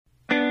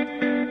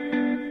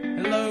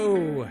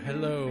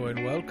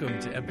welcome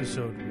to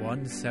episode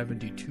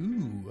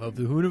 172 of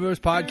the Hooniverse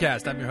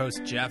podcast. I'm your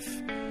host, Jeff.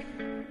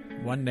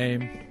 One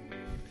name,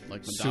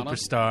 like Madonna?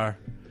 Superstar.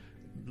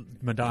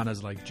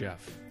 Madonna's like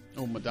Jeff.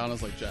 Oh,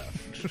 Madonna's like Jeff.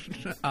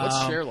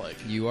 What's Cher like?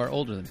 You are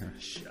older than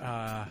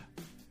her.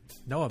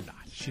 No, I'm not.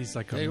 She's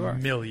like Yeah, you are.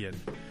 million.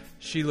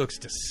 She looks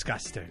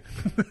disgusting.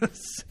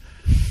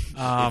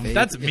 A-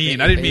 That's if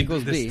mean. A- I didn't if A mean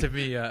equals this B. to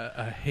be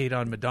a hate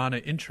on Madonna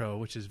intro,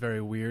 which is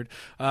very weird.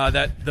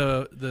 That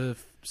the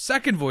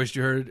second voice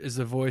you heard is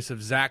the voice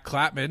of Zach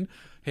Clapman.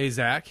 Hey,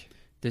 Zach.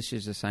 This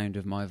is the sound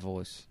of my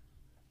voice.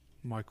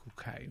 Michael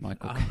Caine.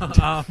 Michael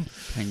Um,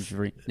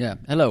 Tangerine. Yeah.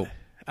 Hello.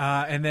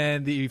 and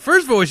then the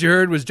first voice you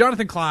heard was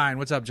Jonathan Klein.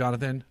 What's up,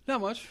 Jonathan?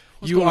 Not much.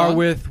 What's You going are on?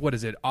 with, what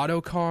is it,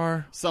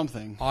 Autocar?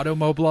 Something.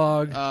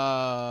 Automoblog?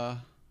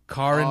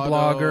 Car and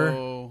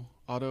Blogger?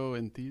 Auto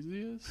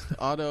enthusiast?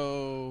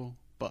 Auto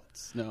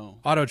butts. No.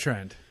 Auto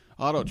Trend.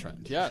 Auto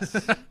trend. Yes.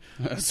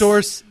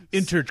 Source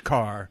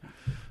Intercar.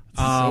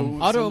 So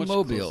much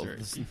Automobile.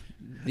 closer.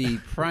 The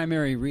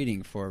primary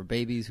reading for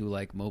babies who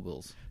like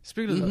mobiles.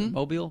 Speaking of the,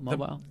 Mobile?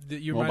 Mobile?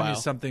 you reminded me of Mobile.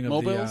 something of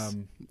Mobiles?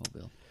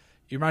 Mobile.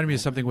 You reminded me of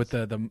something with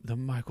the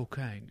Michael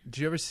Caine. Did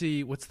you ever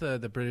see, what's the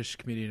British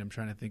comedian I'm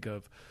trying to think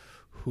of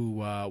who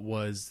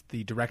was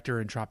the director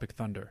in Tropic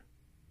Thunder?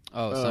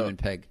 Oh, Simon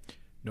Pegg.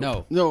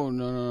 Nope. No.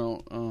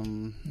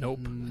 Nope.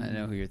 I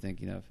know who you're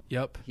thinking of.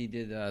 Yep. He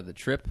did The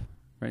Trip,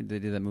 right? They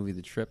did that movie,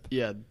 The Trip.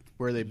 Yeah,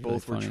 where they Really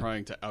both were funny.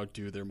 trying to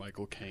outdo their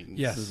Michael Caine.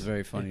 Yes. This is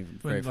very funny. When,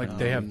 Very like funny.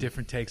 they have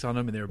different takes on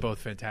them, and they were both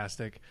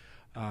fantastic.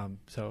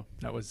 So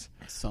that was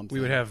Something.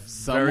 we would have very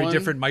Someone-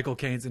 different Michael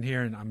Caines in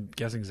here, and I'm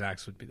guessing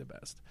Zach's would be the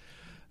best.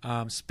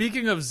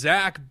 Speaking of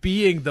Zach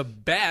being the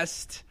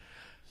best,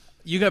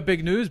 you got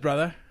big news,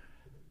 brother.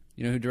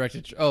 You know who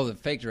directed? Oh, the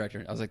fake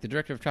director. I was like, the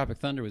director of Tropic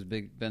Thunder was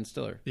Big Ben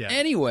Stiller. Yeah.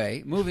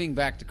 Anyway, moving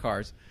back to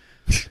cars.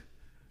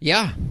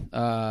 Yeah,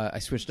 I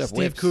switched up. Steve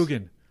whips.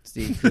 Coogan.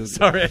 Steve Coogan.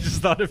 Sorry, I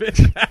just thought of it.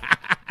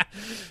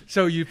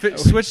 So you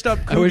switched up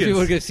I wish you Coogans.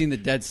 would have seen the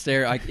dead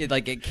stare.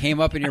 It came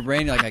up in your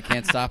brain. You're like, I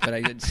can't stop it.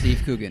 I did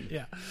Steve Coogan.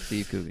 Yeah.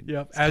 Steve Coogan.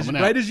 Yep. Coming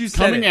Right out. as you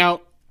said Coming it.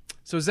 out.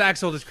 So Zach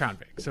sold his Crown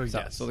Vic. So So,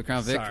 yes. so the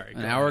Crown Vic Sorry,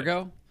 an go hour ahead.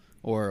 ago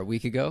or a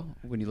week ago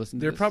when you listened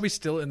to They're this? probably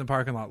still in the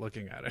parking lot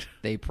looking at it.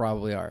 They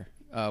probably are.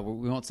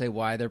 We won't say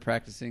why they're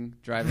practicing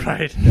driving.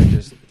 Right.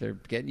 They're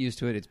getting used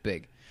to it. It's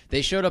big.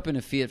 They showed up in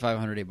a Fiat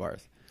 500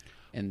 Abarth.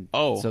 And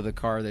so the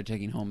car they're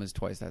taking home is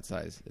twice that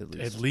size at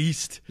least. At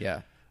least.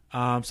 Yeah.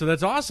 So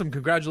that's awesome.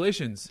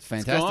 Congratulations. It's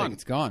fantastic.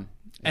 It's gone.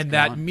 And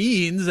gone. that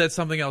means that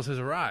something else has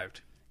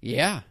arrived.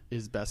 Yeah.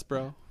 Is best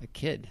bro? A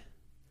kid.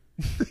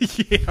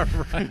 Yeah,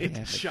 right.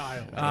 Yeah,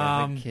 Child.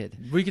 I have a kid.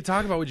 We could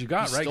talk about what you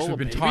got, You right? 'Cause stole we've a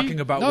been baby? talking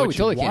about No, what we you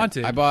totally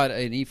wanted. can't. I bought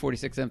an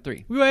E46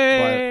 M3.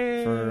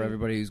 Way. For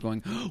everybody who's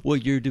going, well,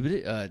 you're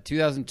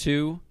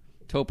 2002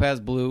 Topaz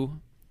Blue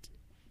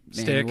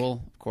Stick.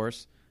 manual, of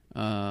course.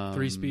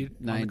 3-speed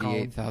on the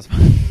column.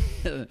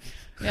 98,000.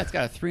 Yeah, it's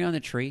got a 3 on the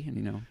tree,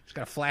 and It's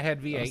got a flathead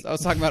I V8.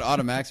 was talking about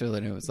Automax earlier.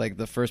 And it was like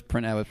the first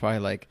printout was probably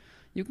like,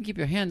 you can keep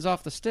your hands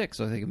off the stick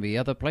so they can be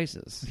other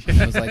places.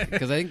 I was like,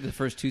 because I think the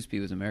first 2-speed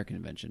was American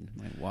invention.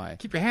 Like, why?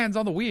 Keep your hands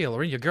on the wheel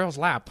or in your girl's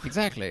lap.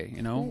 Exactly.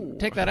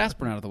 Take that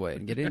aspirin out of the way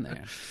and get in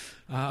there.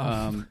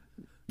 Um,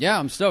 Yeah,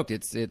 I'm stoked.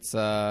 It's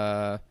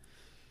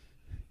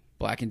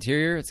black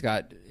interior.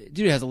 It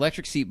has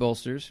electric seat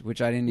bolsters,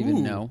 which I didn't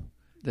even know.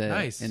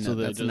 Nice. And So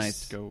they that's just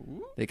nice. go.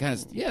 "Ooh." They kind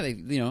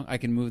of, I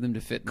can move them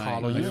to fit my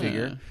Collar you.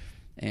 figure.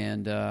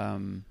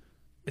 And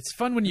It's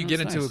fun when you That's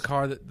get into nice. a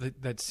car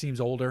that seems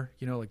older.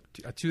 Like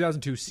a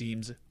 2002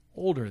 seems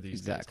older these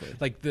Exactly.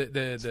 days. Like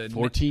the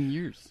 14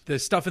 years. the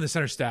stuff in the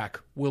center stack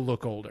will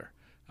look older.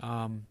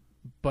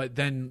 But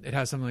then it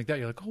has something like that.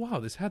 You're like, oh wow,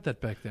 this had that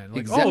back then.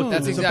 Like, Exactly. oh,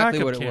 That's there's a exactly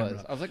backup what it camera.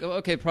 was. I was like, oh,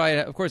 okay, probably.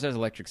 Of course, there's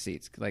electric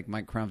seats. Like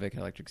my Crown Vic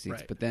had electric seats,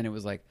 Right. but then it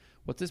was like,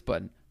 what's this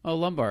button? Oh,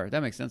 lumbar.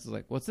 That makes sense. I was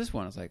like, what's this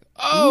one? I was like,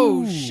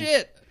 oh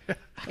shit,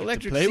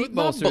 electric play seat with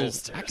my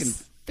bolsters. I bolsters.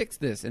 can fix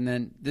this. And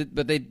then,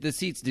 the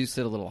seats do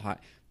sit a little high.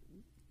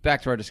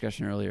 Back to our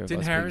discussion earlier. Of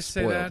Didn't us Harris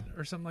say being that spoiled.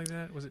 or something like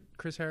that? Was it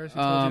Chris Harris who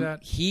told you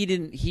that? He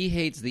didn't. He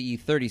hates the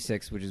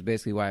E36, which is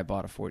basically why I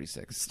bought a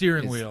 46.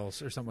 Steering It's-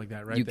 wheels or something like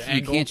that, right? You, the you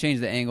angle. can't change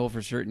the angle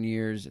for certain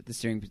years. The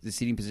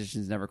seating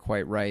position is never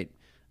quite right.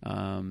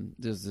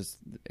 There's this,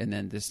 and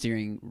then the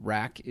steering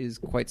rack is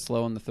quite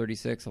slow on the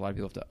 36. A lot of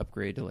people have to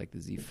upgrade to like the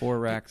Z4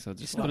 rack. So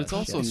it's just, But it's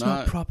also It's not-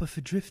 not proper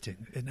for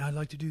drifting, and I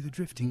like to do the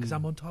drifting because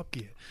I'm on Top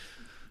Gear.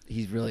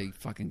 he's really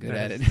fucking good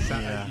at it.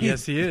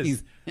 Yes, he is.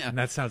 He's- yeah. And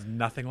that sounds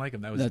nothing like him.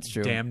 That was That's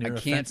true. damn near I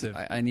can't. offensive.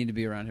 I need to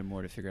be around him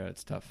more to figure out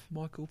it's tough.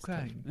 Michael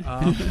Caine.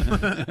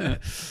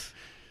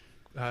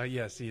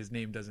 Yes, his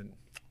name doesn't.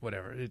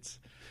 Whatever. It's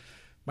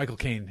Michael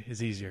Caine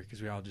is easier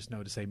because we all just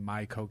know to say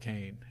my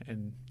cocaine,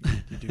 and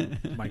you do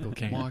Michael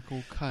Caine.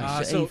 Michael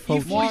Caine. So Michael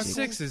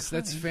E46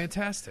 that's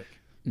fantastic.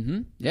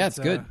 Mm-hmm. Yeah, it's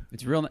good.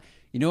 It's real.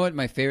 You know what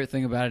my favorite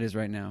thing about it is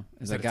right now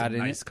is I It's got a in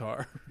nice it.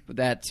 car. But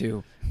that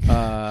too.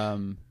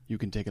 You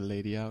can take a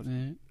lady out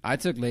in it. I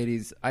took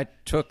ladies around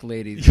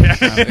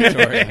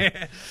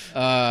Victoria.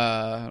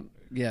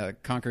 Yeah,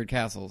 conquered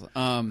castles.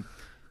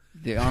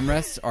 The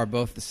armrests are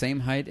both the same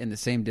height and the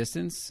same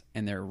distance,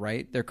 and they're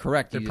right. They're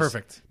correct. They're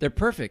perfect. They're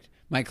perfect.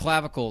 My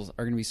clavicles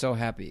are going to be so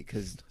happy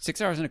because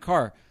 6 hours in a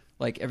car,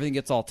 like everything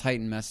gets all tight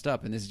and messed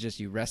up, and this is just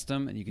you rest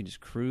them and you can just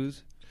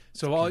cruise.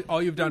 So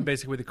all you've done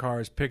basically with the car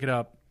is pick it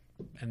up,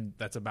 and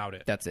that's about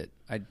it. That's it.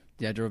 I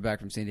drove back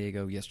from San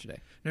Diego yesterday.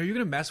 Now, are you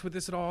going to mess with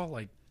this at all?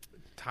 Like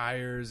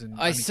tires and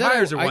I said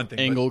tires are one thing.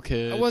 Angle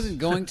kit. I wasn't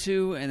going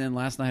to, and then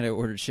last night I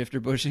ordered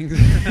shifter bushings.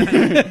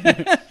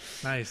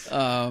 Nice.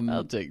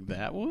 I'll take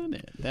that one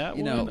and that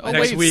You one. know, Oh,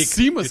 Next wait, week,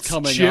 SEMA's it's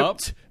coming chipped. up.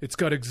 It's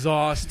got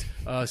exhaust.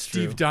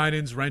 Steve true.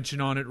 Dinan's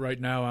wrenching on it right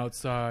now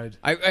outside.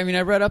 I mean,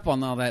 I read up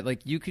on all that.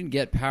 Like, you can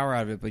get power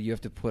out of it, but you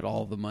have to put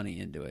all the money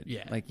into it.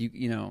 Yeah. Like, you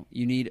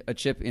need a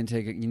chip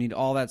intake. You need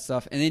all that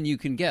stuff. And then you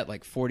can get,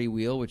 like, 40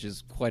 wheel, which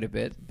is quite a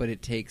bit, but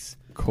it takes...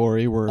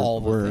 Corey, All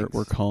the we're things.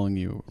 we're calling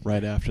you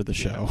right after the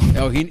show.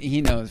 Oh,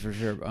 he knows for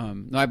sure.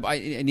 No,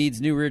 it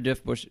needs new rear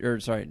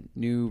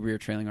new rear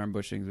trailing arm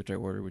bushings, which I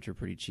ordered, which are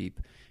pretty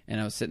cheap.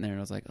 And I was sitting there and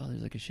I was like, oh,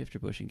 there's like a shifter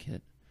bushing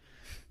kit.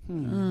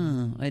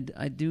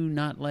 I do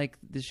not like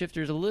the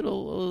shifter's a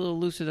little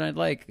looser than I'd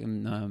like.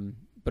 And,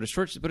 but a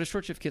short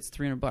shift kit's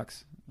 $300. Like,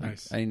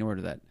 Nice. I didn't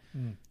order that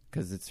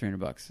because it's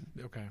 $300.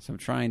 Okay. So I'm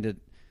trying to.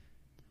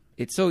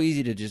 It's so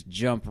easy to just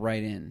jump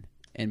right in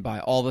and buy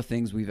all the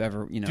things we've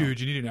ever,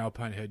 Dude, you need an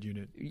Alpine head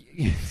unit.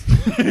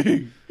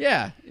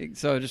 Yeah.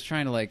 So just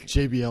trying to like.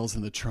 JBL's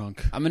in the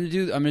trunk. I'm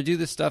gonna do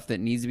the stuff that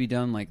needs to be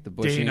done, like the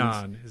bushings,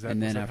 Danon.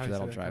 and then is after how you that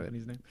say I'll drive it.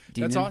 company's name?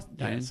 Danon? That's awesome.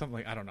 Yeah, Danon? something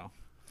like, I don't know.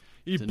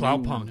 You It's a plow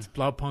new punked.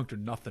 Plow punked or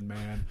nothing,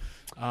 man.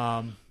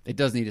 It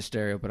does need a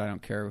stereo, but I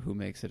don't care who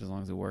makes it as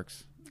long as it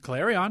works.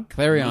 Clarion.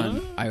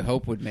 Clarion, I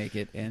hope would make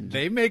it, and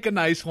They make a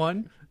nice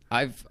one.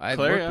 I've worked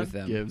Clarion, with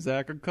them. give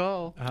Zach a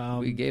call.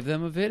 We gave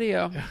them a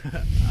video.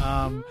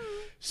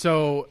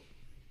 So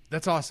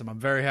that's awesome. I'm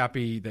very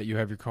happy that you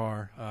have your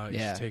car. You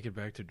Yeah. should take it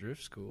back to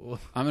drift school.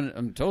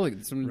 I'm totally.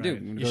 That's what I'm gonna do.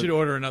 Right. I'm gonna You go- should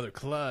order another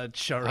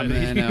clutch I already.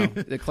 mean, I know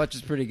the clutch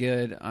is pretty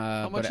good,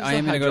 How much but is I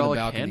am a gonna go to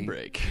the hydraulic balcony.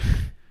 handbrake?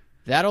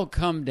 That'll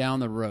come down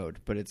the road,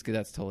 but it's good.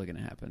 That's totally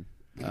gonna happen.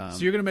 So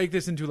you're going to make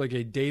this into like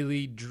a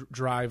daily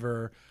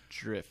driver,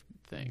 Drift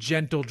thing.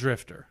 gentle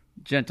drifter.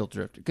 Gentle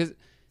drifter, because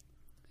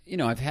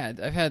I've had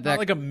that. Not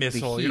like a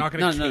missile. the You're not heat-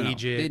 going to no,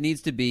 cage no. it. It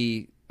needs to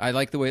be. I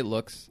like the way it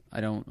looks.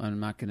 I'm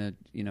not gonna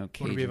cage be it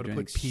able or to do put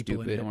anything people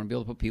in stupid. it. I want to be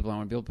able to put people. I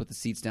want to be able to put the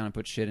seats down and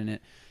put shit in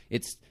it.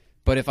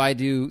 But if I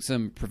do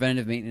some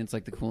preventative maintenance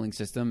like the cooling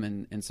system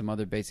and some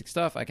other basic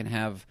stuff, I can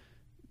have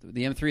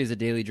the M3 is a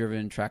daily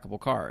driven trackable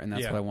car, and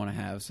that's Yeah. what I want to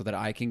have so that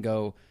I can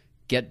go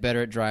get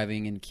better at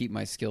driving and keep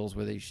my skills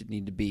where they should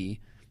need to be,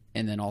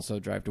 and then also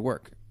drive to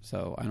work.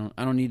 So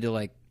I don't need to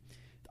like.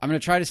 I'm gonna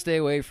try to stay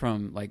away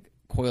from like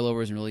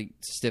coilovers and really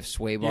stiff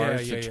sway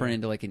bars to turn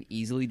into like an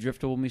easily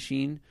driftable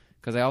machine,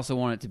 because I also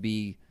want it to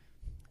be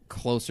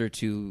closer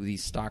to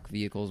these stock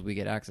vehicles we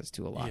get access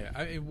to a lot.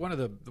 Yeah, one of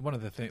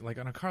the things, like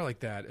on a car like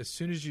that, as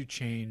soon as you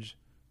change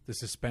the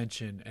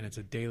suspension and it's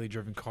a daily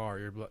driven car,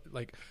 you're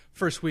like,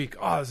 first week,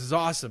 oh, this is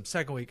awesome.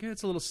 Second week,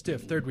 it's a little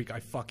stiff. Third week, I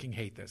fucking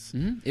hate this.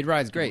 It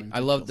rides great. I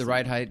love the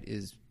ride height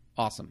is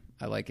awesome.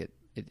 I like it.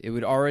 It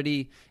would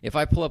already, if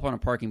I pull up on a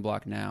parking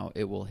block now,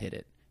 it will hit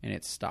it, and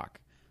it's stock.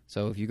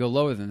 So if you go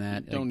lower than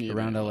that, Don't need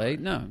around it. LA,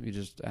 no, you're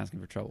just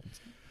asking for trouble.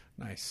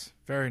 Nice,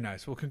 very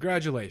nice. Well,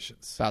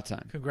 congratulations. About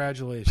time.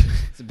 Congratulations.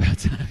 It's about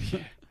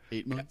time.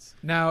 8 months.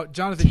 Now,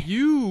 Jonathan,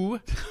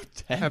 you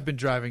have been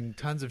driving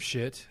tons of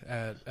shit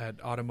at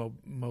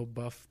Mo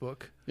Buff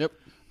Book. Yep.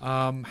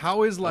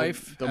 How is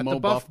life The at Mo the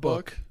Buff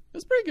Book?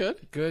 It's pretty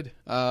good. Good.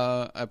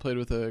 I played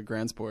with a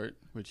Grand Sport,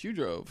 which you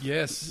drove.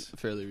 Yes.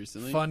 Fairly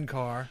recently. Fun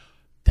car.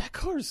 That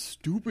car is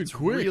stupid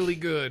quick. Really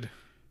good.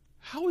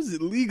 How is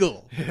it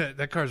legal?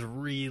 That car's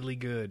really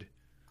good.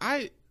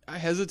 I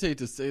hesitate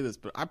to say this,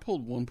 but I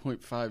pulled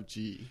 1.5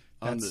 G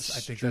on the street. I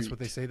think that's what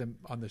they say them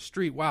on the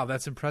street. Wow,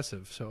 that's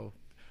impressive. So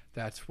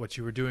that's what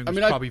you were doing. Was I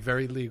mean, probably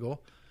very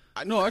legal.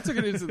 I took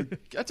it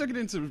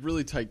into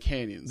really tight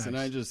canyons, and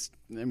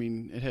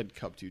it had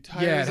Cup 2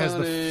 tires. Yeah, it has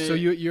on it. So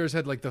yours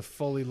had like the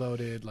fully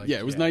loaded. Like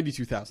It was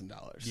 $92,000.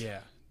 Yeah.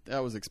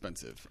 That was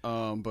expensive.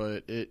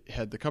 But it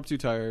had the Cup 2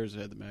 tires. It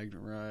had the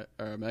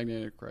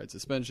magnetic ride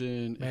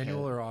suspension.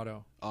 Manual or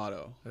auto?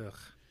 Auto. Ugh.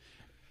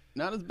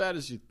 Not as bad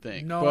as you'd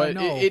think. No, but I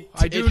know. It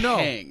I do know.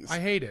 Hangs. I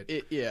hate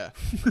it. Yeah.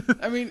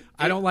 I mean,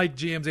 I don't like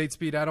GM's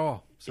 8-speed at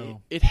all.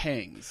 So it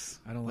hangs.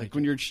 I don't like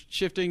when it. you're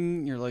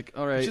shifting. You're like,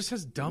 all right. It just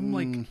has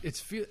dumb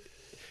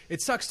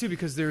It sucks too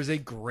because there's a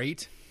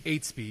great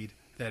 8-speed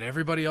that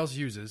everybody else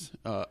uses.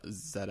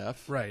 ZF.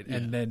 Right, Yeah.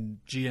 and then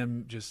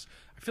GM just.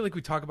 I feel like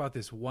we talk about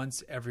this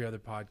once every other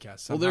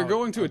podcast. Well, they're Somehow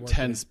going to I a work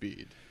 10 it.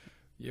 speed.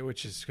 Yeah,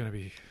 which is going to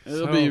be.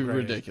 It'll so be great.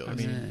 ridiculous. I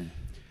mean,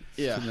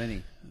 Yeah. Too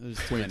many.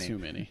 There's way way too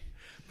many.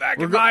 back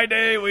in my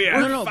day, we had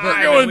no, but-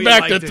 five. Going and we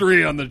back to liked it.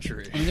 3 on the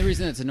tree. I mean, the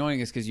reason it's annoying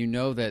is because you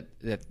know that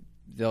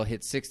they'll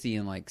hit 60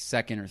 in like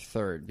second or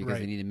third because Right.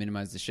 they need to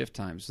minimize the shift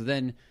time. So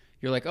then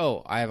you're like,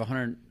 oh, I have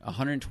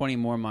 120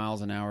 more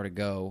miles an hour to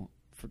go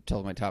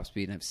till my top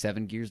speed, and I have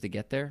 7 gears to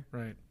get there.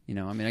 Right. I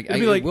mean, It'll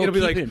be like- will it'll be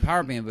keep like- it in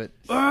power band, but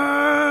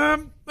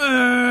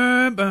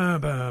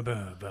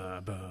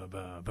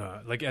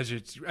like as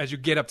you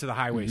get up to the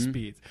highway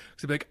speeds.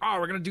 So be like, oh,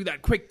 we're gonna do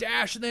that quick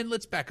dash, and then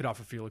let's back it off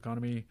for fuel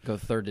economy. Go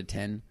 3rd to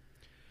 10.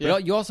 Yeah.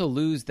 But you also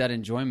lose that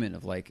enjoyment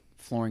of like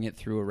flooring it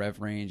through a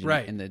rev range and,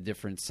 Right. and the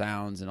different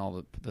sounds and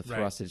all the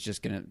thrust. Right. It's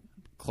just gonna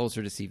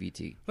closer to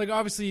CVT. Like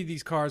obviously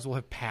these cars will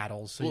have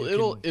paddles. So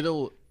Well,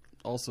 it'll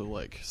also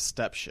like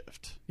step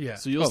shift. Yeah.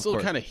 So you'll Oh, of still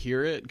course. kind of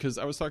hear it because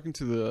I was talking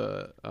to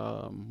the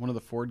one of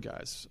the Ford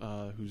guys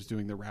who's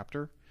doing the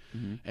Raptor,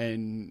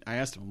 and I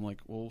asked him, I'm like,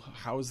 well,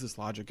 how is this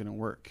logic going to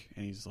work?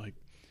 And he's like,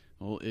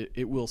 well,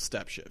 it will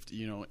step shift.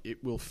 You know,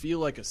 it will feel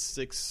like a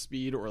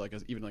 6-speed or like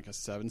even like a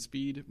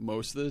 7-speed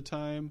most of the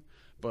time,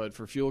 but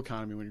for fuel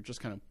economy, when you're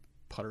just kind of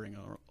puttering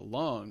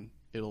along,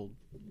 it'll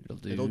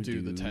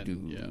do the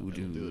 10. Yeah, it'll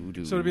do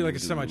it. So it'd be like a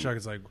semi truck.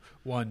 It's like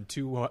 1,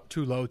 2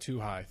 low, 2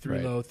 high, 3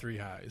 Right. low, 3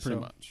 high. Pretty So,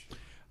 much.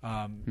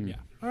 Yeah.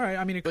 All right.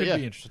 I mean, it could yeah.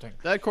 be interesting.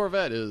 That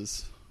Corvette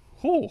is.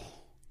 Oh,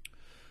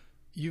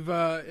 You've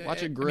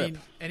Watch it grip. I mean,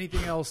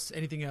 anything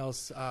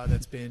else?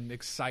 That's been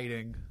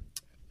exciting?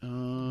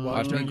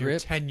 Watch me during your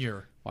grip.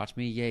 tenure. Watch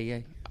me,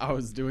 yay. I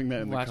was doing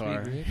that in Watch the me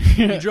car. grip.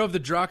 You drove the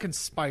Draken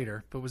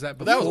Spider, but was that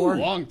But before? that was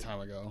a long time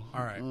ago.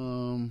 All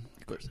right.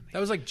 But That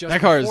was like just that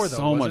car before, is though,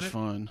 so wasn't much it?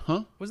 fun,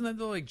 huh? Wasn't that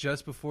though, like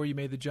just before you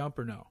made the jump,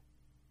 or no?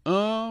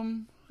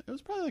 It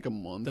was probably like a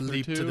month. The or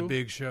leap two. to the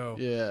big show.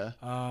 Yeah.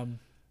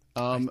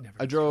 never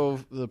I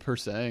drove the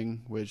Persang,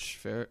 which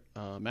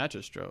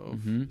Matches drove.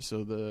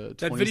 So the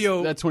That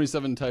video- that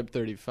 27 Type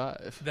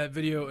 35. That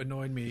video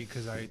annoyed me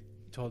because I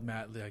told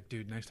Matt, like,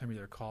 dude, next time you're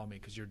there, call me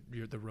because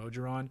you're the road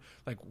you're on.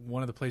 Like,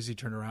 one of the places you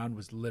turned around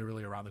was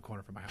literally around the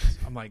corner from my house.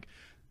 I'm like,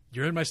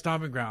 you're in my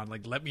stomping ground.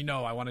 Like, let me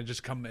know. I want to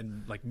just come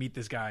and like meet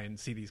this guy and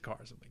see these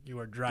cars. I'm like, you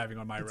are driving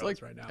on my It's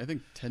roads like right now. I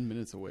think 10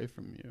 minutes away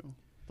from you.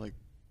 Like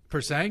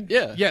Persang?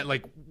 Yeah. Yeah,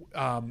 like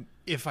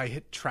if I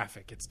hit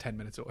traffic, it's 10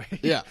 minutes away.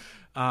 Yeah.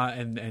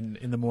 And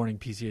in the morning,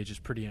 PCH is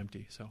pretty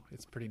empty, so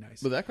it's pretty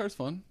nice. But that car's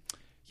fun.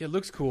 Yeah, it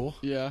looks cool.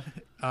 Yeah.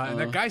 And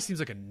that guy seems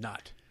like a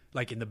nut.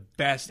 Like in the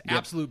best,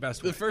 absolute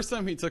best way. The first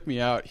time he took me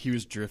out, he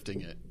was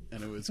drifting it,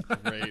 and it was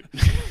great.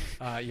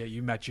 Yeah,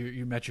 you met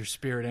your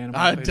spirit animal.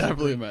 I basically.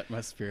 definitely met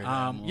my spirit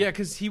animal. Yeah,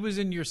 because he was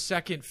in your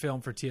second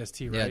film for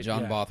TST, right? Yeah,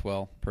 John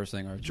Bothwell,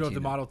 Persing, Argentina. drove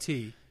the Model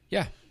T.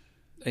 Yeah.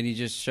 And he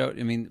just showed,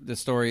 I mean, the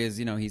story is,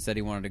 he said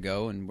he wanted to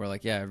go, and we're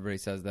like, yeah, everybody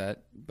says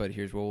that, but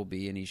here's where we'll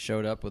be. And he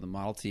showed up with a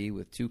Model T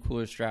with 2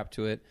 coolers strapped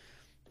to it,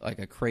 like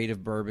a crate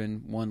of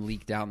bourbon. One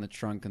leaked out in the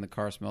trunk, and the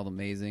car smelled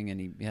amazing.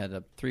 And he had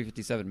a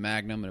 357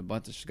 Magnum and a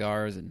bunch of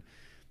cigars, and,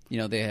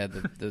 they had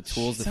the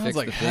tools to Sounds fix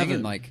like the thing. And,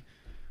 heaven. like,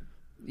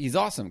 he's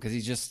awesome because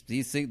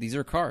these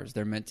are cars.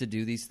 They're meant to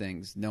do these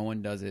things. No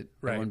one does it.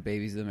 Right. Everyone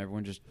babies them.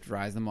 Everyone just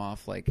drives them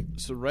off. Like,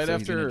 So he's gonna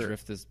after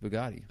drift this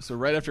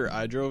Bugatti.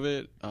 I drove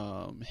it,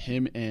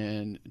 him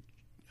and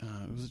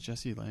was it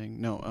Jesse Lang?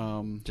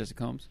 No, Jesse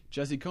Combs.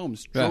 Jesse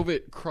Combs Yeah. drove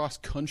it cross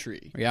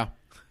country Yeah.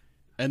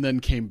 and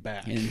then came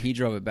back. And he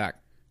drove it back.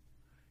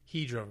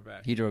 He drove it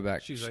back. He drove it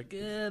back. She was like,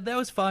 that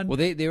was fun. Well,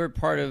 they were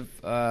part of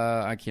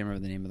I can't remember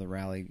the name of the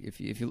rally.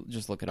 If you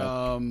just look it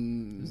up,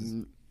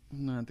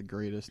 Not the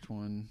greatest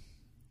one.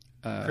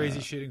 Crazy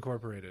Shit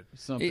Incorporated.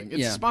 Something. It-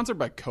 yeah. It's sponsored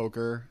by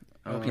Coker.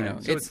 Okay.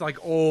 So it's like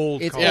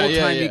old it's cars. Yeah, old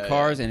timey yeah.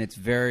 cars, and it's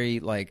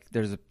very like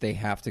they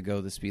have to go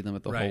the speed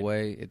limit the Right. whole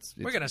way. It's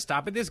We're going to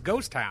stop at this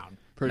ghost town.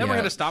 Pretty Then we're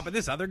much. going to stop at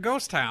this other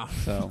ghost town.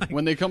 so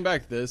When they come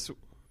back because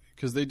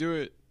they do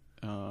it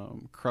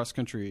cross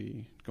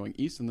country going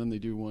east, and then they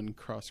do one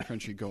cross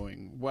country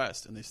going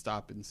west, and they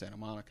stop in Santa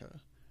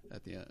Monica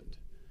at the end.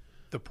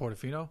 The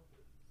Portofino?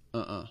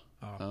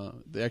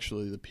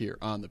 The pier,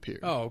 on the pier.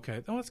 Oh,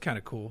 okay. Oh, that's kind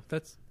of cool.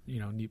 That's,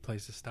 neat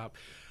place to stop.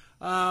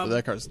 But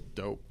that car's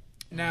dope.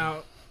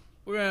 Now,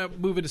 we're going to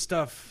move into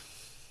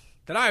stuff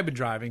that I've been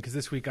driving because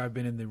this week I've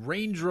been in the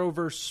Range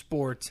Rover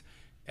Sport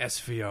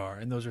SVR,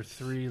 and those are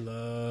 3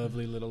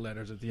 lovely little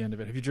letters at the end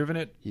of it. Have you driven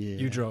it? Yeah.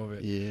 You drove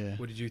it. Yeah.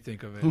 What did you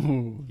think of it?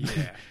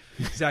 Yeah.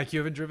 Zach, you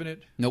haven't driven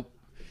it? nope.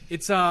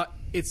 It's a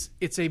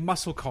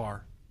muscle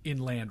car in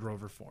Land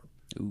Rover form.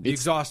 The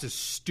exhaust is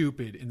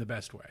stupid in the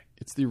best way.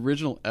 It's the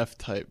original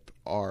F-Type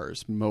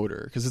R's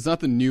motor, because it's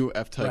not the new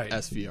F-Type Right.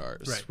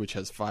 SVRs, Right. which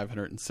has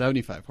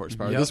 575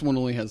 horsepower. Yep. This one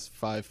only has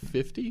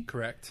 550,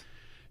 Correct.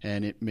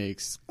 and it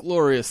makes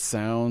glorious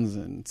sounds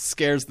and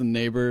scares the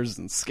neighbors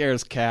and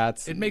scares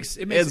cats. It makes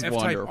It's F-Type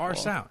wonderful. R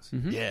sounds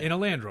Yeah. in a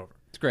Land Rover.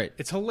 It's great.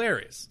 It's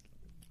hilarious.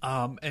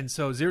 And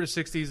so 0 to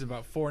 60 is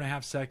about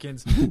 4.5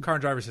 seconds. Car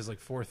and driver says like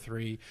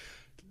 4.3.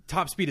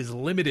 Top speed is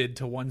limited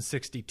to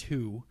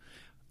 162.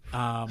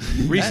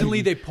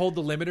 Recently, they pulled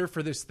the limiter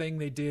for this thing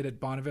they did at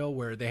Bonneville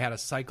where they had a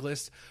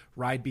cyclist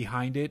ride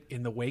behind it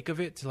in the wake of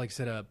it to like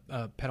set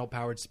a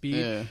pedal-powered speed.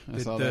 Yeah, I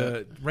saw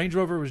the Range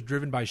Rover was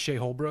driven by Shea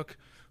Holbrook,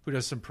 who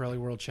does some Pirelli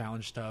World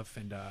Challenge stuff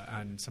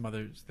and some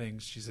other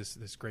things. She's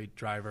this great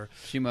driver.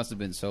 She must have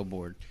been so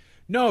bored.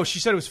 No, she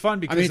said it was fun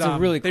because it's a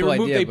really they cool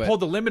idea, They but- pulled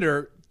the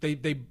limiter.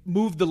 They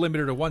moved the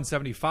limiter to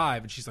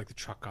 175, and she's like, the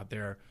truck got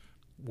there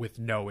with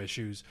no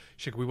issues.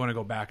 She's like, we want to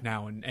go back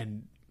now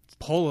and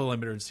pull a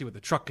limiter and see what the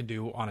truck can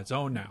do on its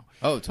own now.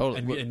 Oh,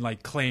 totally. And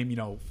like claim,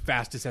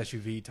 fastest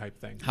SUV type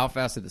thing. How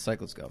fast did the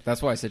cyclist go?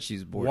 That's why I said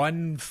she's bored.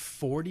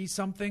 140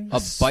 something. A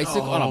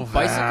bicycle on a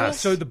bicycle?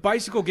 So the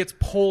bicycle gets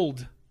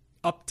pulled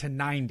up to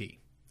 90.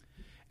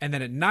 And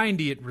then at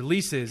 90, it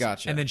releases.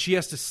 Gotcha. And then she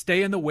has to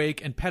stay in the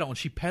wake and pedal. And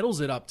she pedals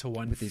it up to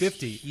 150.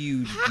 This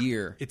huge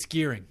gear. It's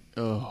gearing.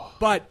 Oh,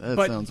 But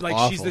sounds like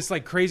awful. she's this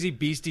like crazy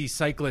beastie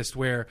cyclist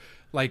where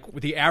like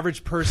the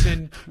average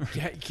person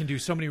can do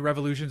so many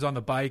revolutions on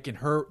the bike, and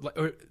her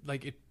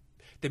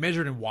they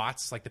measure it in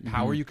watts, like the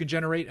power you can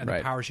generate, and Right.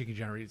 the power she can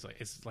generate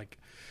it's like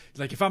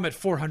if I'm at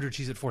 400,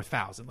 she's at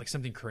 4,000, like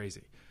something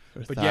crazy.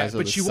 But thighs are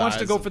but the she wants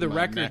to size go of for the my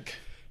record. neck.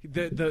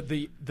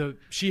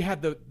 She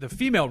had the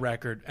female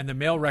record, and the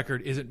male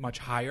record isn't much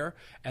higher,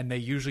 and they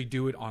usually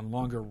do it on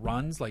longer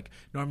runs. Like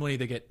normally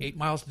they get 8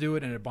 miles to do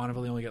it, and at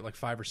Bonneville they only get like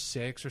 5 or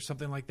 6 or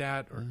something like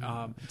that. Or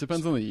It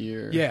depends on the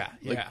year. Yeah,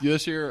 Like yeah.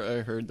 this year,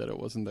 I heard that it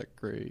wasn't that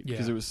great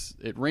because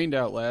Yeah. it rained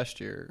out last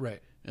year,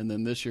 Right. And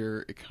then this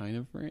year it kind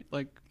of rained.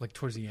 Like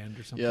towards the end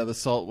or something. yeah, the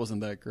salt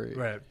wasn't that great.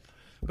 Right.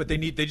 But they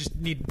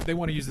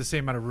want to use the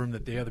same amount of room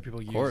that the other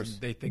people use. course.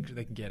 And they think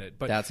they can get it.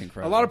 But That's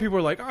incredible. A lot of people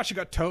are like, oh, she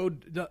got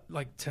towed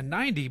like to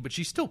 90, but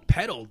she still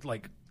pedaled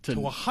like to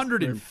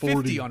 150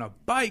 140. on a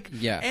bike.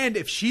 Yeah. And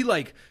if she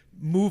like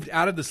moved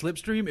out of the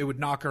slipstream, it would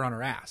knock her on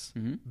her ass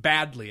Mm-hmm.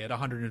 badly at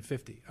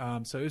 150.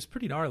 So it was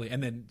pretty gnarly.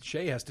 And then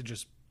Shay has to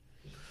just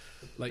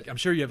like, I'm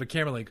sure you have a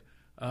camera like,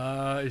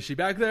 is she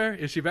back there?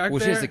 Is she back Well,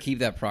 there? she has to keep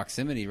that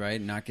proximity, right?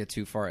 And not get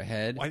too far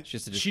ahead.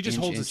 She just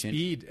holds the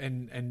speed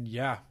and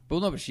yeah. Well,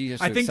 no, but she has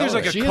to I think there's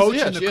like a accelerate. She has- coach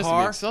yeah, in she the has to be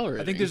car.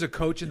 accelerating. I think there's a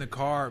coach in the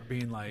car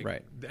being like,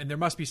 Right. And there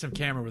must be some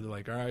camera where they're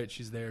like, all right,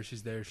 she's there.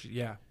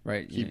 Yeah.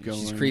 Right. Keep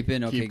She's going,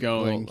 creeping. Okay. keep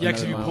going. well, Yeah,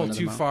 because another if you mile, pull another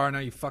too mile. far, now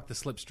you fuck the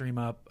slipstream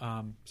up.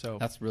 So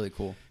That's really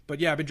cool. but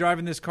yeah, I've been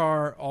driving this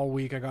car all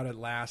week. I got it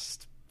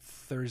last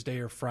Thursday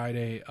or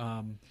Friday.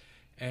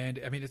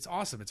 And I mean, it's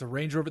awesome. It's a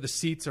Range Rover. The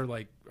seats are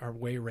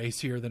way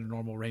racier than a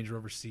normal Range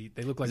Rover seat.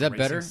 They look like Is that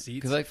racing better? seats.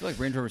 Because I feel like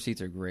Range Rover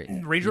seats are great.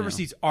 Range Rover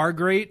seats are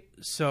great.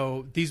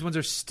 So these ones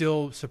are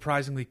still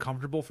surprisingly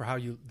comfortable for how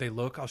they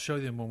look. I'll show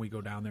you them when we go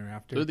down there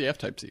after. They're the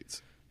F-type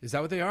seats. Is that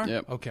what they are?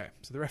 Yep. Okay.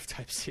 So they're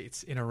F-type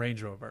seats in a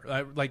Range Rover.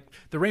 Like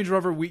the Range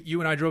Rover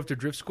you and I drove to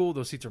drift school,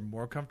 those seats are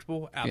more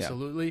comfortable.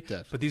 Absolutely.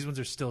 definitely. But these ones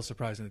are still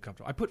surprisingly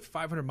comfortable. I put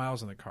 500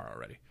 miles on the car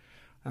already.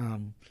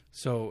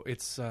 So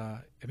it's,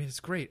 it's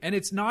great. And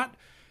it's not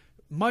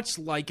much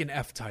like an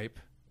F-type.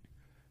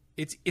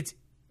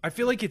 I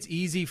feel like it's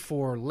easy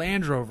for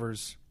Land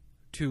Rovers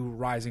to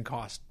rise in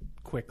cost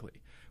quickly.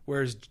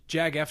 Whereas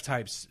Jag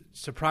F-types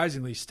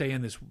surprisingly stay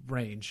in this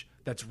range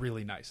that's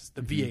really nice,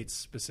 the V8s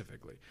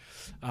specifically.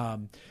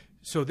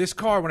 So this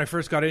car, when I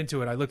first got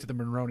into it, I looked at the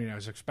Monroney and I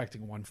was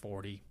expecting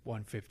 140,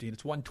 150, and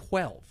it's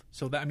 112.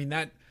 So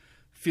that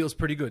feels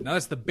pretty good. Now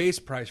that's the base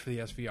price for the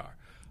SVR.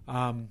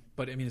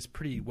 But I mean, it's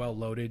pretty well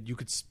loaded. You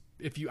could,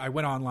 I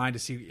went online to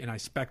see, and I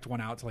spec'd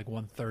one out to like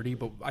 130,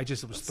 but I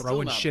just was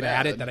throwing not shit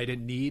at bad. it that I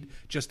didn't need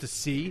just to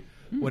see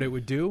what it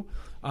would do.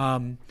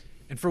 And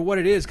for what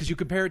it is, because you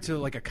compare it to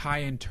like a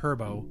Cayenne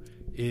Turbo,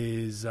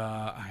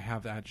 I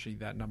have actually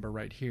that number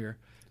right here.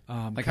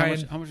 Like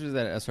Cayenne, how much was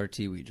that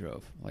SRT we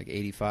drove? Like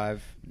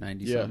 85,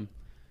 90 Yeah. something?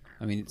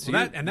 I mean, so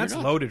well, you're that's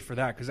not- loaded for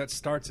that because that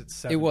starts at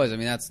 70. It was. I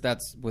mean,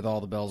 that's with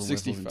all the bells and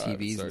whistles and 65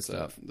 TVs and starts at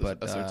stuff. the But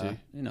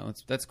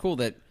SRT. that's cool.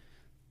 That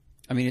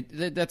I mean,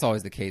 that's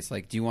always the case.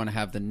 Like, do you want to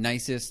have the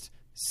nicest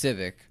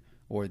Civic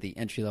or the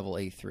entry level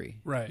A3?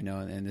 Right.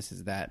 And this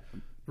is that.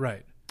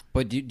 Right.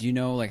 But do you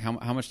know like how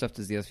much stuff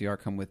does the SVR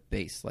come with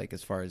base? Like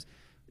as far as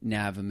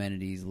nav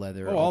amenities,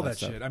 leather, Oh, all that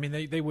stuff? shit. I mean,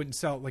 they wouldn't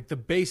sell like the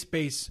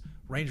base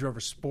Range Rover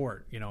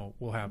Sport.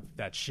 Will have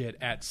that shit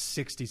at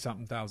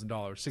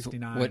 $60,000,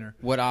 69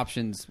 What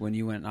options when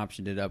you went and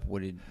optioned it up?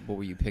 What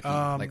were you picking?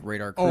 Like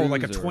radar cruise? Oh,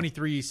 like a or-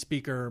 23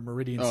 speaker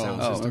Meridian Oh,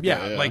 sound oh, system. okay,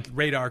 yeah, yeah. like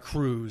radar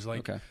cruise,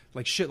 like Okay.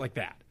 like shit like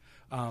that.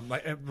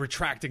 Like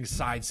retracting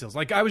side sills.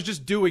 Like I was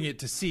just doing it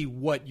to see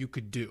what you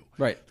could do.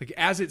 Right. Like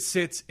as it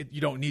sits,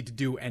 you don't need to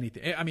do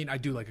anything. I mean, I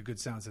do like a good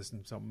sound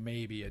system, so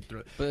maybe I'd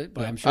throw it.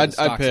 But I'm sure the I'd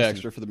stock pay system-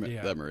 extra for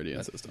that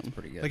Meridian system.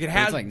 Pretty good. Like it But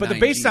has, it's like but the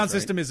 9 base Gs, sound right?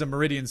 system is a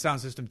Meridian sound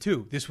system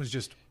too. This was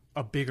just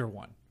a bigger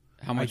one.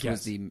 How much I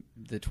was guess.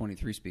 the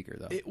 23 speaker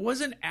though? It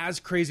wasn't as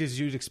crazy as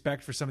you'd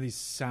expect for some of these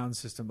sound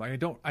systems. Like I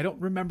don't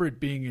remember it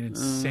being an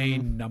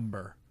insane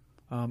number.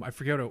 I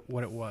forget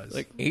what it was.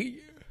 Like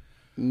 8?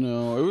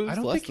 No, it was. I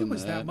don't less think it than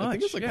was that I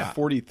think it was much, like yeah.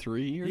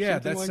 43 or Yeah,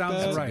 something that like sounds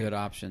that. That's right. a good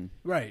option.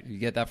 Right. You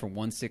get that for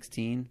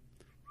 116.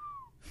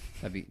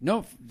 That'd be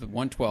the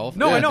 112.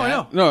 No, Yeah, I know.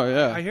 that- No,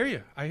 yeah. I hear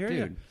you. you.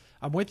 Dude.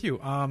 I'm with you.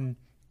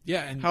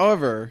 Yeah, and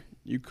However,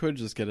 you could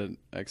just get an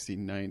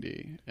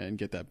XC90 and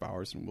get that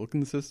Bowers and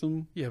Wilkins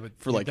system. yeah, but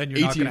for like then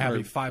you're not going to have a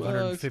 1800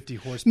 550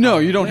 horsepower. No,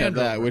 you don't have Land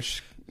that, Rover.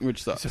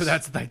 which sucks. So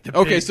that's like the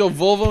okay. big So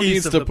Volvo piece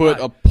needs of to the put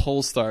pie. a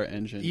Polestar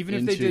engine Even if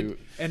into. they did,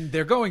 and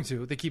they're going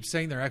to. They keep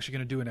saying they're actually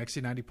going to do an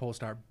XC90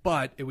 Polestar,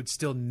 but it would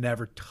still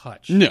never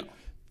touch No,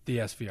 the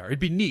SVR. It'd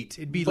be neat.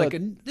 It'd be But-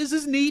 this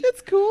is neat.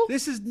 It's cool.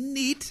 This is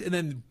neat. And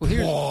then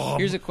Well,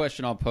 here's a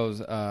question I'll pose.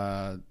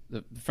 The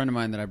friend of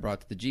mine that I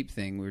brought to the Jeep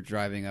thing, we were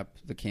driving up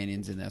the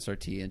canyons in the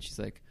SRT, and she's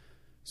like,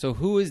 so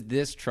who is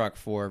this truck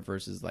for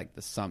versus like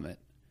the Summit?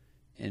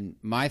 And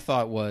my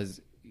thought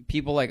was,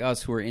 people like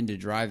us who are into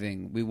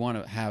driving, we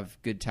want to have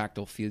good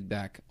tactile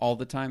feedback all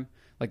the time.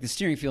 Like the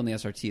steering feel in the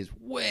SRT is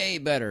way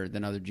better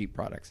than other Jeep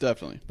products.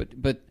 Definitely.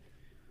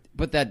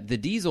 But that the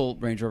diesel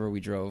Range Rover we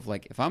drove,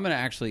 like if I'm going to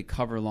actually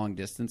cover long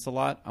distance a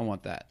lot, I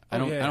want that. I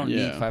don't Yeah.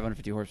 need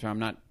 550 horsepower. I'm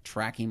not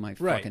tracking my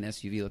Right. fucking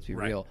SUV. Let's be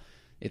Right. real.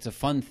 It's a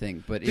fun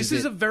thing, but this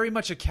is a very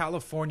much a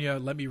California.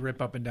 Let me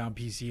rip up and down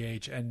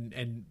PCH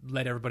and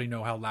let everybody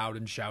know how loud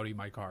and shouty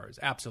my car is.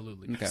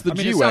 Absolutely. Okay. It's the I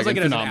mean, it sounds like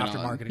it has G-Wagon an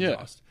phenomenon. aftermarket Yeah.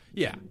 exhaust.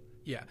 Yeah.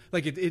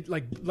 Like it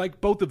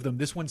like both of them.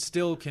 This one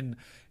still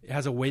it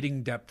has a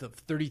weighting depth of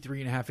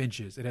 33.5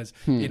 inches. It has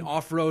in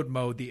off-road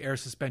mode, the air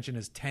suspension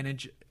is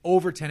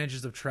over 10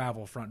 inches of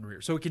travel front and rear.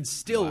 So it can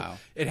still, Wow.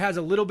 it has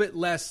a little bit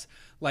less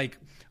like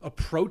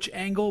approach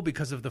angle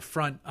because of the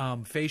front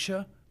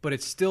fascia, but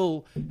it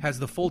still has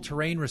the full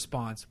terrain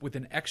response with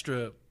an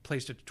extra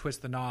place to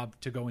twist the knob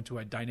to go into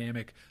a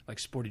dynamic, like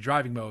sporty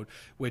driving mode,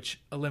 which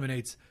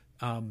eliminates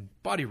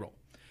body roll.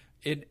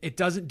 It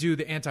doesn't do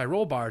the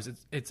anti-roll bars.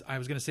 It's I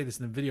was going to say this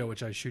in the video,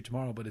 which I shoot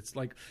tomorrow, but it's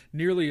like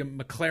nearly a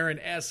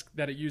McLaren-esque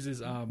that it uses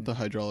The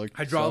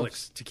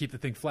hydraulics to keep the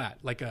thing flat,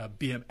 like a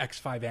BM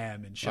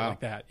X5M and shit Wow.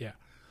 like that. Yeah.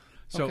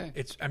 So Okay.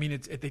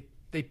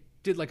 they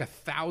did like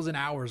 1,000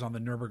 hours on the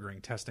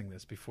Nürburgring testing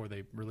this before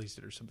they released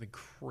it or something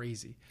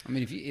crazy. I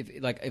mean,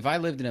 if I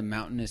lived in a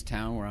mountainous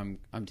town where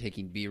I'm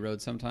taking B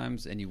roads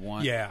sometimes, and you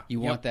want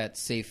that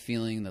safe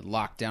feeling, that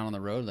locked down on the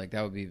road, like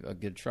that would be a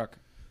good truck.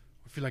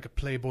 I feel like a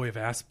playboy of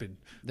Aspen.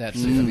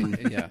 That's I mean,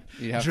 yeah,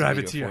 you'd have Drive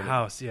to it to your afford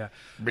house. Yeah.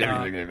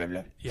 Blah, blah, blah, blah,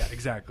 blah. Yeah,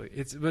 exactly.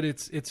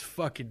 It's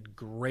fucking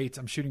great.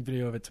 I'm shooting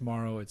video of it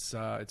tomorrow. It's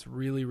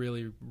really,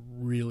 really,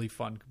 really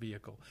fun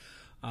vehicle.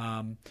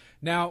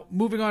 Now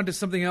moving on to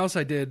something else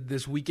I did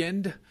this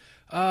weekend.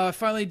 I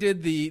finally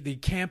did the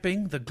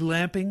camping, the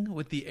glamping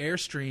with the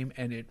Airstream,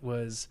 and it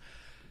was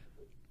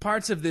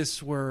parts of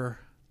this were.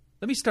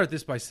 Let me start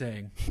this by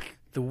saying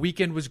the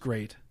weekend was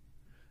great.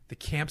 The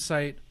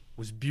campsite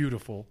was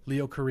beautiful.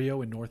 Leo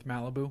Carrillo in North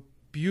Malibu.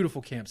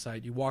 Beautiful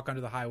campsite. You walk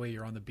onto the highway,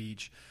 you're on the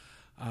beach.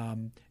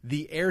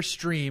 The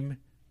Airstream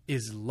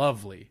is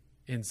lovely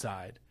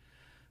inside,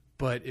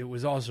 but it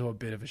was also a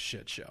bit of a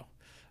shit show.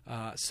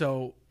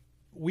 So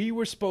we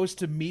were supposed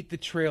to meet the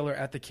trailer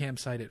at the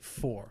campsite at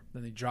 4.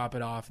 Then they drop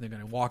it off, and they're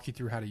going to walk you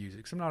through how to use it.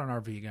 Because I'm not an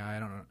RV guy. I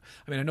don't know.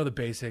 I mean, I know the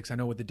basics. I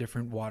know what the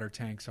different water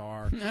tanks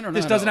are. I don't know.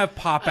 This doesn't have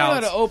pop I know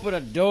outs. how to open a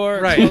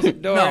door, Right. close a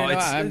door. No, you know,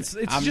 it's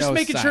I'm just no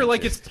making sure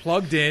like scientist. it's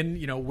plugged in,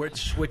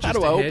 which switches How do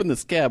to I hit. open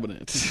this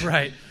cabinet?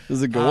 Right.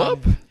 Does it go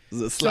up?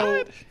 Does it So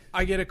slide?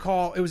 I get a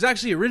call. It was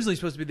actually originally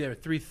supposed to be there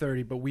at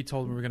 3:30, but we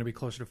told them we were going to be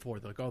closer to 4.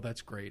 They're like, "Oh,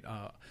 that's great.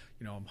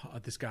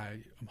 This guy,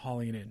 I'm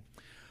hauling it in."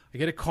 I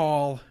get a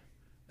call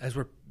as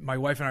my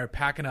wife and I are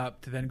packing up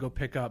to then go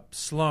pick up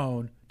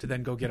Sloan to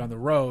then go get on the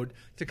road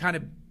to kind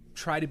of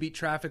try to beat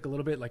traffic a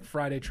little bit, like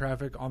Friday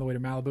traffic on the way to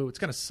Malibu. It's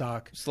going to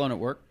suck. Sloan at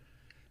work.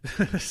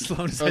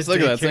 Sloan's I was at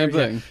thinking that daycare, same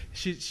thing.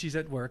 She's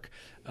at work.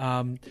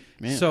 already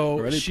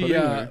putting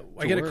her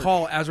I to get a work.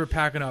 call as we're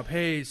packing up.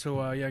 Hey,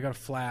 I got a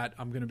flat.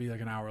 I'm going to be like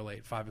an hour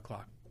late, 5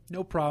 o'clock.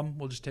 No problem.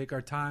 We'll just take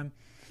our time.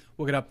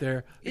 We'll get up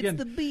there. Again,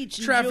 the beach.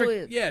 traffic. Enjoy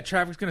it. Yeah,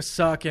 traffic's going to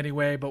suck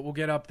anyway, but we'll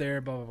get up there.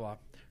 Blah blah blah.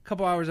 A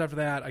couple hours after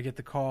that, I get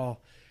the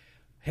call.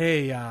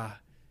 Hey,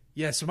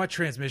 so my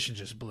transmission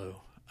just blew,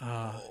 and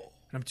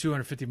I'm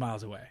 250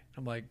 miles away.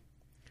 I'm like.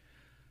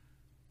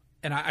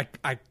 And I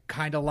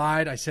kind of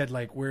lied. I said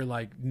like we're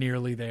like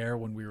nearly there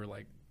when we were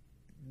like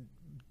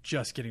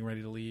just getting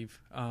ready to leave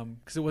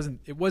because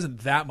it wasn't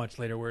that much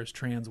later whereas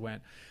trans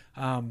went,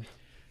 and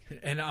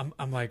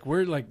I'm like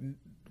we're like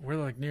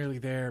nearly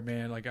there,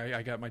 man. Like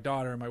I got my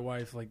daughter and my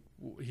wife. Like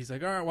he's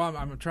like, all right, well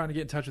I'm trying to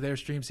get in touch with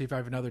Airstream, see if I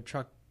have another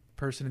truck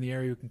person in the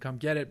area who can come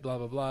get it. Blah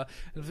blah blah.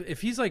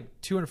 If he's like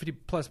 250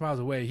 plus miles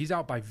away, he's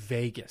out by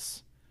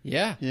Vegas.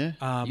 Yeah.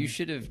 Yeah. You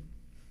should have.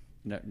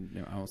 No,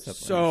 I almost stepped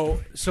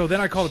So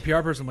then I call the PR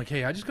person. I'm like,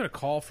 hey, I just got a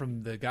call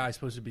from the guy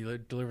supposed to be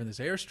delivering this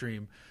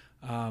Airstream.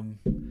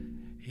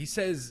 He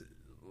says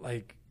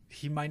like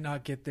he might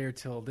not get there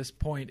till this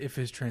point if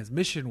his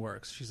transmission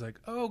works. She's like,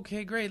 oh,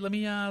 okay, great. Let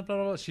me blah,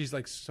 blah, blah. She's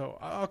like, so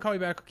I'll call you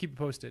back. I'll keep you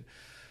posted.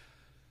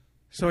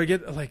 So I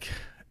get like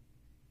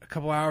a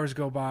couple hours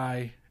go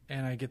by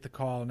and I get the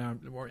call. Now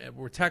we're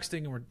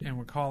texting and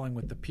we're calling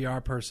with the PR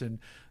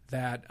person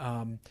that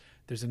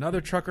there's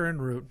another trucker en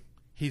route.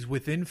 He's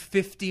within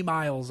 50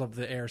 miles of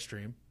the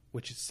Airstream,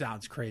 which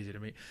sounds crazy to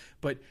me.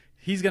 But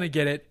he's going to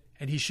get it,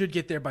 and he should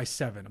get there by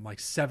 7. I'm like,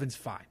 7's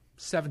fine.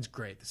 7's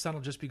great. The sun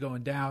will just be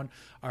going down.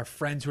 Our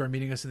friends who are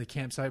meeting us in the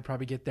campsite will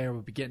probably get there.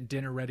 We'll be getting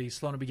dinner ready.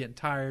 Sloan will be getting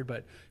tired,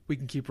 but we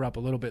can keep her up a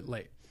little bit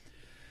late.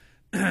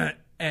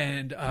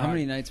 And How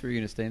many nights were you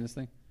going to stay in this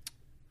thing?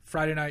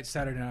 Friday night,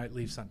 Saturday night,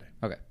 leave Sunday.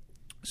 Okay.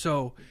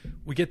 So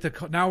we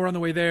get now we're on the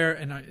way there,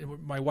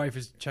 and my wife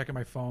is checking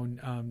my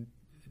phone.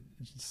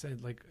 And she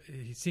said, like,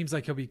 he seems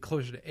like he'll be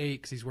closer to 8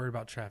 because he's worried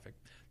about traffic.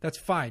 That's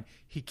fine.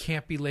 He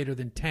can't be later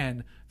than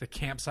 10. The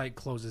campsite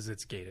closes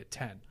its gate at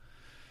 10.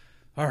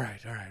 All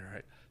right.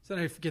 So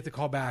then I get the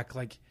call back,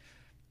 like,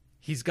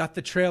 he's got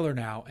the trailer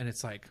now, and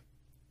it's like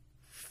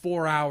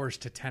 4 hours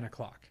to 10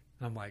 o'clock.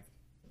 And I'm like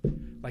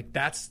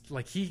that's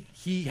like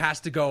he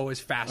has to go as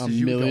fast as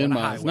you go on a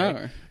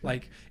highway.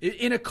 Like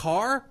in a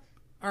car,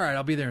 all right,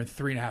 I'll be there in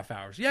 3.5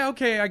 hours. Yeah,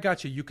 okay, I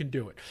got you. You can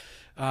do it.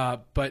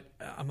 But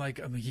I'm like,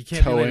 he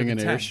can't be later than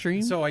 10.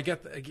 Airstream. So I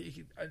get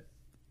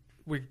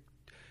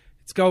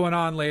it's going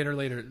on later.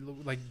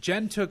 Like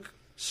Jen took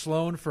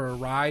Sloan for a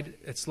ride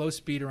at slow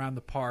speed around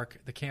the park,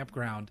 the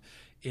campground,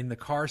 in the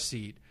car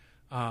seat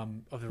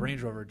of the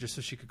Range Rover, just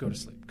so she could go to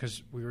sleep,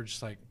 because we were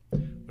just like, we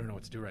don't know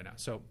what to do right now.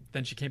 So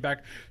then she came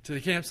back to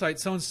the campsite.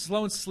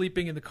 Sloan's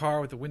sleeping in the car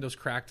with the windows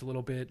cracked a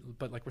little bit,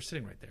 but like we're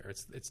sitting right there.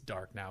 It's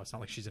dark now. It's not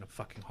like she's in a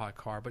fucking hot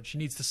car, but she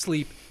needs to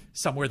sleep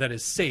somewhere that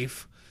is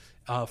safe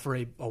for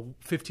a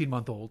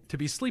 15-month-old to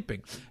be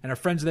sleeping. And our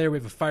friends are there. We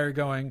have a fire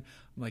going.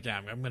 I'm like, yeah,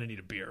 I'm going to need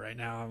a beer right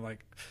now. I'm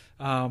like,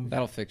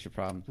 that'll fix your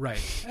problem. Right.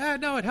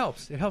 No, it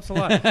helps. It helps a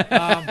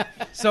lot.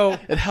 So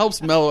it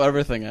helps mellow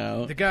everything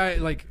out. The guy,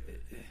 like,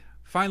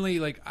 finally,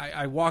 like,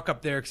 I walk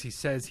up there because he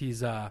says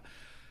he's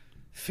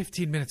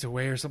 15 minutes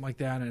away or something like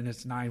that, and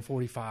it's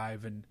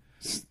 9:45,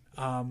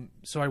 and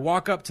so I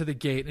walk up to the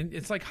gate, and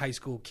it's like high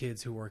school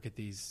kids who work at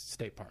these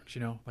state parks,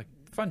 you know, like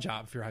fun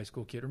job if you're a high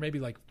school kid, or maybe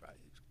like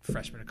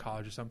freshman in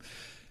college or something.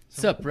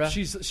 What's up, bro?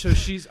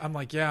 I'm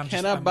like, yeah,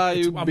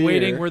 I'm beer?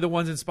 waiting. We're the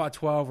ones in spot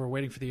 12. We're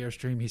waiting for the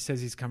Airstream. He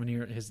says he's coming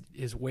here.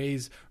 His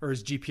Waze or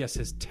his GPS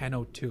says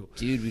 10:02.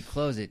 Dude, we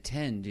close at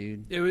 10,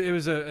 dude. It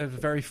was a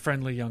very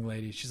friendly young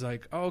lady. She's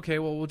like, oh, okay,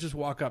 well, we'll just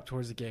walk up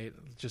towards the gate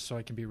just so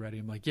I can be ready.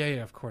 I'm like,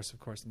 yeah, of course.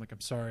 I'm like,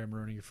 I'm sorry, I'm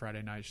ruining your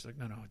Friday night. She's like,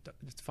 no,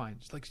 it's fine.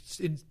 She's like,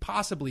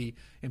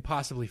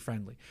 impossibly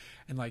friendly.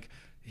 And like,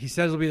 he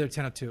says he'll be there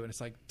 10:02, and it's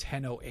like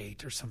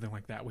 10:08 or something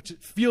like that, which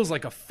feels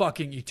like a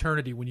fucking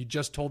eternity when you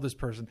just told this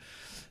person.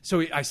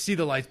 So I see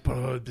the lights,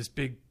 this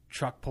big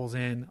truck pulls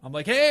in. I'm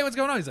like, hey, what's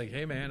going on? He's like,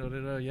 hey,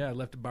 man, yeah, I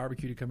left a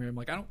barbecue to come here. I'm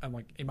like,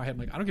 in my head, I'm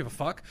like, I don't give a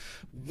fuck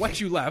what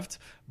you left,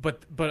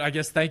 but I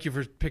guess thank you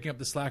for picking up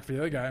the slack for the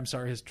other guy. I'm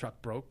sorry his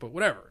truck broke, but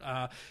whatever.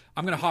 I'm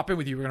going to hop in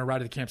with you. We're going to ride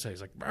to the campsite.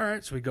 He's like, all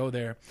right. So we go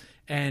there,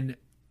 and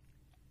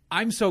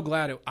I'm so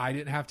glad I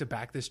didn't have to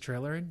back this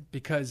trailer in,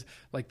 because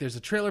like there's a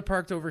trailer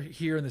parked over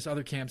here in this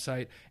other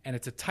campsite, and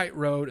it's a tight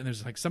road, and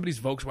there's like somebody's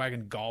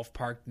Volkswagen Golf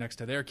parked next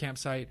to their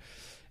campsite.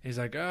 And he's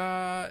like,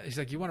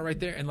 you want it right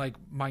there? And like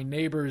my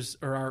neighbors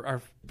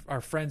or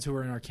our friends who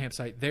are in our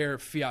campsite, their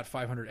Fiat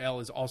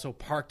 500L is also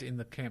parked in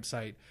the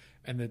campsite,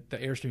 and the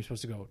Airstream's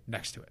supposed to go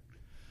next to it.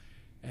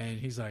 And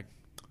he's like,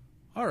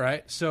 all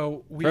right.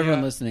 So for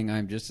everyone listening,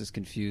 I'm just as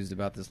confused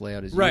about this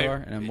layout as right. you are,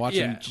 and I'm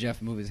watching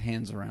Jeff move his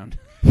hands around.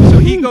 So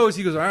he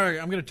goes, all right,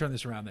 I'm going to turn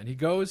this around then. He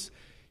goes,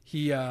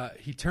 he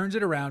turns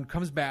it around,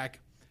 comes back,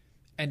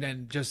 and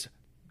then just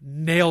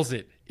nails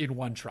it in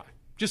one try.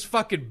 Just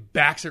fucking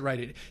backs it right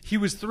in. He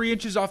was 3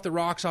 inches off the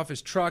rocks off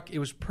his truck. It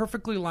was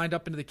perfectly lined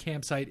up into the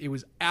campsite. It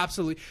was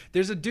absolutely...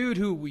 There's a dude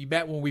who we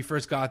met when we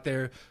first got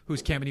there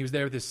who's camping. He was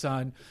there with his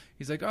son.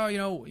 He's like, oh, you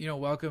know,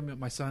 welcome.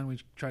 My son, we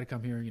try to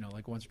come here,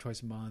 like once or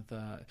twice a month.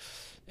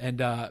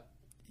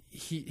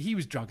 He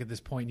was drunk at this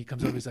point. He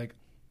comes over. He's like,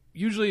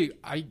 usually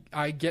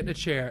I get in a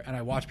chair and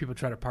I watch people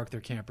try to park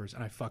their campers,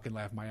 and I fucking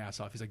laugh my ass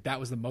off. He's like,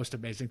 that was the most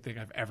amazing thing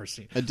I've ever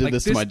seen. I did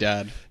this to my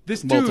dad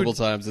multiple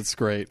times. It's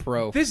great.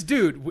 This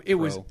dude, it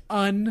was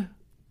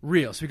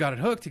unreal. So we got it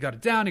hooked. He got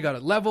it down. He got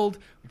it leveled.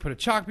 We put a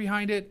chalk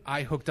behind it.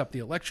 I hooked up the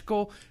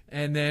electrical,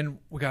 and then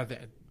we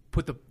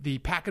put the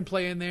pack and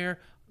play in there.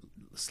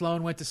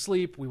 Sloan went to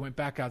sleep. We went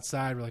back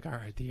outside. We're like, all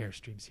right, the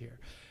Airstream's here.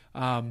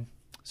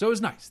 So it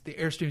was nice. The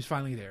Airstream's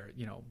finally there,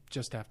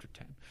 just after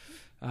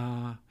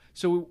 10.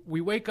 So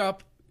we wake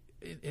up,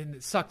 and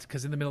it sucked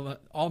because in the middle of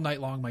all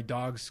night long, my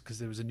dogs, because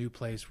there was a new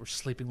place, were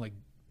sleeping like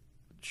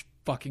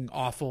fucking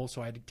awful.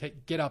 So I had to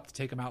get up to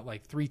take them out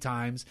like 3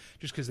 times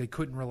just because they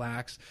couldn't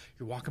relax.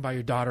 You're walking by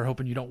your daughter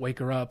hoping you don't wake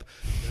her up.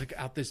 You're like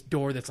out this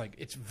door that's like,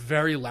 it's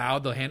very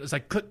loud. The handle is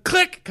like click,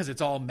 click, because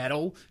it's all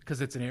metal,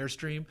 because it's an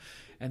Airstream.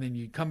 And then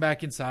you come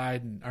back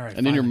inside, and all right.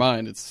 And in your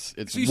mind, it's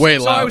way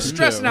loud. So I was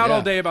stressing out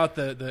all day about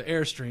the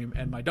Airstream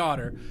and my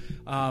daughter,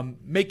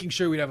 making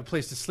sure we'd have a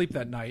place to sleep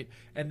that night.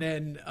 And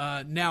then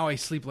now I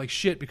sleep like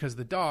shit because of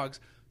the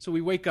dogs. So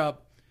we wake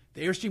up.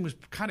 The Airstream was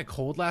kind of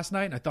cold last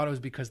night, and I thought it was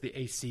because the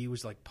AC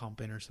was like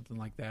pumping or something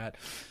like that.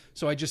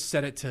 So I just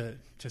set it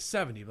to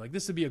 70. Like,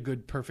 this would be a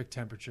good, perfect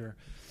temperature.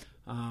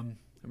 And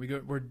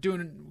we're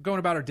going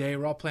about our day.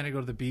 We're all planning to go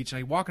to the beach, and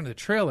I walk into the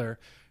trailer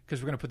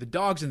because we're going to put the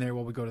dogs in there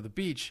while we go to the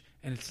beach,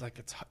 and it's like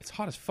it's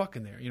hot as fuck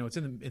in there. It's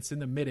in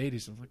the mid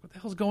 80s. I'm like, what the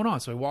hell's going on?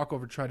 So I walk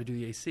over to try to do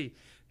the AC.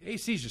 The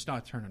AC is just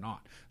not turning on.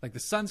 Like, the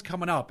sun's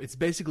coming up. It's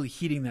basically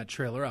heating that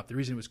trailer up. The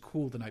reason it was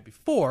cool the night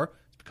before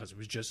is because it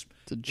was just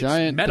it's a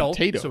giant metal,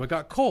 potato. So it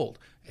got cold.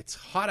 It's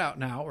hot out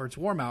now, or it's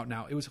warm out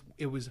now.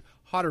 It was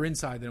hotter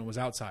inside than it was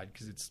outside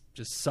because it's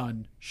just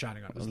sun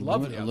shining on it. It was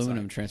lovely outside.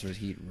 Aluminum transfers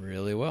heat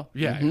really well.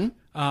 Yeah.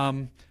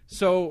 Mm-hmm.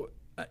 So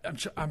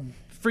I'm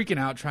freaking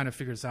out trying to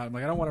figure this out. I'm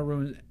like, I don't want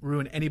to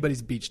ruin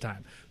anybody's beach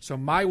time. So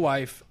my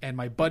wife and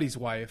my buddy's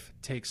wife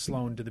take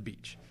Sloan to the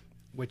beach,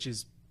 which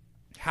is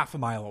half a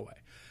mile away.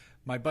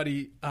 My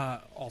buddy,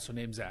 also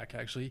named Zach,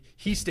 actually,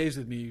 he stays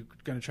with me.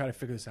 Going to try to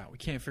figure this out. We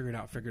can't figure it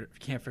out.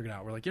 Can't figure it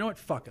out. We're like, you know what?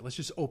 Fuck it. Let's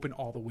just open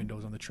all the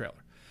windows on the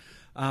trailer.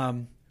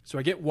 So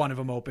I get one of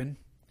them open.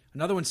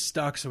 Another one's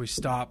stuck, so we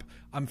stop.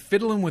 I'm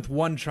fiddling with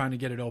one trying to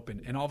get it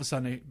open, and all of a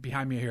sudden,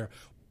 behind me, I hear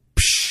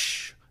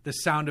psh, the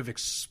sound of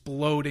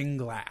exploding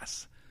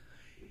glass.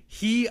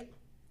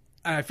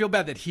 I feel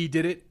bad that he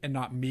did it and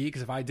not me,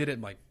 because if I did it,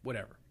 I'm like,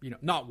 whatever.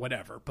 Not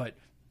whatever, but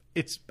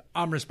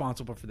I'm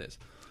responsible for this.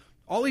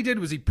 All he did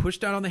was he pushed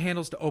down on the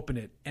handles to open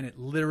it, and it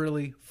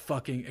literally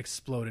fucking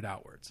exploded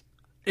outwards.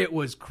 It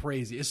was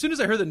crazy. As soon as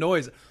I heard the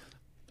noise,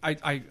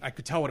 I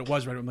could tell what it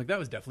was, right? I'm like, that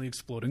was definitely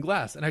exploding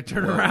glass. And I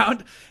turn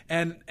around,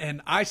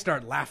 and I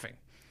start laughing.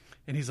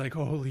 And he's like,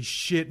 holy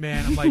shit,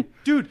 man. I'm like,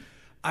 dude,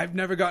 I've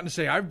never gotten to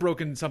say I've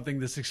broken something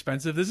this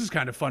expensive. This is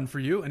kind of fun for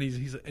you. And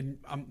and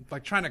I'm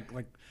like trying to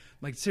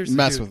like seriously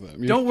mess dude, with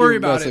him. Don't worry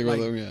about it.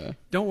 Yeah.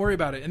 Don't worry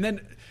about it. And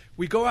then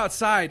we go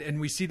outside and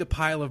we see the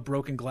pile of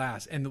broken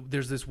glass. And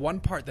there's this one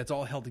part that's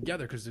all held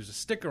together because there's a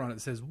sticker on it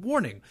that says,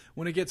 warning,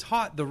 when it gets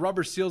hot, the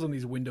rubber seals on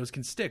these windows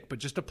can stick, but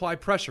just apply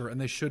pressure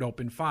and they should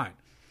open fine.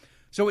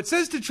 So it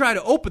says to try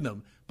to open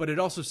them, but it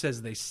also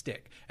says they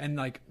stick. And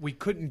we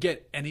couldn't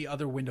get any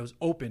other windows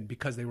open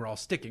because they were all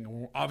sticking.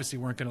 And we obviously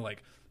weren't going to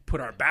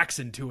put our backs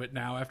into it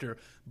now after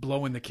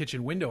blowing the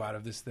kitchen window out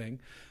of this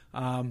thing.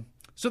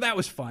 So that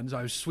was fun. So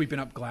I was sweeping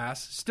up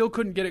glass. Still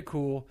couldn't get it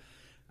cool.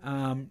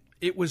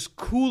 It was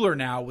cooler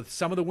now with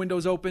some of the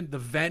windows open. The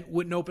vent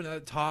wouldn't open at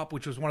the top,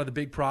 which was one of the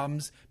big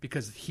problems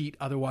because heat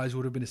otherwise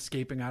would have been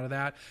escaping out of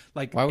that.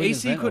 Why wouldn't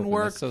AC the vent couldn't open?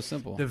 work. That's so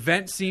simple. The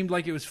vent seemed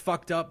like it was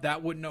fucked up.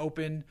 That wouldn't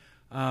open.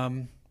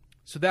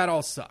 So that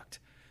all sucked.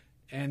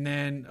 And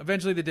then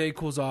eventually the day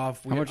cools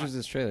off. How much is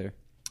this trailer?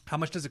 How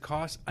much does it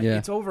cost? Yeah.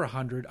 It's over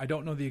 $100. I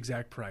don't know the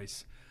exact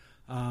price.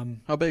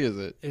 How big is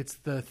it? It's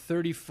the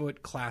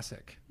 30-foot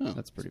classic. Oh,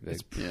 That's pretty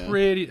big.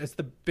 It's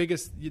the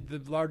biggest,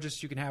 the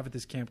largest you can have at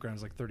this campground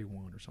is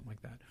 31 or something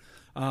like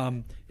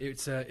that.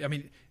 It's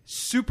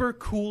super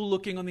cool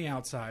looking on the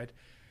outside,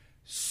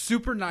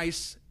 super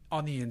nice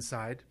on the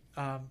inside.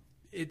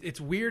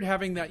 It's weird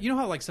having that. You know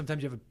how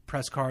sometimes you have a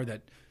press car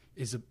that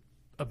is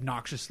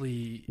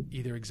obnoxiously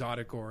either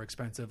exotic or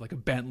expensive, like a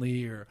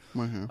Bentley or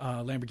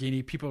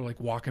Lamborghini. People are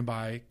walking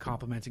by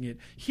complimenting it.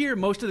 Here,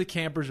 most of the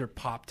campers are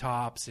pop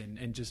tops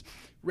and just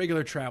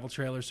regular travel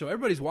trailers. So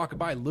everybody's walking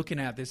by looking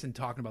at this and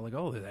talking about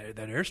oh, that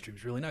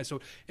Airstream's really nice. So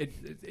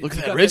look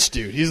at that rich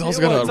dude. He's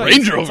also got a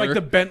Range Rover. It's like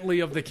the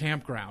Bentley of the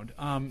campground.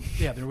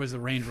 Yeah, there was a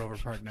Range Rover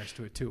parked next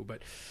to it too.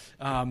 But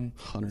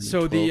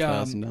so the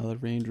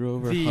 $112,000 Range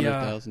Rover,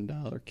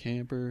 $100,000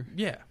 camper.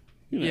 Yeah,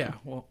 yeah.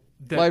 Well.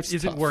 That Life's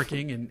isn't tough.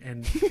 working,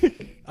 and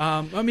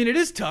it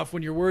is tough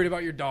when you're worried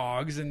about your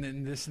dogs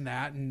and this and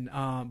that, and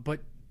but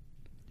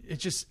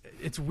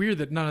it's weird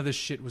that none of this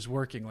shit was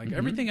working.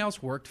 Everything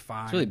else worked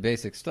fine. It's really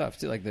basic stuff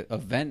too. Like the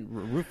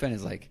roof vent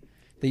is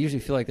they usually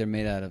feel like they're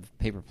made out of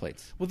paper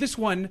plates. Well, this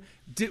one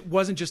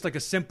wasn't just a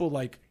simple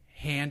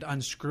hand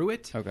unscrew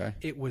it. Okay,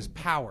 it was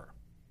power.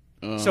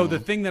 So the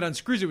thing that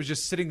unscrews it was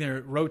just sitting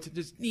there,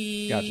 just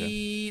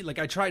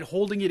gotcha. I tried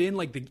holding it in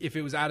if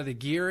it was out of the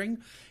gearing,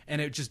 and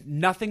it just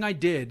nothing I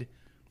did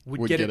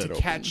would get it to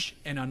catch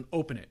and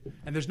open it.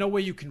 And there's no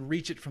way you can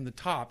reach it from the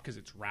top because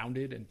it's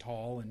rounded and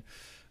tall,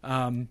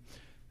 and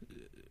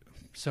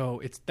so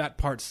it's that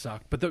part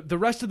sucked. But the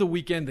rest of the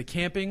weekend, the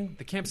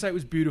campsite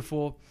was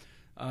beautiful.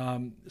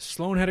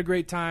 Sloan had a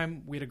great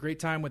time. We had a great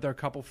time with our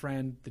couple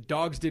friend. The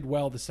dogs did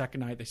well the second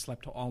night. They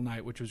slept all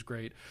night, which was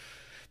great.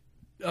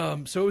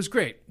 So it was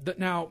great.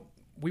 Now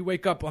we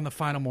wake up on the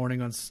final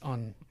morning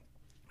on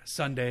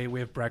Sunday. We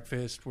have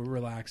breakfast. We're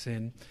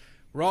relaxing.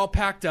 We're all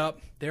packed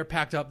up. They're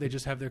packed up. They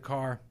just have their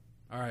car.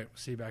 All right, we'll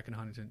see you back in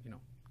Huntington.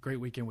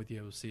 Great weekend with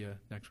you. We'll see you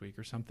next week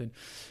or something.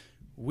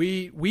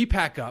 We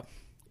pack up.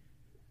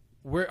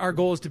 Our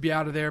goal is to be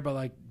out of there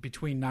by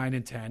between 9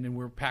 and 10, and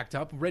we're packed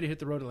up. We're ready to hit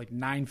the road at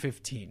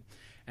 9:15.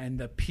 And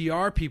the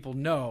PR people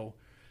know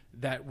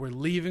that we're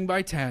leaving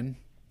by 10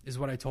 is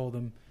what I told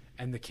them.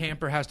 And the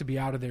camper has to be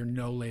out of there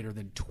no later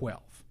than 12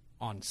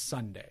 on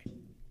Sunday.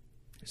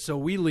 So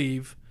we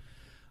leave,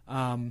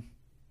 and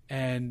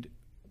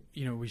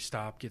we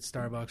stop, get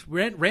Starbucks.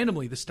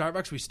 Randomly, the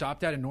Starbucks we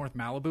stopped at in North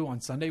Malibu on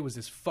Sunday was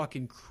this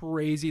fucking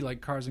crazy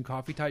Cars and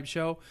Coffee type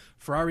show.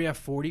 Ferrari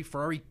F40,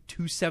 Ferrari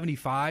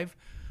 275,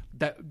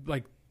 that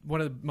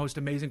one of the most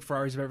amazing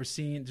Ferraris I've ever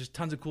seen. Just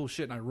tons of cool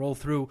shit, and I roll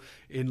through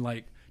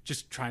in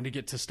just trying to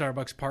get to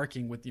Starbucks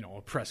parking with,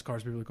 press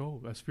cars. People are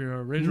oh, that's for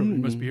your Range Rover. You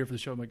must be here for the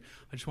show. I'm like,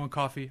 I just want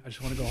coffee. I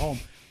just want to go home.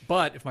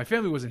 But if my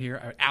family wasn't here,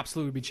 I would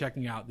absolutely be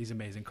checking out these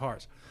amazing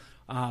cars.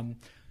 So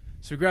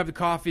we grab the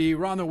coffee.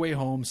 We're on the way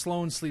home.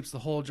 Sloan sleeps the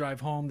whole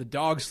drive home. The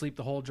dogs sleep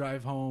the whole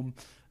drive home.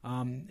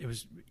 It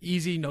was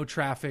easy, no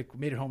traffic. We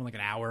made it home in an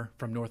hour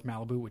from North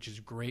Malibu, which is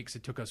great because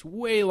it took us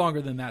way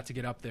longer than that to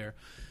get up there.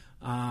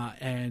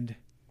 And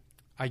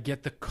I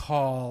get the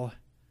call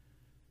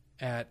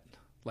at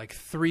like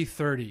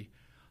 3:30.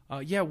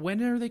 Yeah,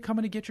 when are they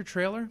coming to get your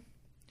trailer?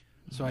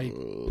 So I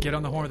get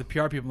on the horn with the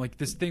PR people. I'm like,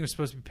 this thing was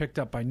supposed to be picked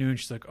up by noon.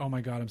 She's like, oh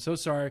my God, I'm so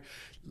sorry.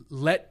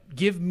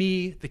 Give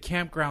me the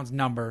campground's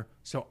number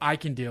so I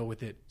can deal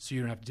with it so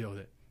you don't have to deal with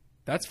it.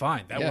 That's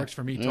fine. That works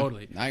for me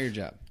totally. Not your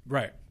job.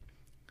 Right.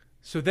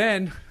 So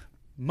then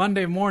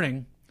Monday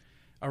morning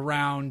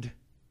around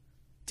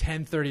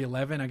 10:30,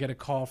 11, I get a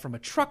call from a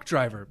truck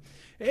driver.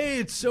 Hey,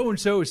 it's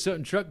so-and-so,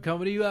 Sutton Truck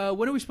Company.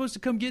 When are we supposed to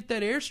come get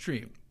that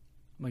Airstream?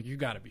 I'm like, you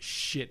got to be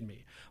shitting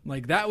me. I'm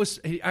like,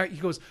 he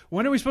goes,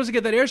 when are we supposed to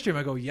get that Airstream?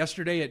 I go,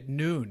 yesterday at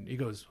noon. He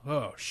goes,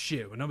 oh,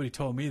 shit. Well, nobody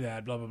told me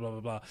that, blah, blah, blah,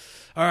 blah, blah.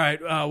 All right,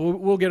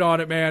 we'll get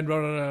on it, man, blah,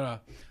 blah, blah, blah.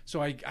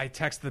 So I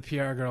text the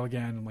PR girl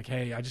again. I'm like,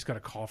 hey, I just got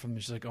a call from them.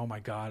 She's like, oh, my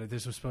God,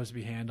 this was supposed to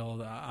be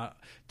handled.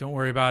 Don't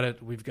worry about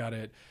it. We've got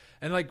it.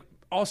 And, like,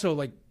 also,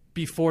 like,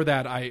 before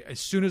that, as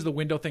soon as the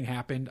window thing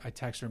happened, I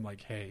text her. I'm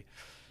like, hey,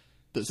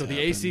 the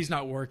AC's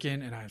not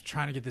working, and I was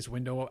trying to get this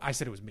window. I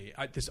said it was me.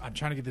 I'm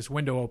trying to get this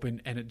window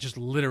open, and it just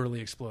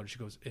literally exploded. She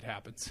goes, "It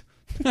happens."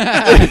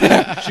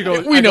 She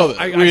goes, "We know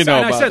that. We know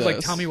about I said, this." like,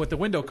 tell me what the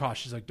window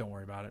cost. She's like, "Don't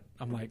worry about it."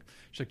 I'm like,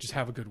 she's like, "Just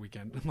have a good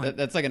weekend." I'm like,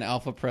 That's like an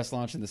alpha press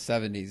launch in the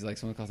 70s. Like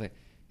someone calls like,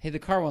 "Hey, the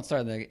car won't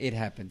start." Like, it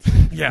happens.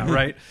 yeah,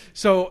 right.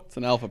 So it's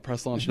an alpha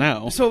press launch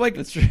now. So like,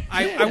 That's true.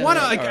 I want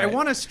to I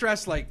want to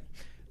stress like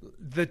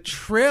the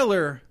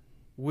trailer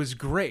was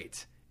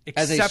great.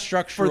 As a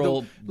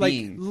structural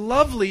being.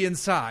 Lovely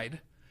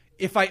inside.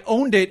 If I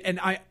owned it, and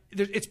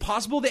it's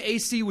possible the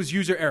AC was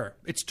user error.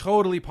 It's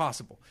totally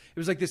possible. It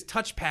was like this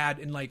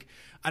touchpad, and like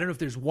I don't know if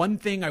there's one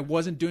thing I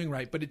wasn't doing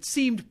right, but it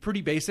seemed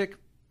pretty basic.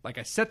 Like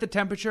I set the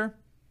temperature,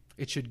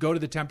 it should go to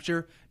the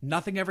temperature.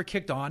 Nothing ever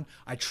kicked on.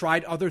 I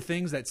tried other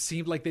things that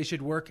seemed like they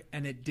should work,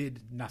 and it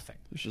did nothing.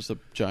 There's just a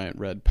giant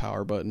red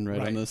power button right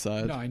on the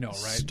side. No, I know, right?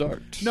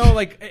 Start. No,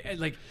 like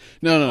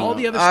no. All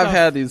the other I've stuff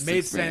had these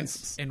made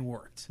sense and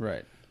worked.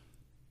 Right.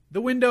 The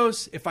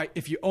windows,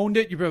 if you owned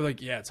it, you'd be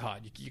like, yeah, it's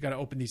hot. You got to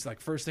open these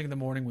like first thing in the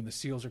morning when the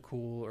seals are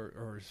cool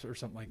or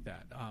something like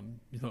that.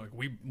 Like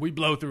we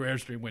blow through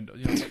Airstream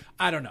windows.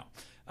 I don't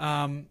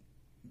know.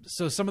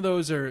 So some of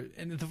those are,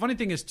 and the funny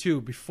thing is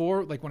too,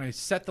 before like when I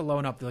set the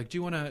loan up, they're like, do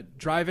you want to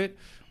drive it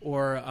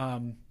or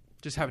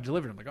just have it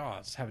delivered? I'm like, oh,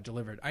 I'll just have it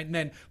delivered. And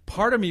then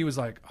part of me was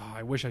like, oh,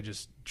 I wish I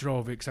just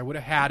drove it because I would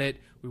have had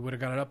it. We would have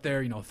got it up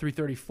there,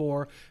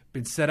 334,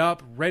 been set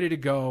up, ready to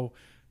go.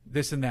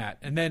 This and that,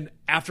 and then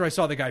after I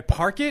saw the guy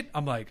park it,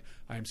 I'm like,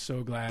 I'm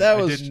so glad that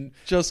was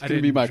just going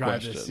to be my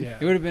question. Yeah.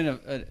 It would have been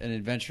an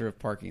adventure of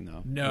parking,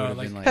 though. No,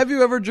 have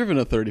you ever driven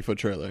a 30-foot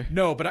trailer?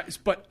 No,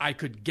 but I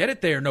could get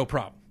it there, no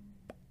problem.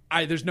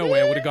 There's no way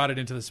I would have got it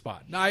into the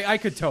spot. No, I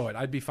could tow it.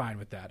 I'd be fine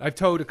with that. I've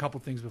towed a couple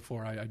things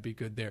before. I'd be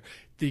good there.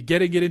 The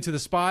getting it into the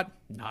spot,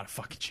 not a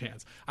fucking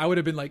chance. I would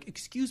have been like,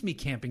 excuse me,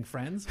 camping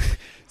friends.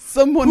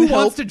 Someone who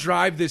wants to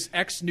drive this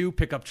new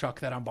pickup truck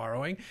that I'm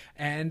borrowing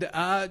and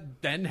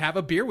then have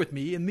a beer with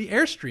me in the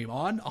Airstream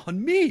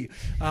on me.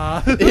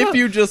 If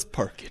you just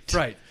park it.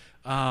 Right.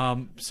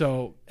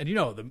 So, and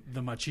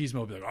the machismo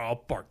will be like, oh, I'll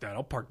park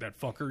that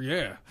fucker.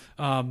 Yeah.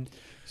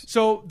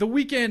 So the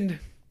weekend,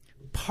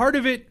 part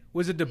of it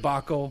was a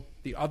debacle.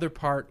 The other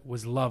part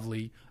was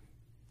lovely.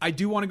 I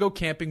do want to go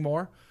camping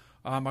more.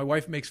 My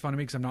wife makes fun of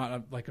me because I'm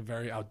not like a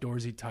very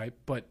outdoorsy type,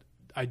 but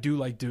I do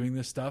like doing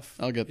this stuff.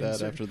 I'll get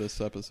that after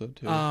this episode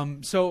too.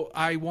 So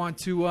I want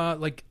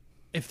to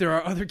if there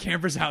are other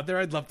campers out there,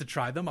 I'd love to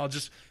try them. I'll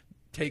just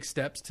take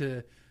steps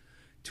to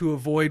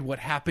avoid what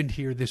happened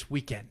here this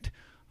weekend.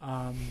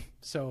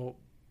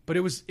 But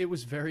it was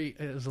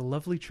a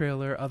lovely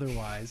trailer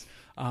otherwise.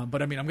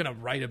 But I mean, I'm going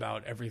to write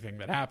about everything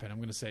that happened. I'm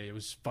going to say it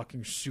was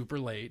fucking super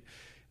late.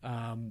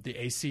 The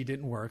AC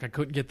didn't work. I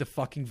couldn't get the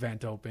fucking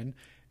vent open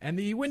and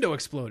the window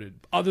exploded.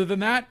 Other than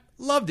that,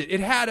 loved it.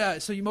 It had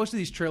most of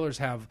these trailers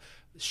have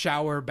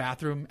shower,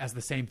 bathroom as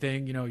the same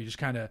thing. You just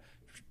kind of,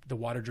 the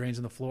water drains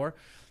on the floor.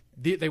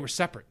 They were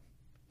separate.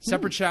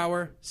 Separate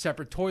shower,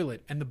 separate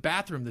toilet. And the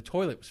bathroom, the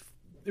toilet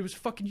was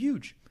fucking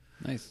huge.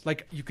 Nice.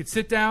 Like you could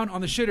sit down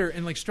on the shitter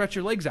and like stretch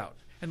your legs out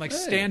and like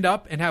stand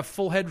up and have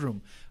full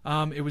headroom.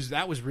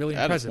 That was really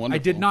impressive. I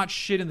did not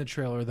shit in the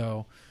trailer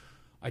though.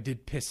 I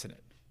did piss in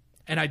it.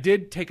 And I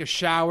did take a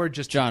shower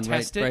just to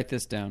test it. Write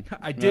this down.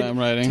 I did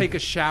take a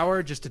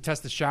shower just to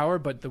test the shower,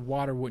 but the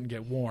water wouldn't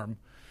get warm.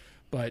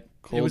 But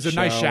it was a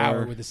nice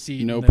shower with a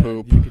seat. No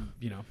poop.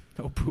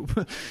 No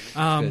poop.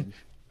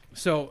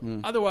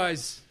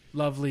 Otherwise,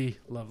 lovely,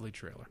 lovely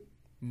trailer.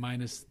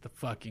 Minus the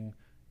fucking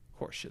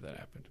horseshit that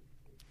happened.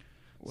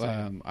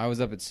 I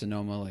was up at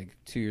Sonoma like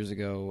 2 years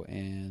ago,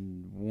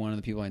 and one of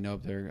the people I know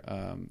up there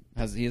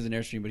has an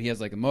Airstream, but he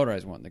has like a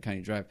motorized one that kind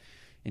of drive,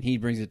 and he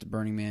brings it to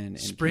Burning Man and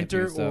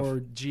Sprinter and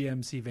or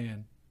GMC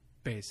van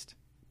based.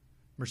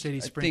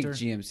 Mercedes Sprinter. I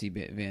think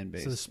GMC van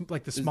based. So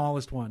the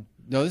smallest one.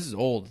 No, this is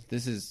old.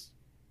 This is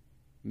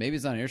maybe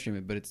it's not an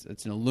Airstream, but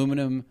it's an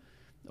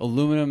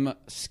aluminum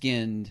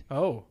skinned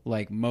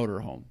like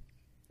motorhome.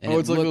 And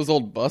it's like those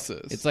old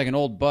buses. It's like an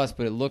old bus,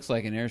 but it looks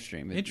like an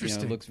Airstream.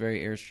 Interesting. It looks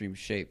very Airstream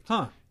shaped.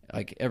 Huh.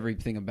 like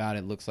everything about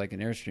it looks like an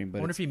Airstream. I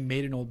But wonder if he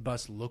made an old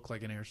bus look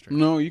like an Airstream.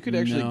 No, you could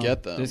actually no,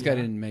 get them. This guy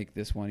didn't make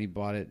this one. He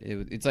bought it.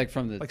 It's like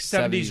from the Like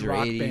 70s 70s or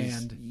rock 80s.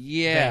 band.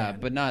 Yeah,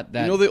 Band. but not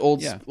that. You know the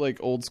old Yeah. like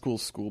old school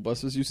school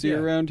buses you see Yeah,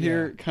 around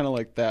here, yeah. kind of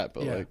like that,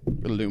 but Yeah. like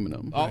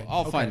aluminum.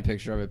 I'll find a Okay.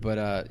 picture of it, but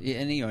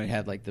and it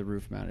had like the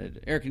roof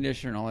mounted air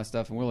conditioner and all that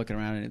stuff, and we're looking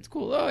around and it's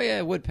cool. Oh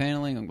yeah, wood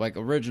paneling, like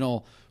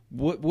original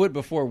wood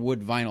before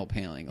wood vinyl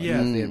paneling. Like,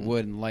 Yeah. they had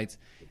wood and lights,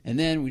 and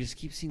then we just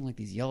keep seeing like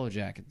these yellow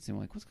jackets, and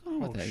we're like, what's going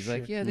on with Oh, that? He's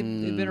shit. like, yeah, they've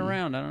been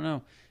around. I don't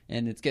know.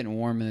 And it's getting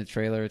warm in the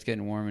trailer. It's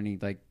getting warm, and he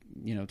like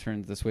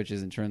turns the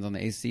switches and turns on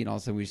the AC, and all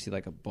of a sudden we see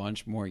like a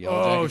bunch more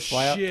yellow jackets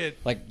fly out. shit.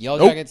 Like Yellow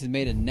Nope. Jackets had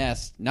made a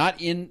nest,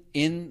 not in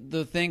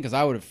the thing, because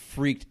I would have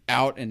freaked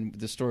out and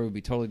the story would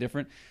be totally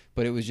different.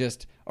 But it was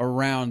just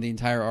around the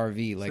entire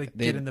RV. Like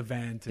get in the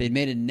van. They'd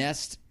made a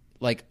nest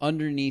like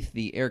underneath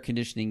the air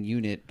conditioning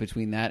unit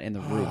between that and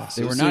the roof.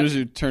 So They were as not soon as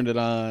you turned it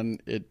on,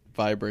 it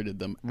vibrated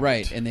them.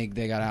 right, and they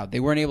got out.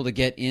 They weren't able to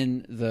get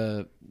in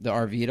the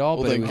RV at all.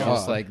 Well, but it thank was God.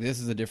 just like, this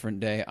is a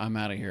different day. I'm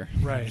out of here.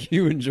 Right.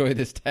 You enjoy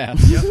this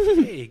task.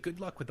 Yep. Hey, good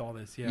luck with all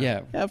this.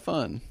 Yeah, Have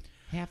fun.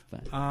 have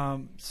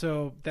fun.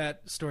 So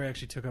that story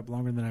actually took up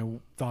longer than I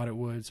thought it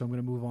would. So I'm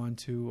going to move on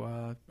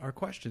to our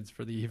questions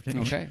for the evening.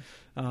 Okay.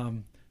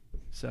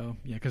 So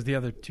yeah, because the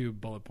other two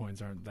bullet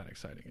points aren't that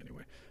exciting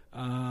anyway.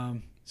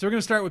 So we're going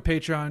to start with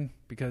Patreon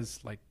because,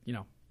 like,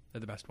 they're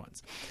the best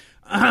ones.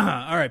 All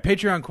right,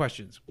 Patreon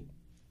questions.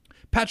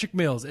 Patrick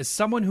Mills, as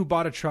someone who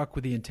bought a truck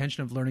with the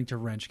intention of learning to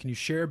wrench, can you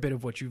share a bit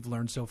of what you've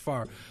learned so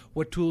far?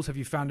 What tools have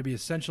you found to be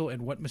essential,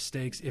 and what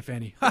mistakes, if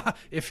any,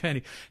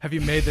 have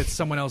you made that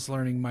someone else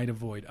learning might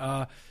avoid?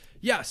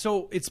 Yeah,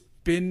 so it's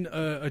been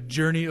a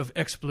journey of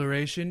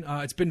exploration.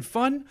 It's been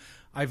fun.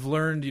 I've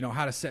learned,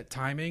 how to set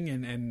timing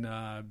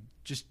and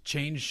just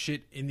change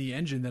shit in the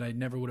engine that I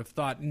never would have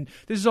thought. And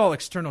this is all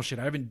external shit.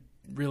 I haven't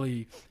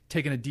really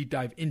taken a deep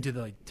dive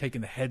into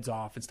taking the heads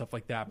off and stuff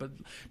like that. But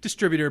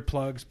distributor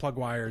plugs, plug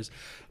wires,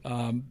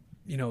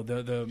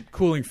 the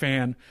cooling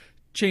fan,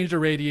 changed a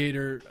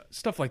radiator,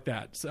 stuff like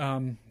that.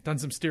 Done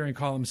some steering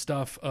column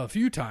stuff a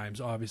few times,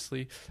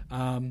 obviously.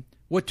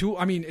 What tool?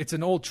 I mean, it's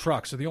an old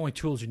truck, so the only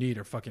tools you need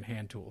are fucking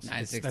hand tools.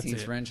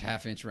 9/16 wrench,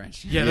 half-inch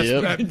wrench. Yeah,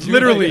 Yep.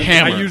 literally.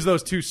 Hammer. I use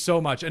those two so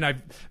much, and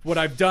what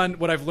I've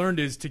learned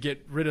is to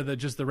get rid of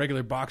just the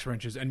regular box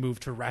wrenches and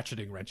move to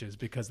ratcheting wrenches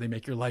because they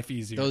make your life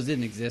easier. Those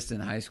didn't exist in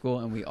high school,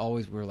 and we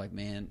always were like,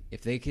 man,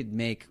 if they could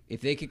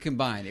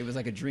combine, it was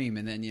like a dream.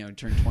 And then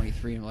turn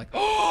 23, and we're like,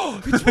 oh,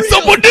 it's real.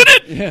 Someone did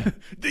it! Yeah.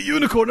 The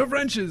unicorn of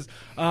wrenches.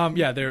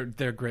 Yeah,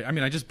 they're great. I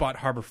mean, I just bought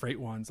Harbor Freight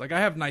ones. Like, I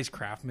have nice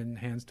Craftsman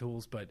hand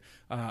tools, but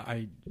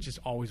I just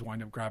always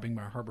wind up grabbing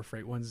my Harbor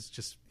Freight ones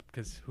just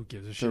because who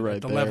gives a shit right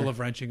at the there. level of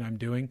wrenching I'm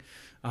doing.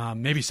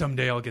 Maybe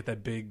someday I'll get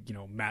that big,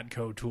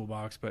 Matco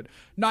toolbox, but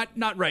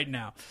not right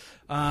now.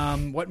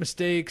 What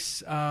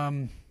mistakes?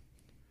 I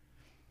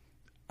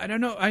don't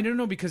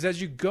know because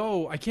as you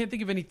go, I can't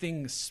think of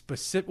anything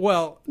specific.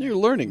 Well, You're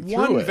learning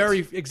through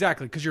it.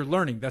 Exactly, because you're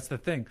learning. That's the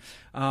thing.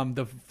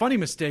 The funny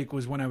mistake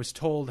was when I was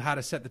told how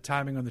to set the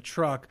timing on the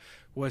truck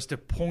was to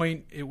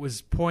point the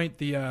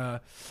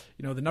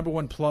the number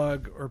one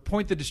plug, or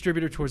point the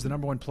distributor towards the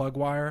number one plug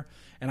wire,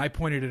 and I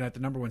pointed it at the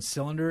number one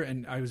cylinder,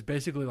 and I was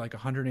basically like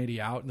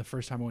 180 out. And the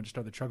first time I went to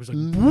start the truck, it was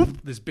like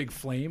whoop, this big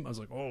flame. I was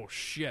like, oh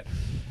shit!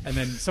 And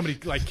then somebody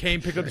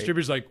came, picked up the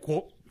distributor's like,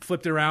 whoop,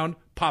 flipped it around,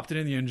 popped it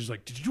in the engine's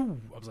like, did you?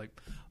 I was like,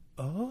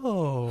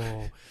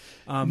 oh,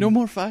 No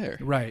more fire.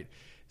 right.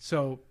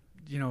 So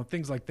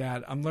things like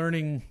that. I'm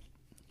learning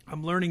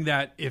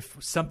that if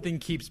something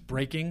keeps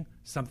breaking,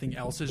 something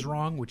else is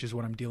wrong, which is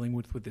what I'm dealing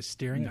with this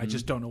steering. I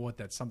just don't know what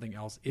that something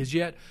else is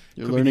yet.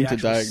 You're Could be learning the to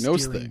actual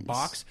diagnose steering things.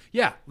 box.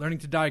 Yeah, learning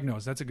to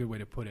diagnose. That's a good way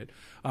to put it.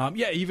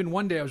 Even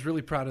one day I was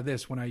really proud of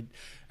this when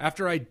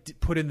after I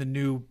put in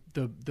the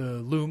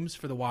looms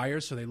for the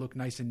wires so they look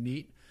nice and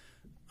neat.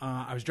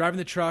 I was driving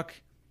the truck.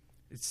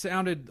 It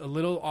sounded a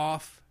little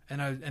off, and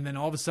then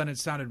all of a sudden it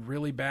sounded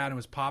really bad and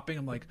was popping.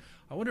 I'm like,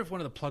 I wonder if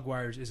one of the plug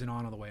wires isn't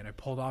on all the way. And I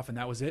pulled off, and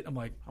that was it. I'm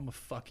like, I'm a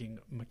fucking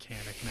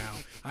mechanic now.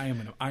 I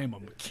am a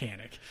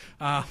mechanic.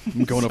 I'm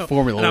going to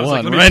Formula I was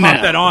like, One let me right pop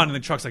now. that on, and the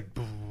truck's like,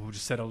 boo,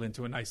 just settled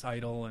into a nice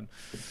idle, and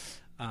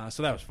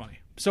so that was funny.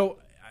 So.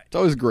 It's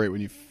always great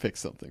when you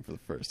fix something for the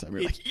first time.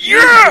 You're like,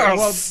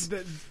 Yes!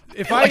 Well,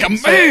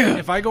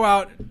 if I go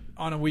out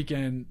on a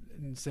weekend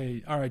and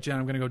say, all right, Jen,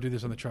 I'm going to go do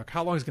this on the truck,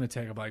 how long is it going to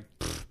take? I'm like,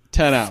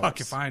 10 hours.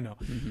 fuck if I know.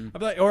 I'd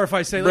be like, or if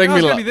I say, Bring like, me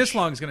it's going to be lunch. this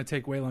long, it's going to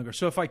take way longer.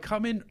 So if I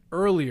come in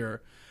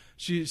earlier,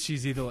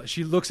 she's either like,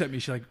 she looks at me,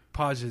 she like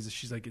pauses,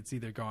 she's like, it's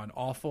either gone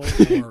awful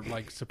or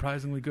like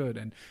surprisingly good.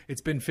 And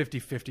it's been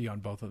 50-50 on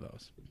both of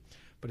those.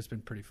 But it's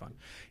been pretty fun.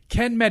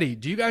 Ken Meddy,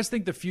 do you guys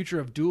think the future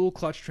of dual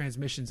clutch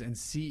transmissions and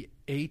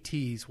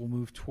CATs will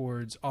move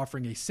towards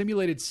offering a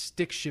simulated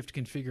stick shift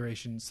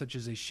configuration, such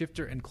as a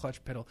shifter and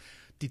clutch pedal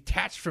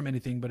detached from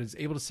anything, but is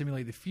able to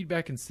simulate the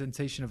feedback and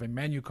sensation of a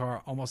menu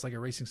car, almost like a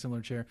racing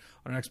simulator chair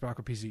on an Xbox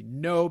or PC?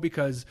 No,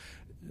 because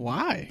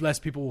Why? less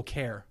people will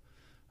care.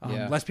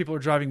 Yeah. Less people are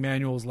driving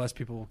manuals, less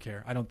people will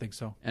care. I don't think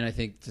so. And I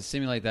think to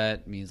simulate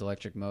that means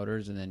electric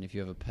motors, and then if you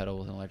have a pedal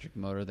with an electric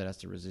motor that has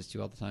to resist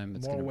you all the time,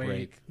 it's More going to weight,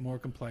 break. more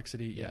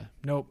complexity. Yeah. Yeah.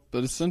 Nope.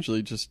 But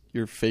essentially, just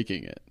you're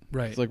faking it.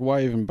 Right. It's like,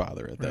 why even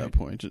bother at that Right.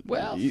 point? Just,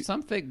 Well,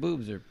 some fake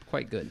boobs are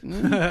quite good,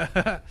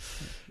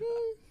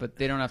 but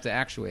they don't have to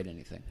actuate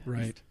anything.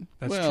 Right.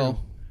 That's well,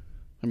 true.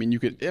 I mean, you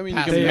could. I mean,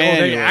 Passive- you They- can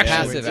manually actuate.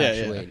 Passive Yeah,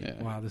 actuating.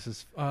 yeah. Wow, this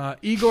is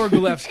Igor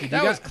Gulevsky.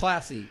 That was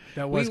classy.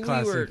 That was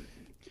classy.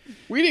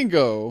 We didn't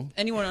go.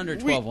 Anyone under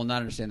 12 will not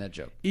understand that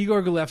joke.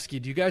 Igor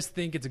Gulevsky, do you guys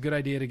think it's a good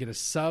idea to get a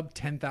sub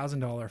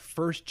 $10,000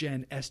 first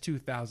gen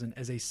S2000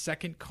 as a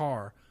second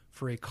car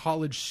for a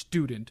college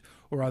student,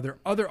 or are there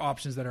other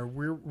options that are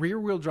rear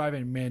wheel drive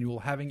and manual?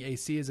 Having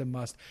AC is a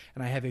must,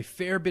 and I have a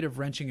fair bit of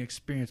wrenching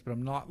experience, but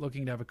I'm not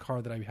looking to have a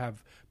car that I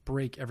have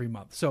break every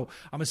month. So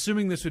I'm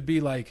assuming this would be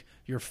like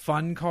your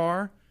fun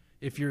car,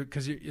 if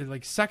because you're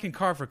like second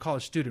car for a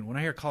college student. When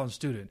I hear college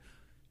student,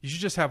 you should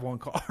just have one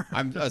car.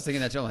 I was thinking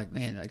that joke, like,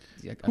 man,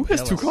 Who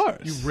has two cars?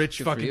 You rich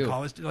Good for fucking you.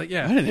 college, like I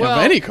yeah. didn't have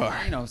any car.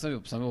 You know, some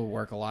people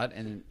work a lot,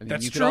 and I mean,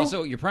 That's you could true.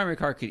 also your primary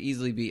car could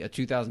easily be a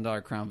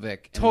 $2,000 Crown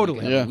Vic. And Totally.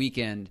 then you could have Yeah. a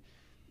weekend,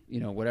 you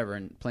know, whatever.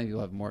 And plenty of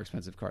people have more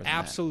expensive cars. than that.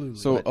 Absolutely.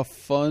 So a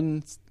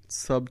fun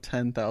sub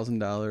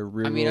 $10,000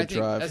 rear I mean, wheel I think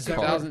drive that's that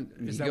car. what- 2000. is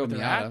You that go what they're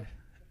Miata. at?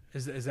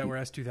 Is that where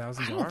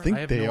S2000s I are? don't think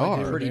have they no idea are.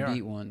 where Pretty they are.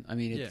 beat one. I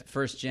mean, it's Yeah.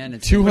 first gen.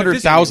 It's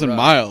 200,000 rough.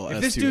 mile.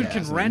 If this dude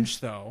can S2000. wrench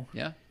though,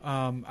 Yeah.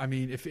 I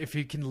mean, if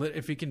he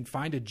can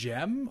find a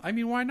gem, I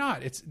mean, why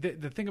not? It's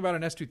the thing about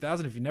an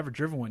S2000. If you've never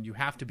driven one, you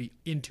have to be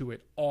into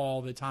it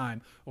all the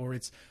time, or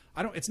it's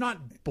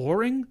not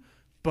boring,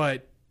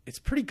 but it's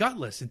pretty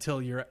gutless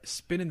until you're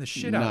spinning the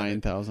shit out of it.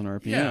 9,000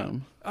 RPM.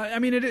 Yeah, I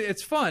mean,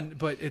 it's fun,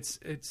 but it's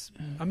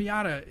a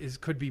Miata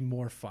could be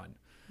more fun.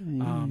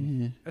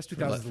 S2000 is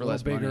For a little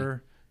less money.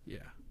 bigger. Yeah.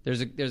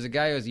 There's a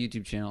guy who has a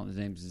YouTube channel. His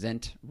name's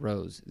Zent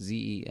Rose,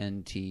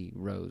 Zent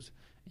Rose,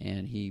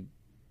 and he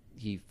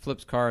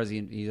flips cars.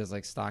 He does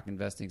like stock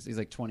investing. He's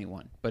like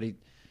 21, but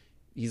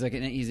he's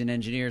an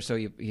engineer, so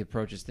he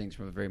approaches things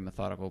from a very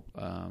methodical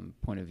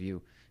point of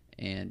view.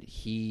 And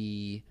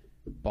he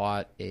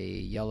bought a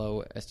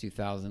yellow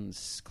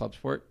S2000 Club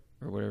Sport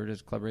or whatever it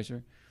is, Club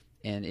Racer,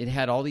 and it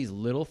had all these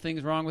little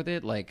things wrong with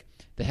it, like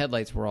the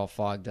headlights were all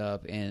fogged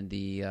up, and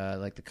the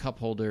like the cup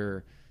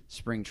holder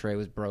spring tray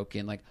was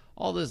broken, like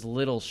all this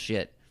little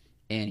shit.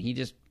 And he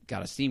just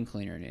got a steam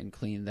cleaner and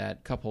cleaned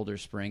that cup holder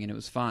spring, and it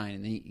was fine.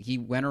 And he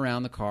went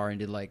around the car and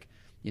did like,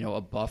 you know,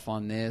 a buff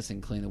on this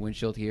and clean the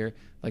windshield here.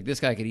 Like this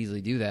guy could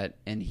easily do that.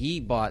 And he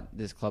bought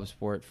this Club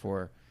Sport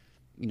for,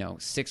 you know,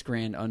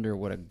 $6,000 under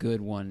what a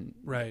good one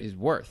is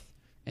worth,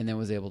 and then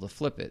was able to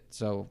flip it.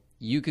 So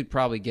you could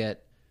probably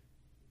get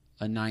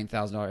a $9,000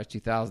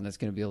 S2000 that's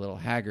going to be a little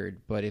haggard,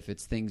 but if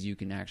it's things you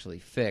can actually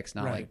fix,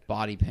 not like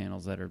body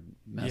panels that are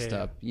messed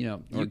up, you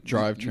know, Or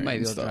you might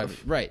be able to drive stuff.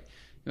 it. Right.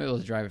 You might be able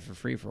to drive it for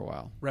free for a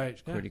while. Right.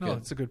 Yeah, Pretty no, good.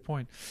 that's a good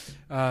point.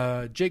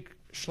 Jake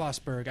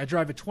Schlossberg. I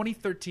drive a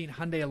 2013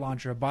 Hyundai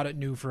Elantra. I bought it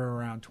new for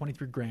around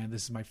 $23,000.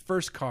 This is my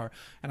first car,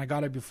 and I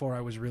got it before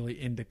I was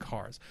really into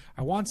cars.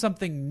 I want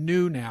something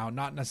new now,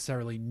 not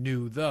necessarily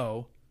new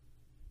though.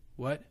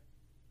 What?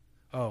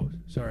 Oh,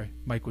 sorry.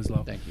 Mic was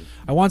low. Thank you.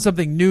 I want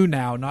something new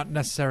now, not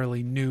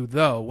necessarily new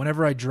though.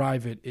 Whenever I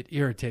drive it, it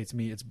irritates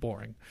me. It's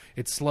boring.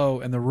 It's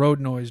slow, and the road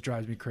noise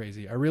drives me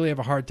crazy. I really have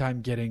a hard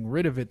time getting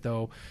rid of it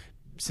though.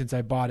 Since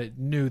I bought it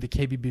new, the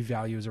KBB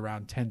value is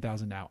around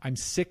 $10,000 now. I'm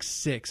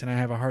 6'6", and I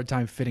have a hard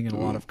time fitting in a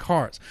lot of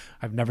cars.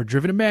 I've never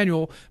driven a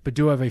manual, but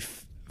do have a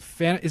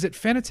is it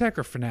Fanatec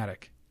or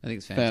Fanatic? I think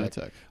it's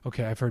fantastic. Fanatec.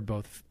 Okay, I've heard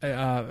both.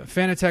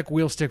 Fanatec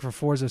wheel stick for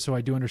Forza, so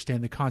I do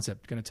understand the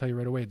concept. Going to tell you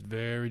right away, it's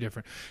very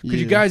different. Could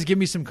you guys give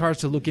me some cars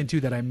to look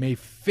into that I may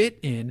fit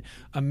in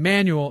a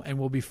manual and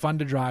will be fun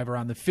to drive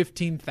around the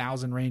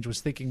 15,000 range? Was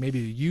thinking maybe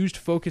a used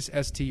Focus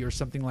ST or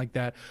something like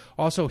that.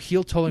 Also,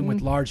 heel tolling with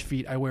large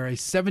feet. I wear a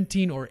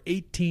 17 or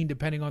 18,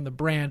 depending on the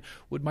brand.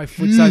 Would my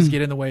foot size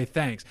get in the way?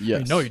 Thanks.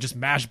 Yes. No, you just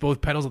mash both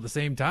pedals at the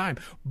same time.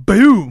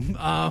 Boom.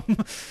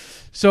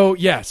 So,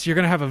 yes, you're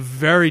going to have a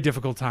very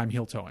difficult time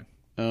heel towing.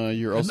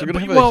 You're also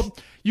going to But, have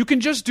you can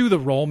just do the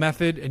roll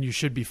method and you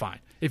should be fine.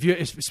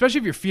 Especially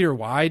if your feet are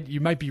wide, you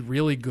might be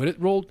really good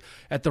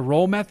at the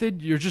roll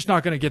method. You're just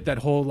not going to get that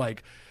whole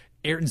like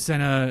Ayrton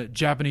Senna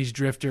Japanese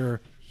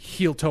drifter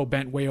heel toe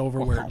bent way over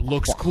where it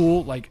looks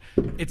cool. Like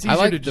it's easier I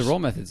like to the just, roll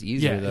method's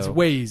easier, yeah, though. it's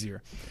way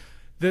easier.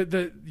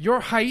 Your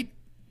height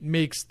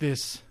makes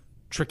this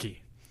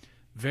tricky,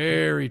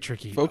 very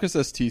tricky. Focus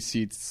ST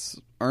seats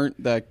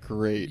aren't that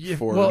great Yeah,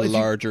 for well, if you-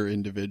 larger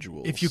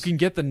individuals. If you can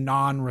get the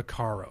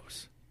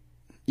non-Recaros,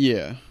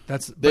 yeah,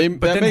 but that then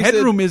makes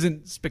headroom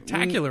isn't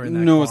spectacular in that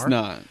No, car. it's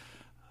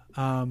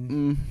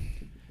not.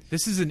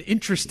 This is an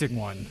interesting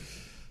one.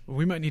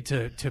 We might need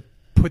to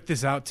put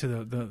this out to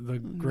the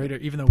greater,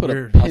 even though Put a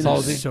we're pin in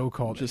it.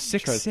 so-called Just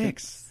 6'6". try to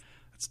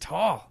That's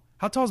tall.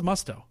 How tall is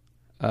Musto?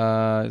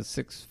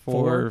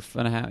 6'4"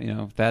 and a half. You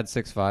know, Thad's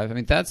 6'5". I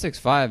mean, Thad's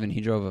 6'5", and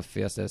he drove a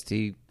Fiesta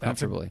ST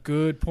That's a comfortably.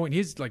 good point.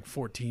 He's like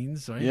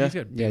 14s, right? Yeah. He's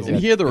got Yeah, big And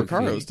old- he had the Big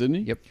Recaros, feet. didn't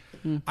he? Yep.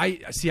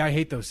 I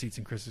hate those seats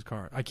in Chris's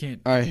car. I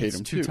can't. I hate it's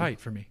them too too. tight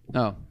for me.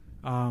 Oh,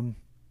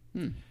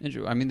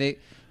 interesting. I mean,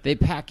 they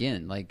pack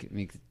in. Like, I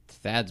mean,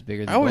 Thad's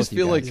bigger than I always both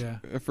you feel like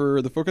guys.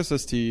 for the Focus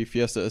ST,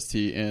 Fiesta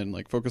ST, and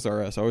like Focus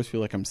RS, I always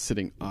feel like I'm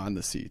sitting on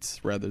the seats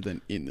rather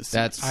than in the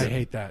seats. I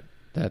hate that.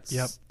 That's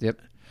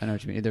Yep. I know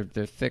what you mean.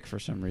 They're thick for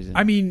some reason.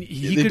 I mean,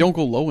 they don't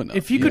go low enough.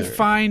 If he could either.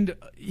 find,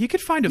 he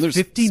could find a There's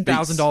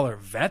 $15,000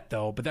 vet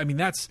though. But I mean,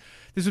 this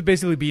would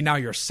basically be now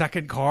your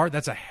second car.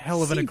 That's a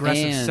hell of an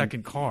aggressive And,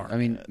 second car. I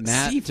mean,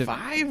 Matt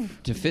C5?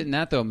 to fit in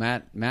that though.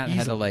 Matt had to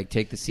Easily. like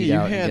take the seat Yeah, you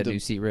out and had get to- new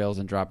seat rails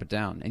and drop it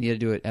down, and he had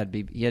to do it.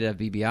 He had to have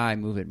BBI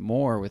move it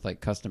more with like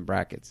custom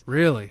brackets.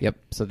 really? Yep.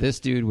 So this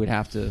dude would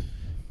have to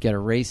get a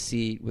race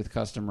seat with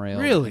custom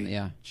rails. Really? and,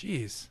 yeah.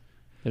 Jeez.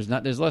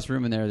 There's less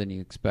room in there than you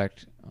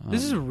expect.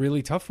 This is a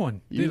really tough one.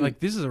 You-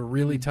 This is a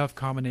really tough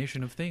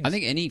combination of things. I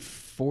think any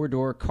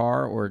 4-door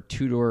car or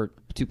 2-door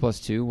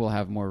 2+2 will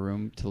have more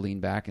room to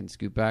lean back and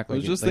scoot back. I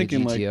was like just a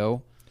thinking, like,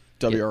 GTO.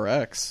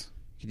 WRX.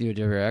 You could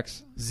do a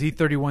WRX.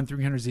 Z31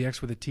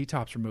 300ZX with the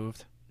T-tops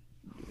removed.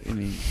 I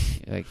mean,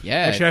 like, yeah.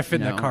 Actually, I fit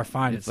in you that know, car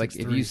fine It's at like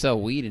if 6'3". you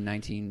sell weed in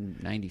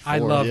 1994. I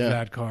love Yeah.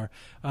 that car.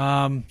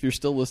 If you're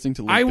still listening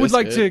to Limp I would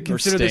like Bizkit to or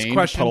consider this Stain,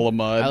 question- Puddle of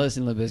Mud. I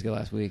listened to Limp Bizkit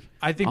last week.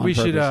 I think on we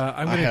should. purpose.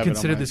 I'm I going have to it on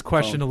consider my this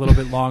question phone. a little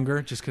bit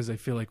longer, just because I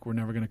feel like we're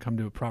never going to come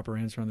to a proper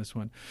answer on this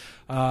one.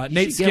 Nate You should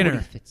get what Skinner.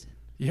 it fits in.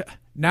 Yeah.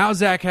 Now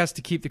Zach has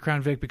to keep the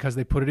Crown Vic because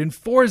they put it in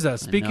Forza.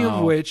 Speaking of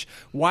know. which,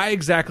 why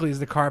exactly is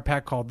the car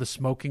pack called the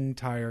Smoking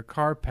Tire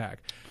Car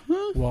Pack?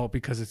 Well,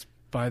 because it's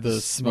by the,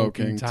 The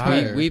smoking smoking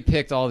tire. tire. We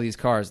picked all these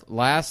cars.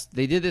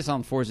 They did this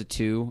on Forza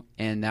 2,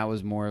 and that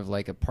was more of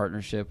like a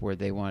partnership where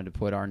they wanted to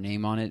put our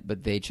name on it,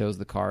 but they chose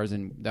the cars,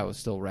 and that was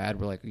still rad.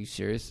 We're like, are you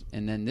serious?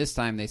 And then this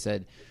time they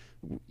said,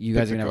 you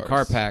guys are Pick going to the have a car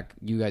cars. pack.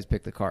 You guys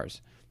pick the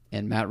cars.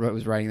 And Matt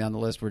was writing down the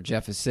list where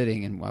Jeff is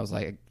sitting, and I was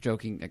like,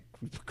 joking, like,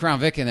 Crown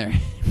Vic in there.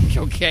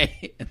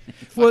 Okay. And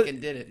they fucking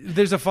did it.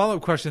 There's a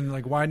follow-up question,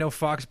 like why no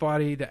Fox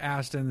body, the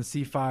Aston, the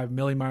C5,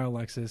 milli-mile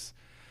Lexus?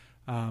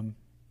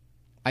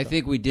 I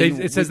think we did.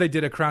 It says they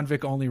did a Crown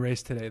Vic only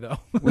race today, though.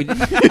 We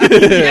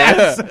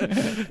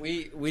yes.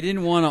 we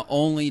didn't want to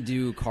only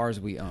do cars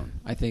we own.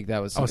 I think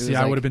that was. Oh, it see, was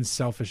I like- would have been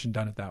selfish and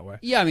done it that way.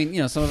 Yeah, I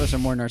mean, some of us are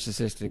more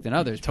narcissistic than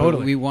others. but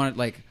Totally. we wanted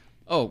like,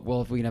 oh,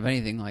 well, if we can have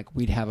anything, like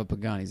we'd have a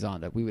Pagani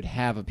Zonda, we would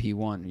have a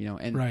P1,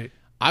 and Right.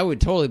 I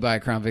would totally buy a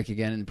Crown Vic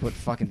again and put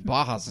fucking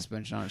Baja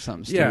suspension on it or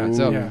something stupid. Yeah,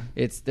 so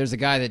yeah. there's a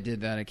guy that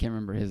did that. I can't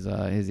remember his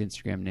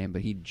Instagram name,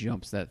 but he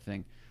jumps that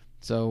thing.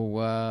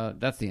 So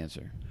that's the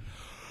answer.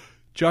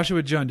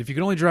 Joshua Jund, if you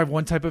could only drive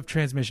one type of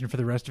transmission for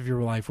the rest of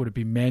your life, would it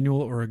be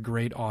manual or a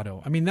great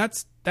auto? I mean,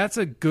 that's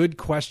a good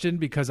question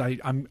because I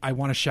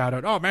want to shout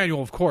out, oh,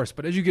 manual, of course.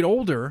 But as you get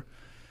older,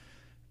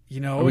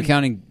 Are we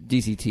counting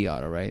DCT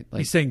auto, right? Like,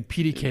 he's saying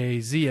PDK,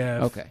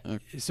 ZF. okay.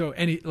 So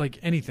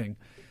anything.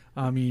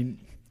 I mean,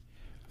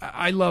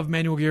 I love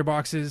manual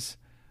gearboxes,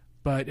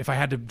 but if I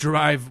had to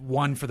drive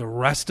one for the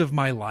rest of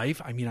my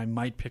life, I mean, I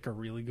might pick a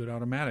really good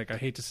automatic. I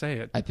hate to say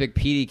it. I'd pick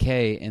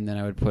PDK and then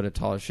I would put a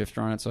taller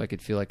shifter on it so I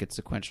could feel like it's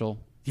sequential.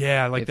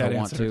 Yeah, I like if that I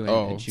want answer.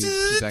 to and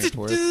choose back and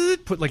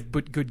forth.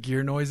 Put good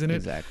gear noise in it.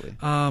 Exactly.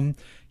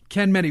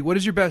 Ken Meddy, what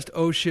is your best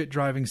oh shit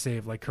driving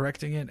save? Like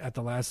correcting it at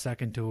the last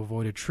second to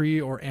avoid a tree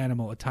or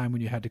animal, a time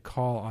when you had to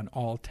call on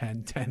all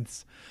 10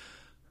 tenths.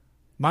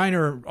 Mine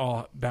are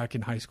all back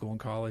in high school and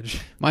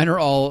college. Mine are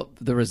all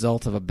the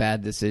result of a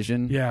bad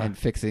decision Yeah. and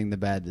fixing the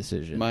bad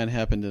decision. Mine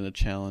happened in a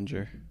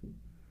Challenger,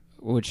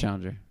 Which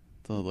Challenger?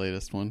 the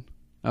latest one,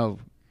 Oh,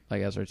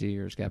 like SRT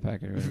or Scat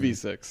Pack or whatever.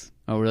 V6.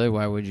 Oh, really?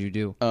 Why would you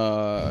do?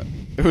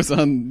 It was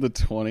on the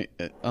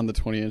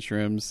 20-inch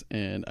rims,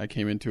 and I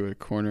came into a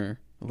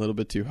corner a little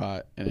bit too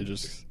hot, and it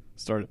just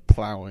started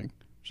plowing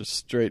just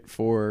straight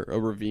for a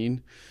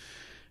ravine,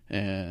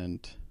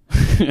 and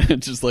it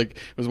just like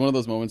it was one of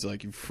those moments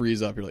like you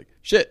freeze up. You're like,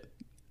 shit,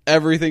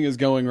 everything is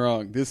going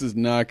wrong. This is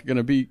not going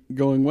to be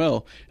going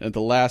well. And at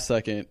the last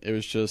second, it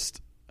was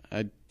just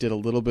I did a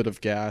little bit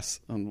of gas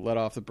and let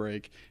off the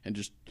brake and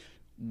just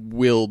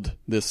willed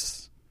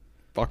this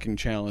fucking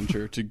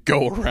Challenger to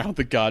go around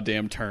the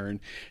goddamn turn,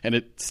 and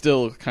it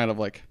still kind of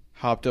like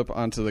hopped up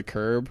onto the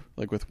curb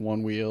like with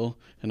one wheel,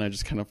 and I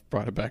just kind of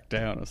brought it back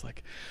down. I was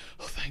like,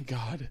 oh, thank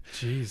God.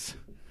 Jeez.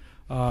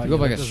 You go yeah, like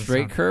that a doesn't straight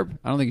sound- curb?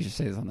 I don't think you should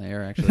say this on the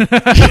air, actually.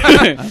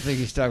 I don't think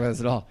you should talk about this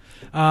at all.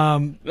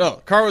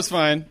 No, car was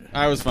fine.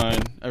 I was fine.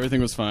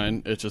 Everything was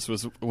fine. It just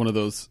was one of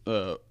those,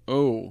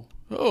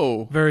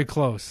 oh Very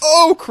close.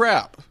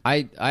 crap.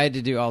 I'll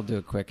do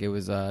it quick. It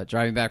was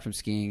driving back from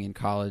skiing in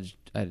college.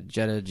 I had a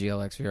Jetta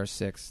GLX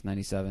VR6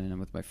 97, and I'm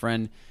with my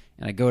friend,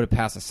 and I go to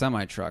pass a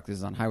semi-truck. This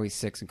is on Highway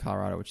 6 in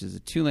Colorado, which is a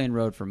 2-lane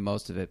road for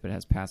most of it, but it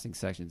has passing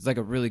sections. It's like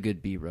a really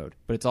good B road,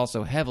 but it's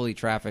also heavily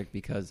trafficked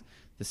because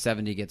the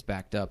 70 gets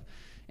backed up,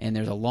 and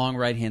there's a long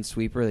right-hand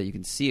sweeper that you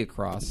can see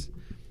across,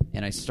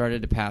 and I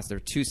started to pass. There were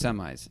two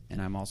semis,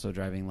 and I'm also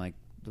driving like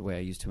the way I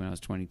used to when I was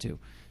 22.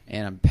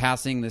 and I'm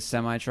passing this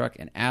semi truck,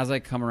 and as I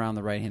come around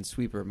the right hand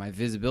sweeper, my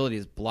visibility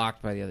is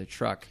blocked by the other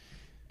truck.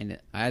 And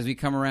as we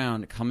come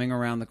around, coming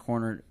around the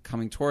corner,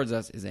 coming towards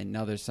us is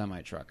another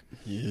semi truck.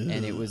 Yeah.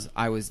 And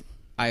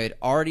I had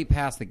already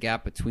passed the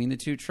gap between the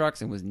two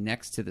trucks and was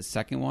next to the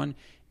second one.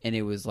 And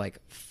it was like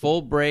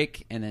full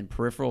brake and then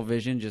peripheral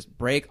vision, just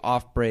brake,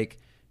 off brake,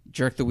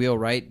 jerk the wheel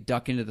right,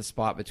 duck into the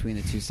spot between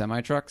the two semi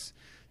trucks.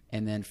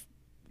 And then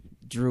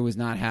Drew was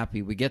not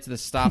happy. We get to the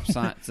stop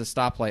sign, the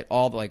stoplight,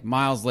 all like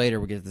miles later,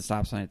 we get to the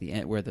stop sign at the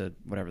end where the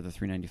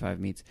 395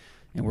 meets.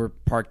 And we're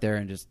parked there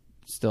and just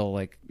still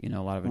like, a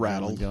lot of adrenaline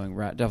Rattled. going,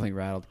 definitely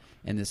rattled.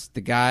 And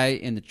the guy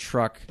in the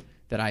truck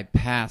that I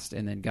passed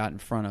and then got in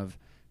front of,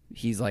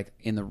 he's like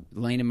in the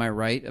lane to my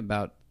right,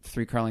 about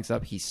 3 car lengths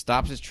up. He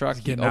stops his truck,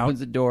 he opens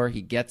the door,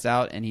 he gets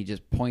out, and he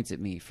just points at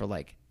me for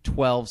like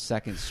 12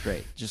 seconds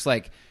straight. Just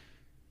like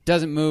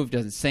doesn't move,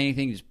 doesn't say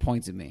anything, just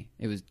points at me.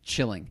 It was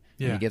chilling.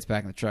 Yeah. And he gets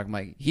back in the truck. I'm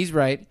like, he's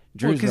right.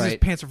 Drew's because right. his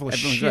pants are full of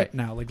Everyone's shit right.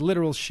 now, like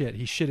literal shit.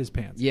 He shit his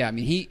pants. Yeah, I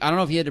mean, I don't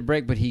know if he had to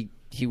brake, but he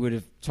would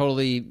have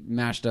totally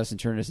mashed us and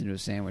turned us into a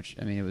sandwich.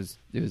 I mean, it was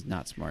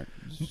not smart.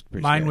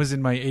 Mine was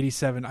in my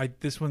 87.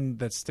 This one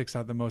that sticks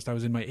out the most. I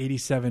was in my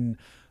 87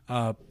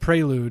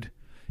 Prelude,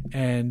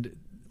 and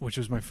which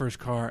was my first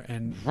car,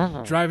 and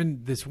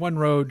driving this one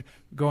road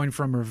going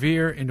from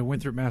Revere into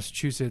Winthrop,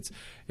 Massachusetts.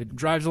 It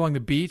drives along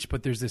the beach,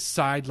 but there's this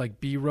side like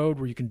B road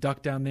where you can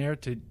duck down there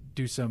to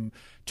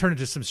turn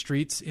into some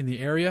streets in the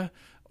area,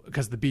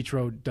 because the beach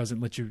road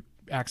doesn't let you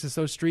access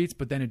those streets,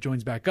 but then it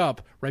joins back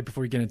up right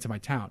before you get into my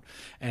town.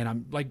 And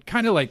I'm like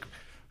kind of like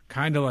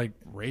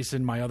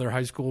racing my other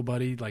high school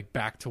buddy like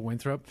back to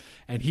Winthrop,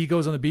 and he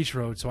goes on the beach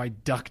road, so I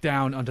duck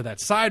down onto that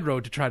side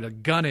road to try to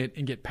gun it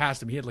and get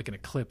past him. He had like an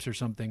Eclipse or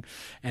something,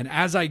 and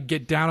as I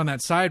get down on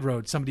that side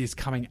road, somebody is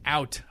coming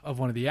out of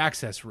one of the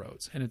access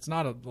roads, and it's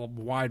not a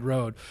wide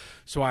road,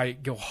 so I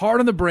go hard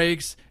on the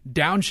brakes,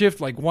 downshift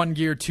like 1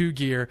 gear, 2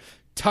 gear,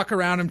 tuck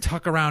around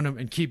him,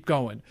 and keep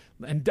going.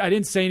 And I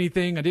didn't say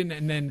anything.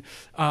 And then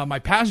my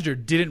passenger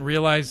didn't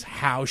realize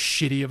how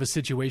shitty of a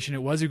situation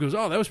it was. He goes,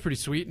 "Oh, that was pretty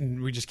sweet,"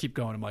 and we just keep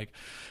going. I'm like,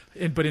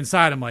 but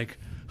inside I'm like,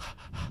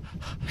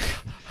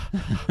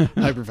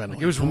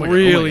 Hyperventilating. it was Oh my God,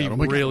 really, oh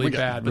my God, really oh my God.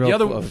 bad. But Real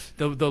the other close.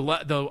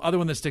 the other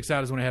one that sticks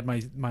out is when I had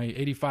my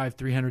 85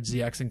 300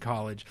 ZX in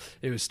college.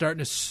 It was starting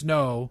to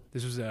snow.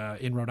 This was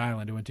in Rhode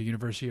Island. I went to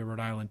University of Rhode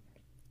Island,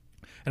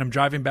 and I'm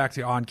driving back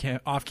to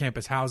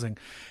off-campus housing,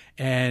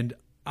 and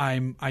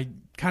I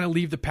kind of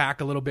leave the pack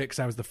a little bit because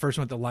I was the first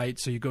one at the light.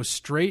 So you go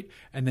straight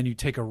and then you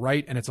take a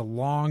right, and it's a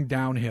long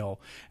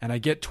downhill. And I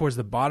get towards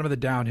the bottom of the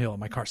downhill and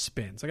my car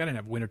spins. Like, I didn't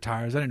have winter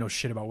tires. I didn't know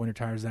shit about winter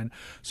tires then.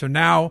 So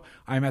now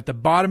I'm at the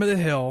bottom of the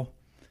hill.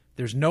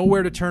 There's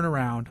nowhere to turn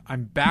around.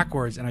 I'm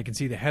backwards, and I can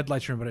see the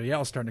headlights from everybody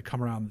else starting to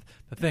come around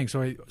the thing.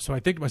 So I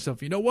think to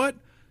myself, you know what?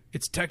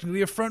 It's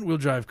technically a front-wheel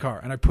drive car.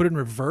 And I put it in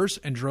reverse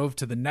and drove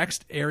to the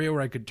next area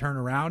where I could turn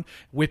around,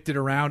 whipped it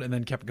around, and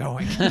then kept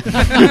going.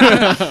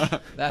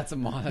 That's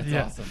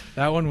awesome.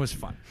 That one was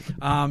fun.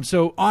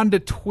 So on to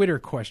Twitter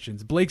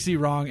questions. Blake Z.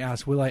 Wrong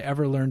asks, will I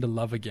ever learn to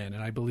love again?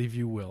 And I believe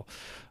you will.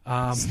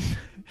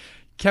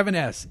 Kevin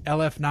S.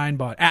 LF9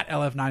 body at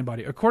LF9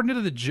 body. According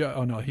to the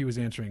oh no, he was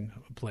answering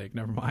Blake.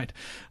 Never mind.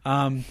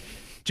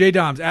 J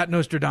Doms at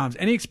Nostradamus.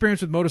 Any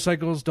experience with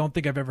motorcycles? Don't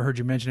think I've ever heard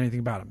you mention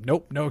anything about them.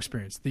 Nope, no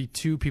experience. The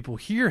two people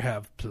here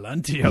have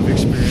plenty of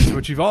experience,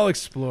 which you've all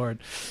explored.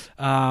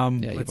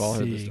 You've all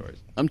heard the stories.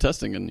 I'm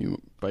testing a new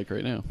bike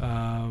right now.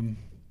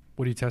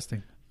 What are you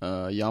testing?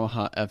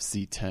 Yamaha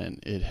FZ10.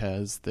 It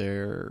has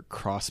their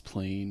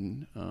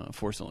cross-plane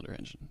 4-cylinder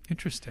engine.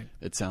 Interesting.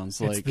 It sounds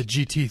It's like the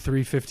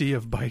GT350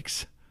 of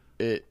bikes.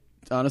 it.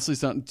 Honestly,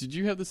 did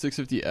you have the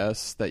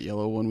 650S, that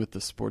yellow one with the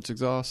sports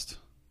exhaust?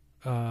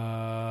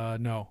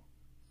 No.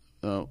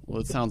 Oh, well,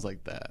 it sounds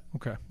like that.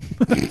 Okay.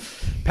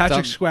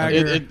 Patrick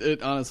Swagger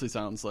It honestly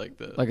sounds like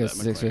a Like a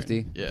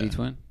 650 Yeah.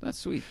 V-twin? That's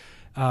sweet.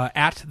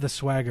 at the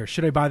Swagger.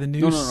 Should I buy the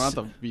new? No, not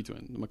the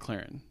V-twin, the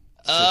McLaren.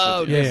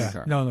 Oh, 650S. Yeah, Different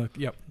car. no,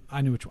 yep.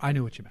 I knew what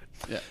you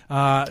meant.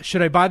 Yeah.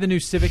 Should I buy the new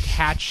Civic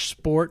Hatch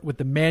Sport with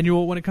the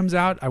manual when it comes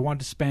out? I want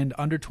to spend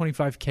under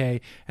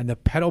 $25,000, and the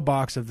pedal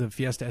box of the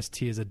Fiesta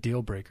ST is a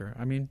deal breaker.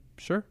 I mean,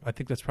 sure. I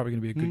think that's probably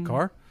going to be a good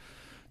car.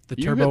 The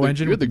turbo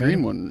engine. You had with the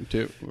green manual. one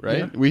too, right?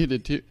 Yeah. We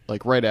did too.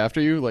 Like right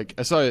after you. Like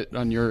I saw it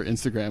on your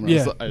Instagram. And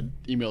Yeah. I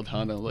emailed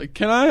Honda. Like,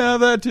 can I have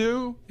that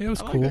too? It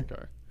was I cool. Like that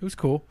car. It was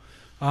cool.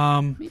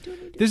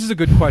 This is a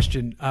good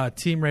question.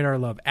 Team Radar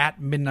Love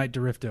at Midnight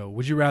Derifto.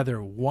 Would you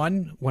rather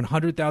one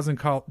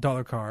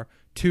 $100,000 car,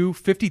 two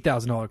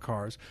 $50,000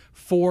 cars,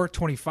 four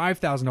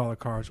 $25,000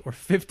 cars, or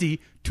 50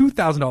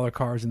 $2,000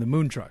 cars in the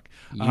Moon Truck?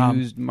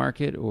 Used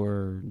market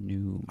or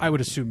new? I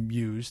would assume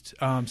used.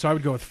 So I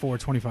would go with four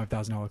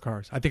 $25,000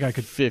 cars. I think I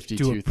could do.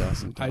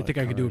 $52,000. I think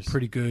I could do a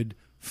pretty good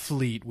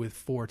fleet with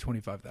four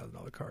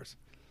 $25,000 cars.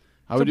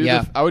 I would do.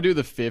 Yeah. I would do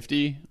the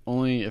 50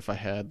 only if I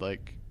had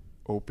like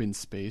open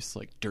space,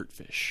 like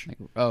Dirtfish. Like,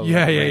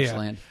 Yeah.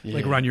 Ranchland. Yeah.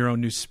 Like run your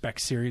own new spec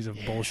series of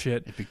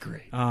bullshit. It'd be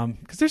great.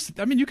 Because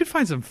you could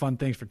find some fun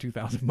things for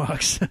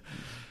 $2,000.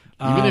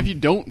 Even if you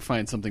don't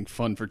find something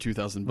fun for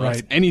 $2,000,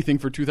 Right. anything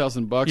for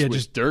 $2,000 yeah, with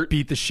just dirt,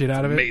 beat the shit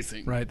out of it.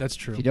 amazing. Right, that's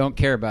true. If you don't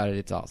care about it,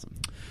 it's awesome.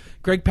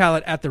 Greg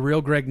Pallett at the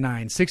Real Greg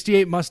 9.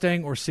 68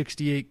 Mustang or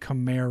 68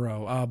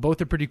 Camaro? Both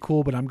are pretty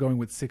cool, but I'm going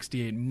with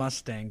 68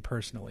 Mustang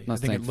personally.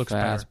 Mustang I think it looks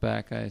better.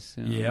 fastback, I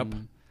assume. Yep.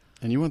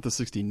 And you want the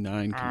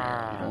 69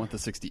 Camaro. You don't want the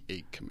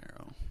 68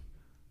 Camaro.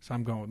 So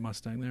I'm going with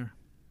Mustang there.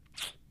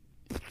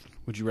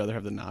 Would you rather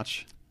have the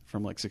notch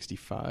from like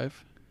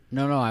 65?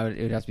 No,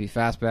 it would have to be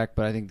fastback,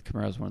 but I think the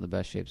Camaro is one of the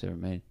best shapes ever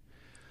made.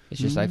 It's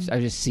just I've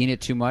just seen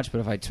it too much,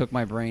 but if I took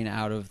my brain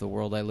out of the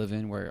world I live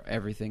in where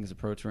everything is a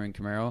Pro Touring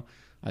Camaro,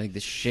 I think the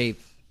shape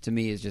to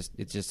me is just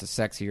a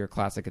sexier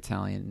classic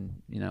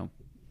Italian,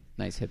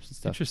 nice hips and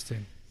stuff.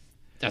 Interesting.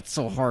 That's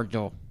so hard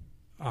though.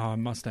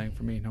 Mustang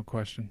for me, no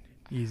question.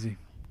 Easy.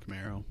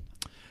 Camaro.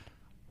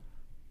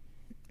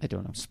 I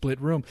don't know.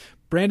 Split room.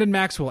 Brandon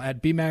Maxwell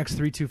at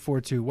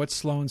BMax3242. What's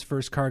Sloan's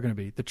first car going to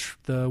be?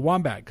 The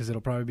Wombat, because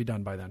it'll probably be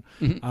done by then.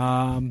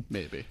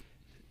 Maybe.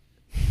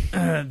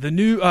 The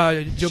new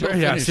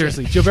finish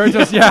seriously,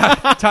 Gilberto's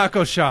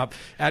taco shop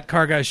at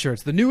Car Guy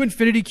Shirts. The new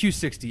Infiniti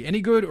Q60, any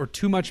good or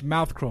too much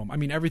mouth chrome? I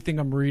mean, everything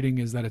I'm reading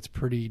is that it's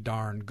pretty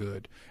darn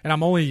good, and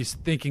I'm only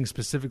thinking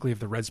specifically of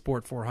the Red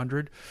Sport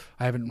 400.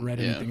 I haven't read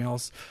anything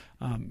else,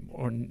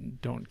 or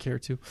don't care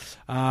to.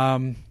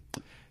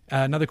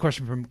 Another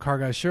question from Car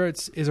Guy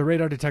Shirts: is a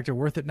radar detector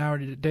worth it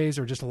nowadays,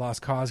 or just a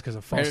lost cause because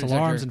of false Radar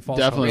alarms detector. and false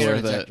Definitely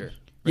alarms? worth it. Detector.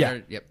 Yeah,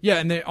 Radar- Yep. yeah,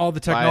 and all the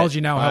technology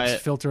now buy helps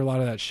it. filter a lot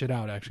of that shit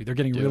out. Actually, they're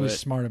getting Do really it.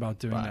 smart about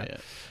doing Buy that. it.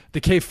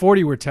 The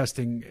K40 we're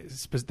testing,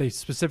 they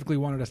specifically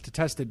wanted us to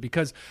test it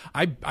because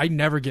I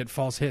never get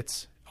false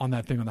hits on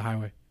that thing on the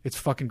highway. It's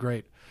fucking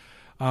great.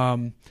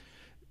 Another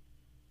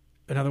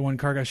one,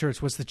 Car Guy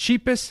Shirts. What's the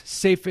cheapest,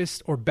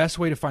 safest, or best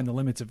way to find the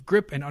limits of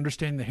grip and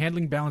understanding the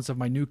handling balance of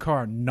my new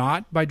car?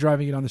 Not by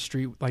driving it on the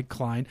street like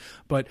Klein,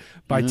 but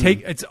by it's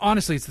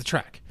the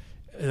track.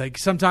 Like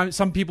sometimes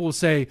some people will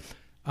say,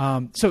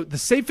 so the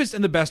safest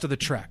and the best are the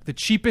track. The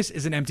cheapest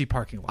is an empty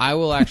parking lot.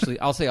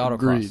 I'll say autocross.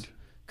 Agreed.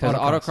 Because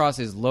Autocross. autocross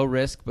is low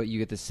risk, but you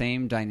get the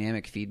same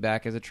dynamic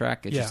feedback as a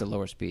track. It's Yeah. just a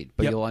lower speed.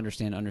 But Yep. you'll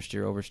understand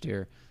understeer,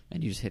 oversteer,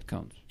 and you just hit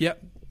cones.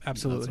 Yep, That's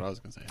absolutely. what I was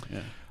going to say. Yeah.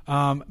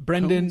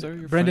 Brendan Cones are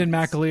your Brendan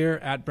friends. McAleer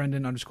at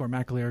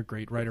Brendan_McAleer,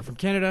 great writer from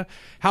Canada.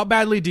 How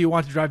badly do you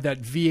want to drive that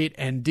V8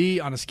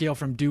 ND on a scale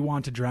from do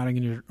want to drowning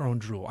in your own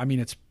drool? I mean,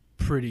 it's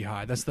pretty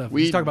high. That's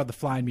let's talk about the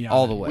flying me out.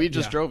 all the way. We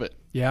just Yeah. drove it.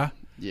 Yeah,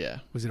 Yeah.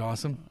 was it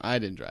awesome? I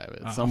didn't drive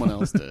it. Someone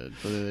else did.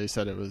 But they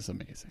said it was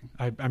amazing.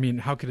 I mean,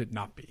 how could it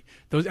not be?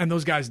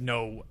 Those guys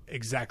know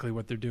exactly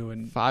what they're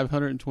doing.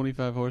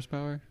 525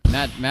 horsepower.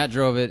 Matt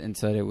drove it and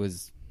said it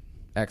was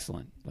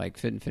excellent. Like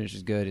fit and finish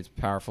is good. It's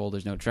powerful.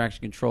 There's no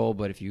traction control,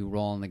 but if you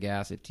roll on the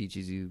gas, it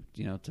teaches you,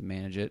 to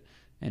manage it,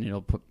 and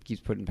it'll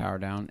keeps putting power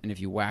down. And if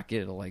you whack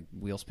it, it'll like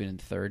wheel spin in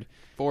third.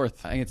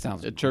 Fourth. I think it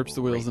sounds. It chirps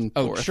the wheels in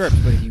Oh, fourth. chirps.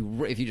 But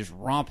if you just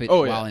romp it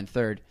Oh, while yeah. in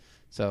third,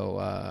 so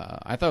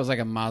I thought it was like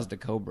a Mazda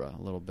Cobra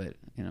a little bit.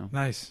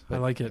 Nice, I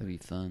But like it. It'd be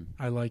fun.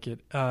 I like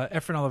it.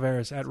 Efren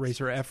Oliveras at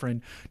Racer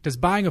Efren. Does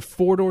buying a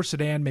 4-door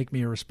sedan make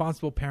me a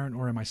responsible parent,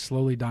 or am I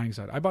slowly dying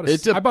inside? I bought a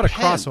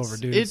crossover,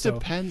 dude. It so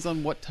depends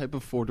on what type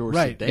of 4-door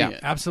Right, sedan. yeah,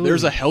 absolutely.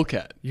 There's a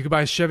Hellcat. You could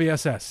buy a Chevy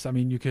SS. I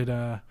mean, you could.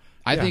 I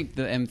think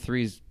the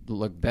M3s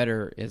look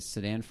better as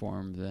sedan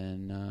form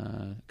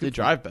than. They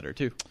drive better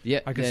too. Yeah,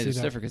 I can see it's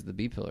that. different because the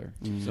B pillar.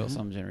 So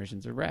some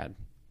generations are rad.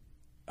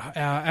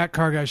 At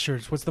Car Guy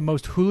Shirts, what's the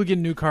most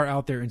hooligan new car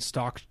out there in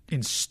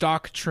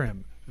stock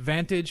trim?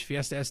 Vantage,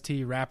 Fiesta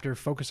ST, Raptor,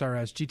 Focus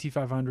RS,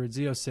 GT500,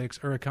 Z06,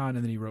 Huracan, and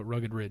then he wrote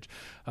Rugged Ridge.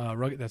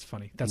 Rugged. That's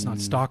funny. That's not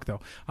stock though.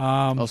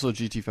 Also,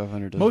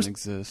 GT500 doesn't most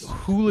exist.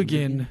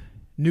 Hooligan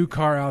new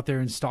car out there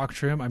in stock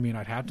trim. I mean,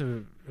 I'd have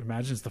to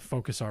imagine it's the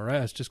Focus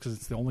RS, just because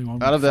it's the only one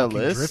with Out of that fucking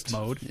list, drift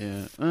mode.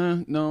 Yeah.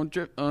 No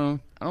drift. I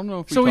don't know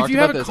if we So if talked you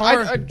about had a this.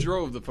 car- I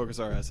drove the Focus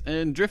RS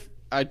and drift.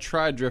 I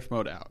tried drift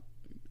mode out.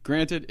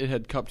 Granted, it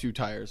had Cup 2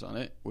 tires on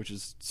it, which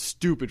is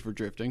stupid for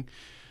drifting.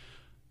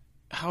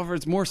 However,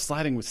 it's more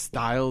sliding with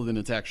style than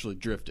it's actually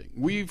drifting.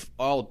 We've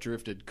all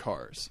drifted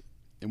cars,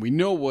 and we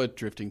know what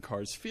drifting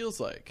cars feels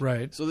like.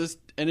 Right. So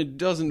it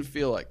doesn't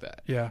feel like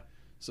that. Yeah.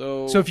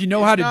 So So if you know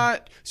it's how to,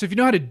 not- so if you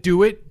know how to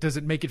do it, does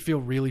it make it feel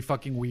really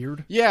fucking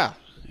weird? yeah,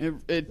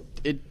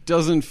 it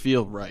doesn't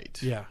feel right.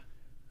 Yeah.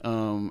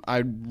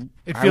 It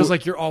It feels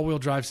like your all-wheel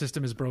drive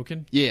system is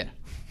broken. Yeah.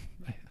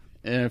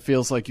 And it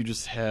feels like you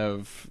just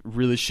have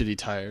really shitty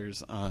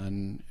tires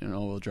on an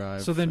all-wheel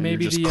drive. So then and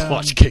maybe you're just the,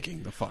 clutch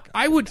kicking the fuck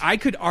out. I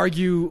could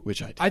argue,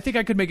 Which I did. I think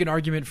I could make an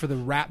argument for the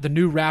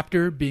new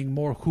Raptor being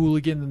more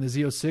hooligan than the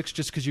Z06,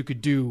 just because you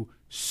could do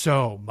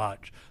so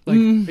much. Like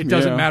it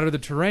doesn't yeah. matter the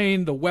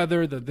terrain, the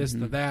weather, the this,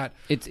 the that.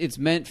 It's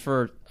meant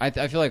for. I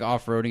feel like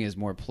off roading is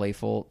more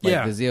playful. Like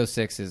Yeah. the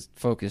Z06 is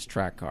focused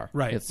track car.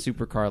 Right. It's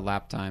supercar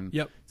lap time.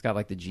 Yep. It's got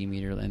like the G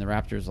meter, and the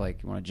Raptor's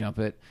like, you want to jump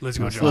it? Let's You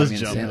go wanna jump slide it. me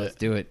in the Let's sand? jump Let's it.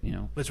 do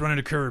it. Let's run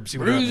into curbs. See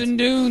what Cruising happens.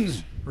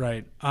 dunes.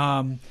 Right.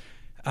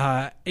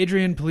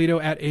 Adrian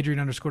Polito at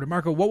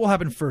Adrian_DeMarco. What will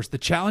happen first? The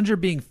Challenger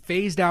being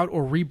phased out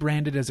or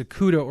rebranded as a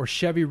Cuda, or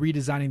Chevy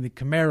redesigning the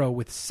Camaro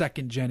with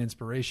second-gen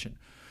inspiration?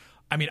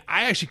 I mean,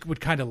 I actually would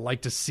kind of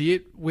like to see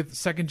it with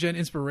second gen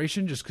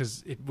inspiration, just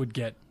because it would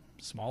get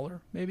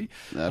smaller, maybe.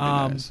 That'd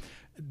be nice.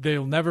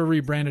 They'll never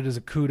rebrand it as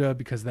a CUDA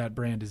because that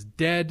brand is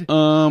dead.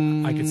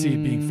 I could see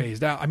it being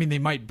phased out. I mean, they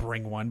might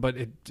bring one, but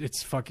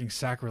it's fucking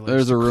sacrilege.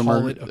 There's a to call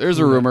rumor. it a There's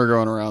a CUDA. rumor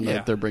going around Yeah.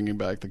 that they're bringing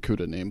back the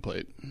CUDA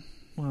nameplate.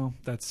 Well,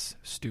 that's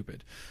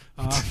stupid.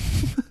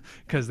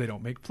 Because they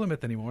don't make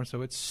Plymouth anymore,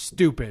 so it's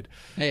stupid.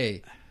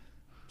 Hey,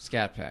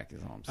 Scat Pack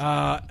is all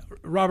I'm saying.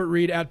 Robert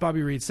Reed at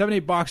Bobby Reed,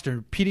 7.8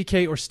 Boxster,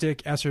 PDK or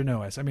stick, S or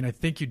no S? I mean, I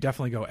think you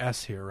definitely go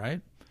S here,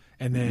 right?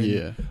 And then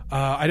Yeah.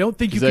 I don't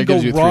think you 'Cause can that go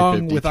gives you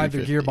wrong 350, with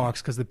either 350.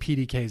 gearbox because the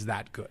PDK is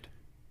that good.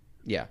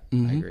 Yeah,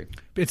 Mm-hmm. I agree.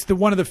 It's the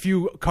one of the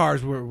few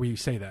cars where we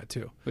say that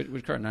too.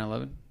 Which car?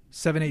 911.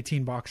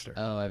 718 Boxster.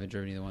 Oh, I haven't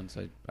driven either one,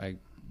 so I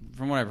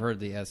from what I've heard,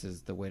 the S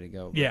is the way to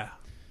go. Yeah.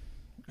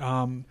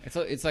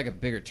 It's like a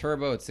bigger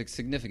turbo. It's a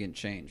significant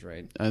change,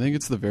 right? I think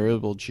it's the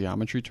variable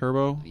geometry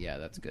turbo Yeah,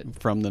 that's good.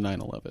 from the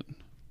 911.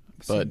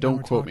 See, But now don't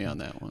we're quote talking. me on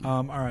that one.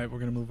 All right, we're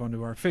going to move on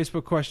to our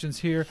Facebook questions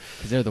here.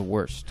 Because they're the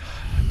worst.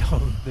 No,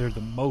 they're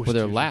the most. Well,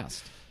 they're usually.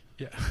 last.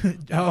 Yeah.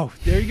 Oh,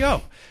 there you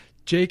go.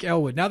 Jake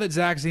Elwood. Now that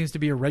Zach seems to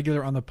be a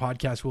regular on the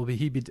podcast, will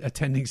he be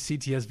attending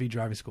CTSV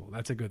driving school?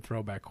 That's a good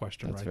throwback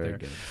question That's right very there.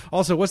 good.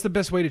 Also, what's the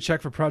best way to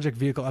check for project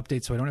vehicle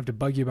updates so I don't have to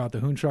bug you about the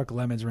Hoon Truck,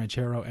 Lemons,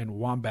 Ranchero, and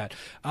Wombat?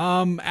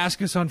 Ask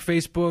us on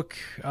Facebook.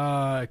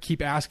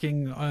 Keep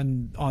asking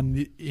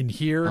in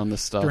here On the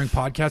stuff. during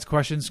podcast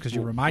questions because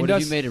you remind What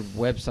us. if you made a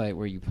website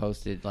where you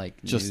posted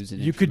like Just- news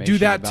and You could do information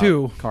that about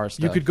too. Car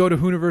stuff. You could go to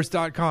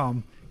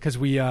Hooniverse.com because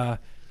we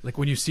like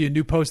when you see a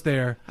new post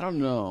there, I don't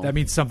know. that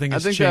means something I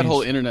has think changed. that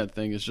whole internet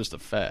thing is just a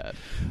fad.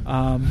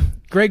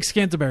 Greg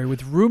Scantleberry,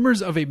 with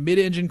rumors of a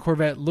mid-engine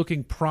Corvette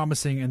looking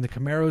promising and the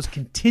Camaro's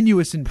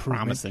continuous improvement,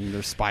 Promising.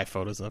 There's spy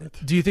photos of it.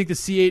 do you think the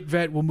C8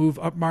 Vet will move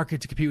up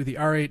market to compete with the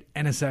R8,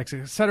 NSX,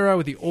 etc.,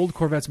 with the old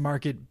Corvette's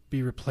market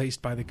be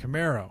replaced by the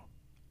Camaro?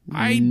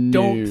 I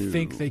don't No.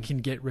 think they can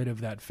get rid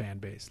of that fan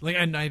base.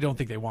 And I don't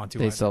think they want to.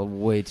 They either. sell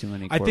way too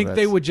many. I Corvettes. think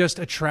they would just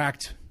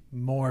attract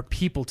more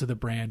people to the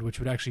brand, which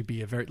would actually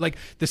be a very like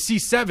the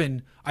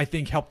C7. I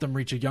think helped them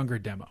reach a younger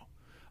demo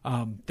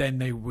than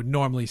they would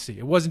normally see.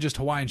 It wasn't just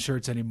Hawaiian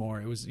shirts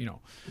anymore. It was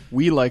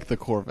We like the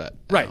Corvette.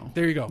 now. right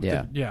there. You go.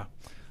 Yeah. Yeah.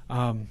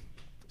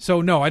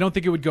 So no, I don't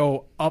think it would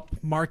go up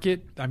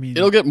market. I mean,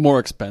 It'll get more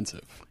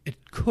expensive. it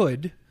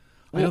could.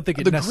 I Well, don't think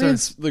it the necessarily.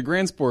 the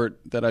Grand Sport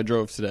that I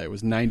drove today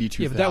was $92,000.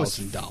 Yeah, but that was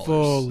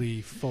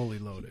fully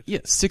loaded. Yeah,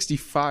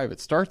 65 it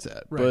starts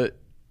at. Right. But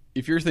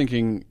if you're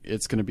thinking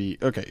it's going to be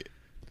okay,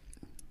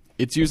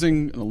 it's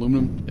using an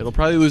aluminum. It'll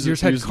probably lose.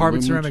 Yours had use an carbon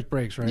aluminum- ceramic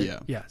brakes, right? Yeah.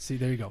 Yeah. See,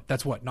 there you go.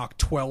 That's what knock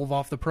 12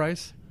 off the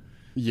price.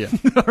 Yeah,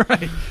 All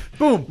right.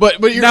 Boom.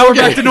 but you're Now we're okay.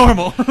 back to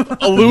normal.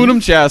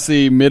 Aluminum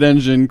chassis,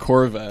 mid-engine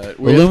Corvette.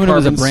 with Aluminum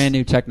is a carbon- brand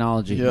new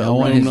technology. Yeah, no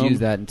one has aluminum.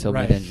 used that until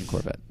Right. mid-engine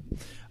Corvette.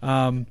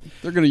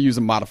 They're going to use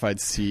a modified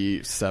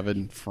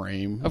C7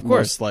 frame, Of course.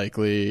 most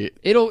likely.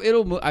 It'll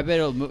move. I bet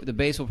the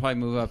base will probably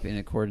move up in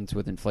accordance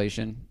with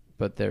inflation.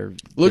 But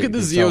Look they- at the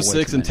they sell way Z06 too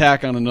and many.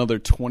 tack on another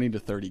 20 to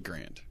 30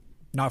 grand.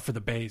 Not for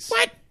the base.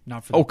 What?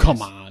 Not for the Oh, base.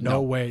 come on. No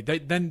No. way.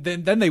 Then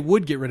they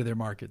would get rid of their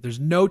market. There's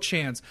no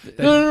chance. That,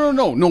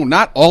 No,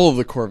 not all of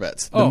the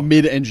Corvettes. The Oh.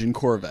 mid-engine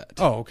Corvette.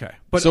 Oh, okay.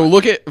 But So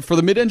look at for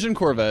the mid-engine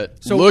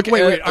Corvette. So, look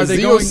wait, at are a they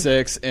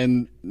Z06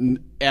 and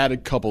add a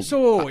couple.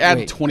 So add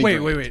wait, 20. wait.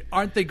 grand.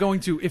 Aren't they going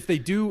to? If they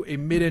do a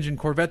mid-engine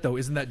Corvette, though,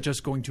 isn't that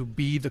just going to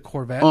be the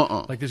Corvette?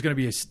 Like there's going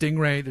to be a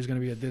Stingray. There's going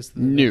to be a this.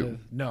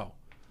 No.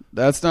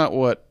 That's not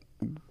what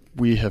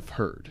we have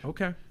heard.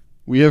 Okay.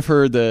 We have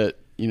heard that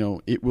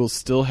it will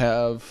still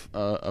have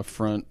a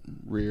front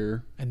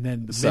rear And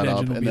then the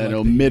setup, mid-engine will and be then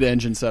like a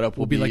mid-engine setup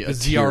will be like the a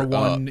tier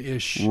ZR1 up.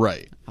 ish.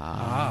 Right? See,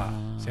 I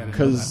didn't know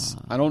Because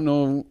that. I don't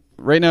know.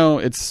 Right now,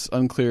 it's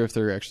unclear if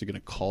they're actually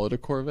going to call it a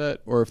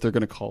Corvette or if they're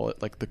going to call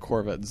it like the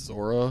Corvette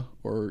Zora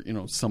or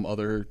some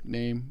other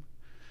name,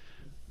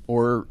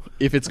 or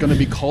if it's going to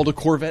be called a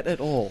Corvette at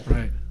all.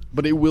 Right.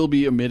 But it will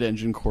be a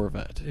mid-engine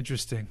Corvette.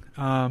 Interesting.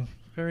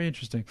 Very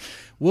interesting.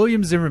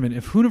 William Zimmerman,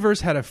 if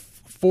Hooniverse had a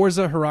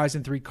Forza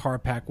Horizon 3 car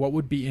pack, what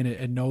would be in it?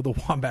 And no, the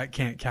Wombat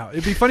can't count.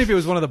 It'd be funny if it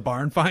was one of the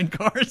barn find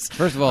cars.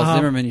 First of all,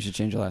 Zimmerman, you should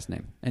change your last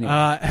name. Anyway,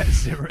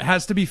 It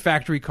has to be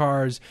factory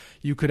cars.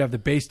 You could have the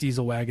base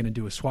diesel wagon and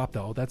do a swap,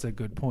 though. That's a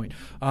good point.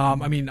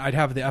 I mean, I'd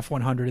have the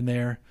F100 in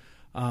there.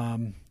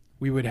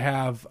 We would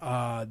have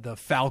the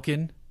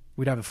Falcon.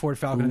 We'd have the Ford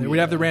Falcon in there. We'd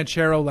have the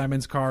Ranchero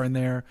Lemons car in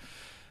there.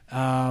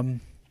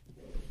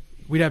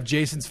 We'd have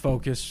Jason's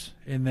Focus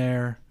in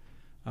there.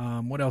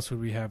 What else would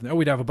we have? Oh,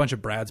 we'd have a bunch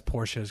of Brad's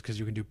Porsches because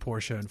you can do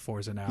Porsche and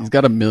Forza now. He's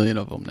got 1 million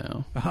of them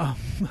now.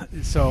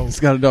 So He's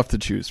got enough to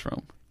choose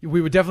from.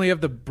 we would definitely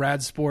have the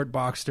Brad Sport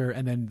Boxster,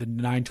 and then the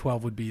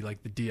 912 would be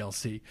like the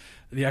DLC,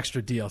 the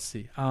extra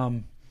DLC.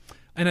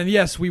 And then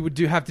yes, we would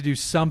have to do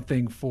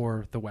something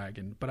for the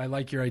wagon. But I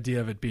like your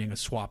idea of it being a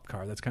swap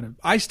car. That's kind of.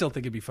 I still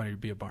think it'd be funny to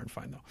be a barn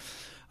find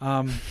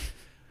though.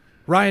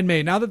 Ryan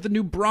May, now that the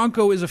new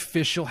Bronco is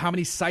official, how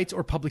many sites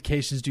or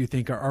publications do you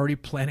think are already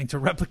planning to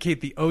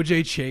replicate the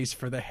OJ chase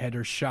for the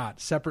header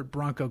shot? Separate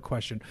Bronco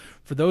question.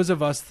 For those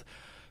of us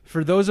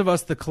For those of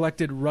us, the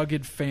collected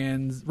Rugged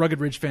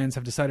Ridge fans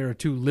have decided are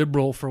too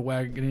liberal for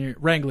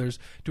Wranglers.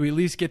 Do we at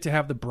least get to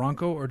have the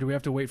Bronco, or do we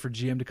have to wait for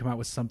GM to come out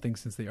with something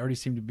since they already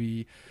seem to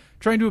be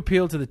trying to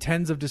appeal to the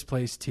tens of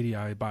displaced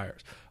TDI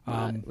buyers?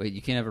 Wait,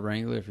 you can't have a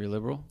Wrangler if you're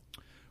liberal?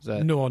 Is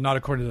that... No, not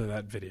according to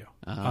that video.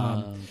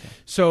 Okay.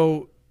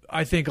 So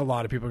I think a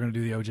lot of people are going to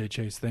do the OJ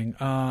Chase thing.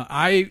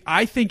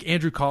 I think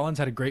Andrew Collins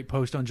had a great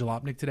post on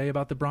Jalopnik today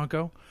about the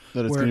Bronco.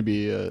 That it's going to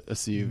be a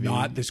CUV.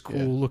 Not this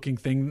cool looking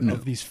thing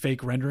of these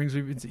fake renderings.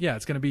 Yeah,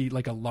 it's going to be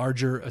like a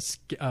larger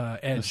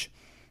edge.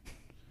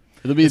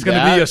 It's going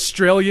to be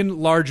Australian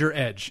larger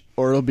edge.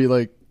 Or it'll be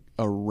like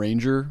a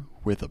Ranger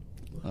with a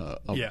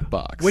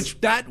box. Which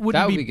that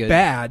wouldn't be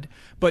bad,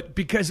 but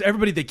because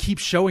they keep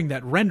showing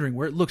that rendering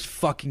where it looks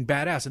fucking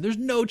badass, and there's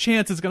no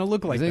chance it's going to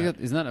look like that.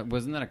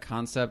 Wasn't that a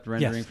concept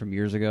rendering from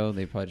years ago?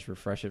 They probably just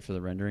refresh it for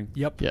the rendering.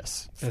 Yep.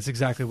 Yes. That's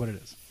exactly what it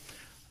is.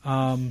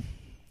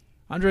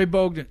 Andre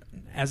Bogdan,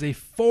 as a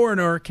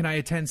foreigner, can I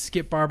attend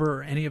Skip Barber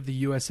or any of the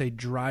USA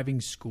driving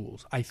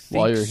schools? I think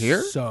while you're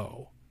here?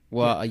 So.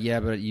 Well,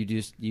 yeah, but you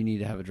need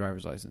to have a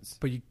driver's license.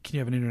 But can you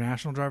have an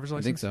international driver's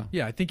license? I think so.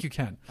 Yeah, I think you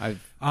can.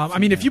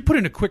 If you put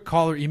in a quick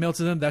call or email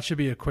to them, that should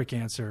be a quick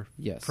answer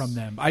from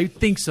them. I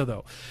think so,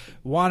 though.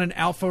 Want an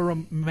Alfa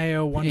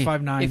Romeo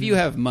 159. If you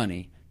have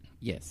money,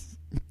 yes.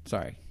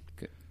 Sorry.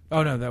 Good.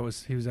 Oh, no,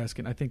 he was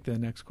asking. I think the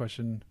next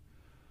question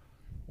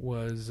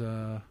was,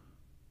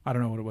 I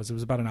don't know what it was. It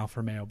was about an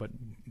Alfa Romeo, but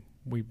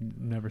we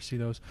never see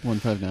those.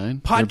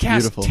 159.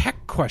 Podcast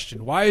tech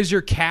question. Why is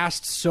your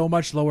cast so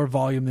much lower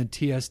volume than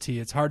TST?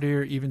 It's hard to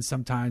hear even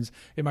sometimes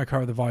in my car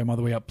with the volume all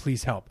the way up.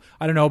 Please help.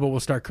 I don't know, but we'll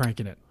start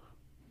cranking it.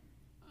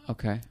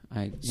 Okay.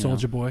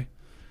 Soldier Boy.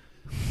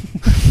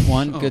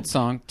 One, good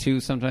song. Two,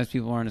 sometimes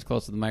people aren't as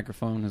close to the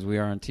microphone as we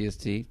are on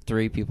TST.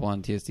 Three, people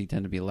on TST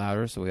tend to be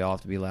louder, so we all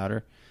have to be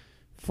louder.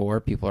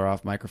 Four, people are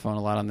off microphone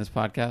a lot on this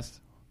podcast.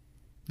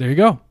 There you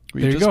go.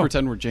 We just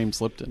pretend we're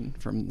James Lipton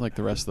from like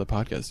the rest of the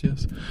podcast.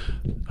 Yes.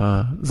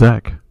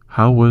 Zach,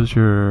 how was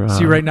your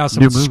see right now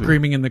someone's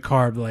screaming in the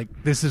car like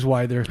this is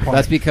why they're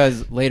That's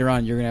because later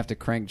on you're gonna have to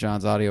crank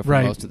John's audio for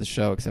most of the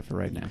show except for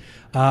right now.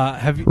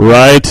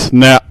 Right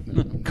now?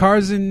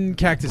 Cars and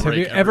Cactus, have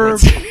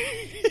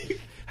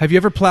you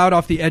ever plowed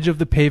off the edge of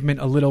the pavement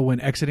a little when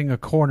exiting a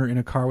corner in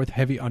a car with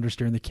heavy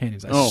understeer in the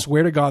canyons? I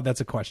swear to God, that's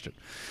a question.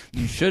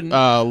 You shouldn't.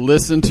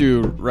 Listen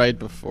to right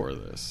before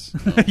this.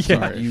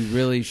 Sorry. You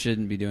really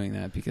shouldn't be doing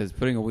that because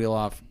putting a wheel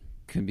off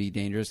can be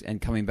dangerous and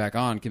coming back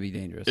on can be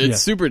dangerous.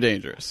 It's super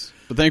dangerous.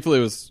 But thankfully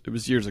it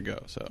was years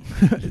ago. So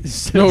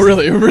no,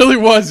 really, it really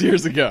was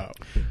years ago.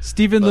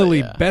 Stephen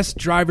Lilly, best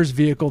driver's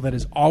vehicle that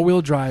is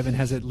all-wheel drive and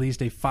has at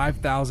least a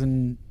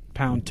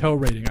 5,000-pound tow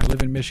rating. I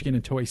live in Michigan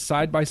and tow a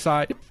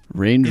side-by-side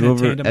Range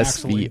Rover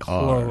SVR.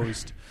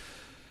 Enclosed.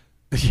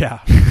 Yeah,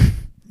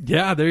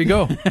 there you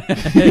go.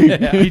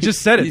 He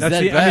just said it.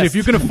 If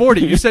you can afford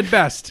it, you said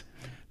best.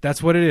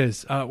 That's what it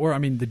is.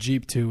 The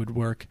Jeep too would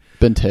work.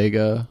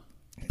 Bentayga,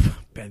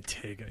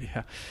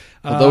 yeah.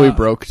 Although we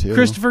broke too.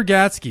 Christopher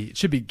Gatsky. It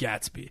should be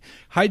Gatsby.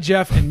 Hi,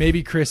 Jeff, and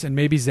maybe Chris, and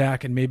maybe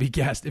Zach, and maybe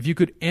guest. If you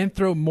could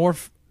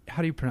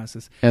how do you pronounce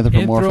this?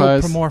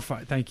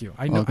 Anthropomorphize. Thank you.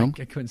 I know.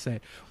 I couldn't say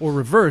it. Or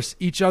reverse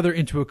each other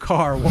into a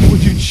car. What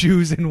would you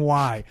choose and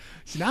why?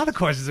 See, now the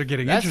questions are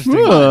getting interesting.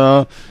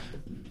 Come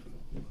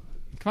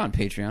on,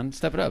 Patreon,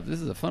 step it up.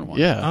 This is a fun one.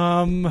 Yeah.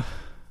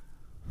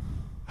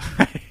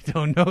 I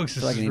don't know.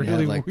 This I is need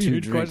really to have,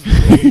 weird 2 question.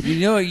 drinks. You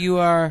know what you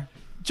are?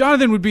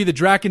 Jonathan would be the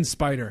Draken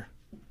Spider.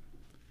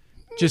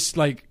 Just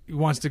like he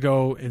wants to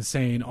go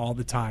insane all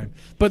the time,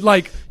 but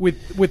like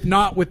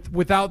without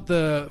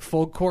the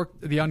full cork,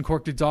 the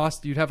uncorked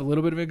exhaust, you'd have a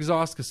little bit of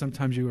exhaust because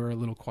sometimes you are a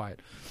little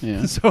quiet.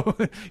 Yeah. So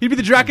he'd be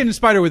the Draken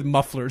Spider with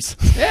mufflers.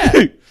 Yeah,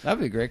 that'd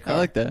be a great car. I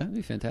like that. That'd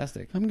be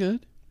fantastic. I'm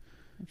good.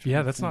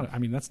 Yeah, that's not.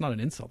 That's not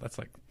an insult. That's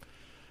like,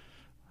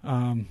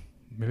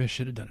 maybe I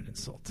should have done an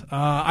insult.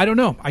 I don't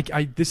know.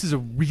 This is a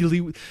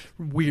really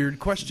weird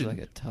question.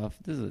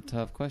 This is a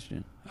tough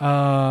question.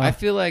 I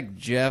feel like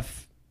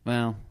Jeff.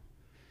 Well.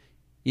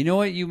 You know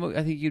what?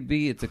 I think you'd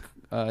be. It's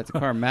a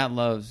car Matt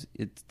loves.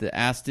 It's the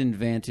Aston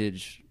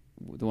Vantage,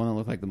 the one that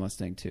looked like the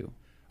Mustang too.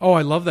 Oh,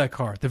 I love that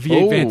car. The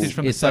V8 Vantage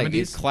from the 70s.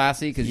 It's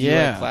classy because you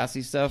like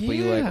classy stuff, but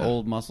you like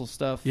old muscle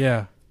stuff.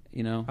 Yeah,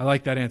 I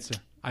like that answer.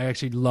 I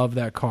actually love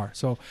that car,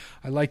 so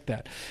I like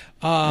that.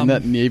 And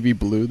that navy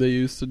blue they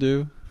used to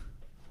do.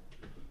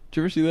 Did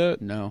you ever see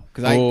that? No,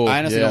 because I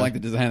honestly don't like the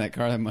design of that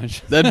car that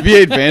much. That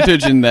V8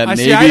 Vantage in that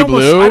navy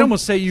blue. I'd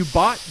almost say you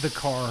bought the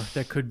car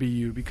that could be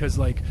you because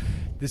like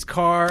this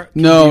car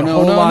can no be a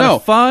whole lot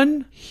of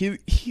fun.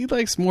 He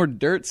likes more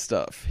dirt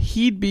stuff.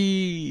 He'd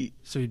be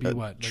what?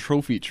 Like,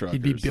 trophy truck.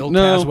 He'd be Bill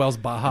Caswell's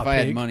Baja If I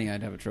Pig. had money,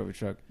 I'd have a trophy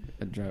truck.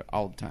 I'd drive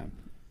all the time.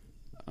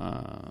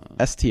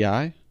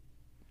 STI?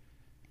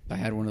 I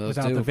had one of those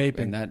without too. the vaping.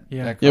 And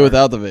that car,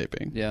 without the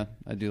vaping. Yeah,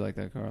 I do like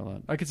that car a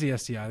lot. I could see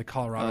STI, the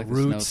Colorado like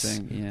Roots. The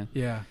snow thing.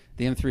 Yeah.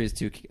 The M3 is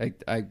too.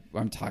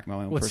 I'm talking about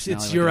my own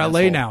personality. It's your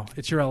LA now.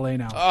 It's your LA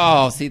now.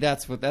 Oh, see, that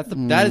is the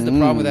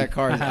problem with that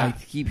car. Is I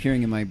keep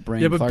hearing in my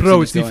brain. Yeah, but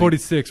bro, it's the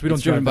 46. We don't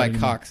driven drive by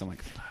Cox. I'm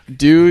like, fuck.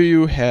 Do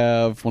you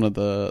have one of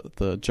the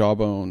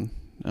Jawbone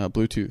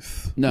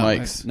Bluetooth No,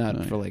 mics?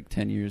 not for like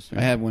 10 years.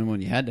 I had one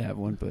when you had to have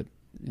one, but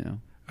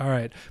All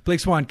right. Blake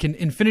Swan, can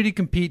Infiniti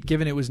compete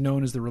given it was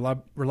known as the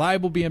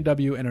reliable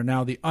BMW and are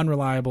now the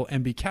unreliable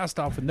MB cast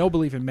off with no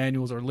belief in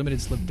manuals or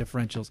limited slip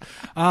differentials?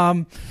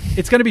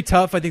 It's going to be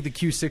tough. I think the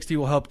Q60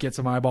 will help get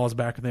some eyeballs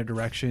back in their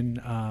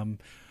direction.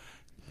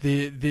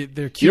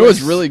 Their QX, You know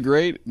what's really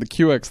great? The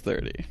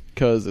QX30,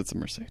 because it's a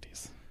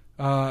Mercedes.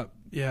 yeah,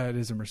 it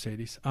is a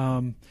Mercedes.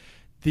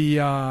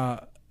 The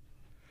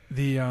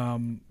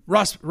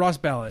Ross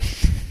Ballot.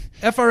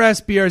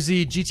 FRS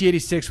BRZ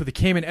GT86 with a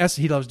Cayman S.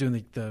 He loves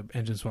doing the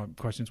engine swap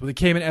questions. With a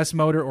Cayman S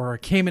motor or a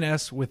Cayman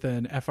S with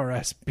an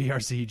FRS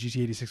BRZ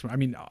GT86 motor. I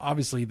mean,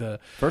 obviously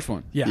the first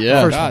one. Yeah,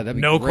 Yeah. first God, one. that'd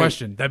be No great.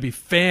 question. That'd be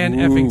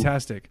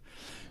fan-effing-tastic.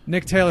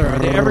 Nick Taylor, are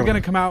they ever going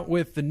to come out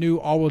with the new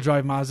all-wheel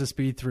drive Mazda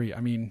Speed 3?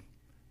 I mean,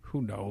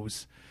 who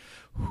knows?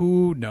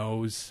 Who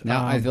knows?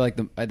 Now I feel like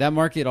that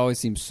market always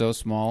seems so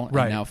small,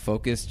 Right. and now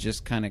Focus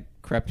just kind of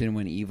crept in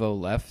when Evo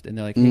left, and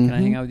they're like, "Hey, can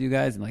I hang out with you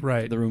guys?" And like,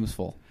 Right. the room's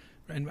full.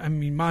 And I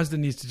mean, Mazda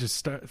needs to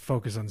just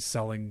focus on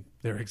selling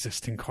their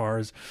existing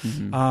cars.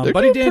 They're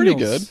Buddy doing pretty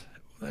Daniels,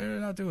 they're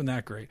not doing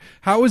that great.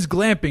 How is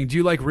glamping? Do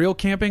you like real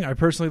camping? I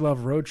personally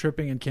love road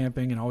tripping and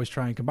camping and always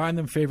try and combine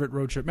them. Favorite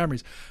road trip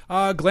memories?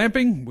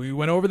 Glamping, we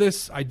went over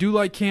this. I do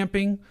like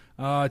camping.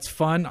 It's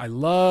fun. I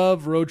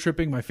love road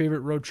tripping. My favorite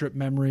road trip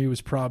memory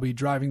was probably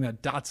driving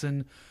that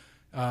Datsun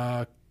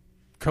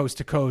coast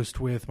to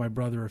coast with my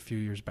brother a few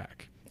years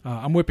back.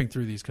 I'm whipping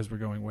through these because we're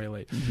going way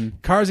late.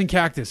 Cars and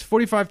Cactus,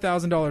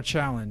 $45,000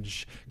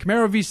 challenge.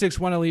 Camaro V6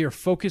 1LE or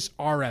Focus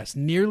RS,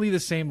 nearly the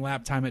same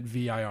lap time at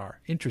VIR.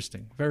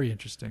 Interesting, very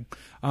interesting.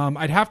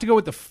 I'd have to go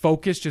with the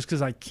Focus just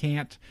because I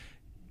couldn't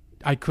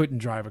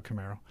drive a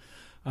Camaro.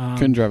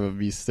 Couldn't drive a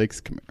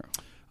V6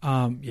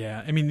 Camaro.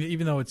 Yeah, I mean,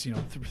 even though it's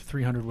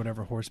 300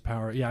 whatever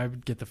horsepower, yeah, I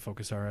would get the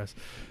Focus RS.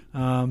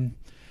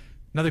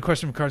 Another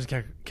question from Cars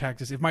and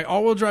Cactus. If my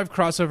all-wheel drive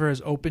crossover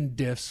has open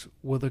diffs,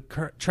 will the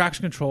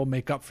traction control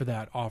make up for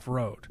that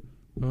off-road?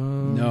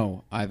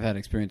 No, I've had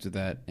experience with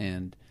that,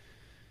 and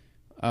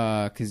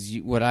because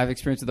what I've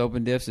experienced with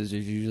open diffs is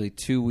there's usually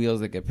two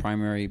wheels that get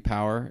primary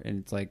power, and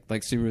it's like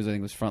Subaru's, I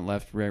think, was front,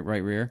 left, right,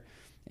 rear.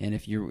 And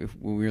if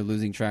when we were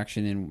losing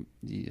traction, and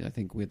I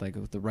think we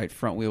had the right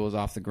front wheel was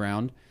off the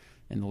ground,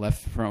 and the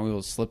left front wheel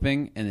was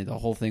slipping, and the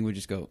whole thing would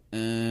just go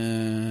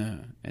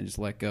and just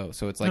let go.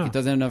 So it's like it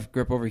doesn't have enough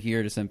grip over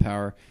here to send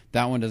power.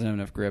 That one doesn't have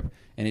enough grip,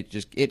 and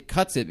it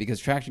cuts it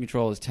because traction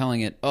control is telling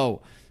it,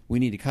 oh, we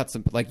need to cut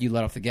some. Like you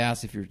let off the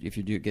gas if you're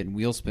getting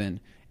wheel spin,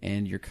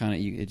 and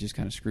it just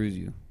kind of screws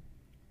you.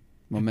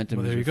 Momentum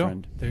Well, there is you your go.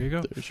 friend. There you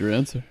go. There's your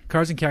answer.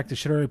 Cars and Cactus,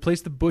 should I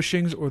replace the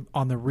bushings or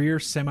on the rear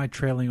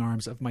semi-trailing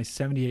arms of my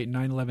 78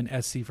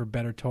 911 SC for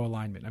better toe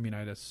alignment? I mean,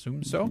 I'd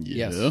assume so.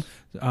 Yes.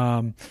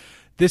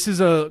 This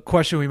is a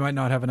question we might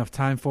not have enough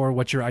time for.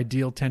 What's your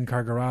ideal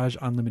 10-car garage,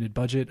 unlimited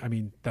budget? I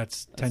mean,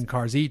 that's 10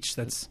 cars each.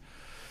 That's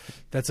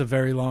a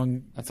very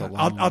long. That's a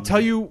long. I'll tell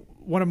you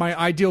one of my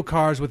ideal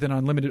cars with an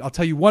unlimited. I'll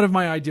tell you one of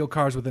my ideal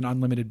cars with an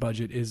unlimited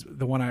budget is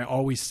the one I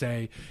always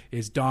say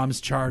is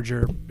Dom's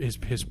Charger, his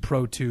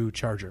Pro 2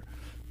 Charger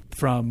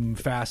from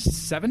Fast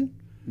 7.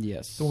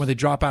 Yes. The one where they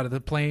drop out of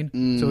the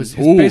plane. So it's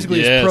Ooh,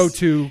 basically yes. his Pro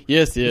 2.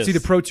 Yes, yes. It's either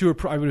Pro 2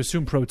 or I would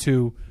assume Pro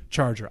 2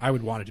 Charger. I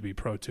would want it to be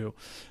Pro 2.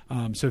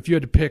 So if you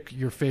had to pick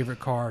your favorite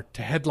car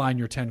to headline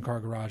your 10-car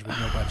garage with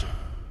no budget.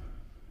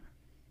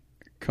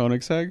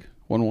 Koenigsegg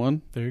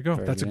 1.1. There you go.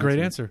 Very That's a good great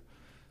answer.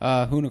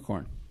 answer.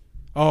 Unicorn.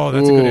 Oh,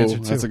 that's a good answer,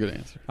 too. That's a good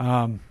answer.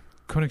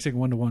 Koenigsegg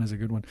 1-1 is a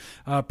good one.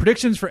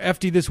 Predictions for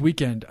FD this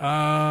weekend.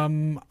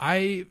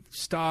 I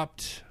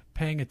stopped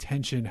paying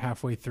attention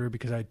halfway through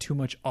because I had too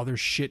much other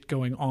shit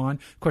going on.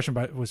 Question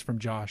was from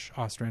Josh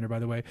Ostrander, by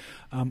the way.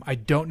 I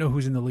don't know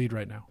who's in the lead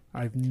right now.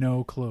 I have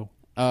no clue.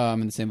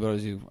 I'm in the same boat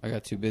as you. I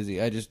got too busy.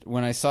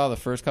 When I saw the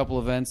first couple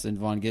events and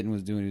Von Gittin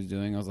was doing what he was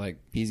doing, I was like,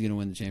 he's going to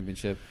win the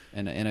championship.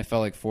 And I felt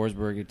like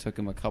Forsberg, it took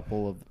him a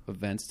couple of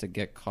events to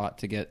get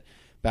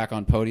back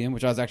on podium,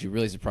 which I was actually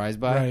really surprised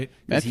by. Right.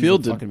 Matt He's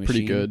Field a did fucking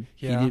pretty machine. good.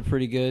 Yeah. He did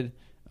pretty good.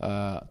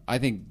 I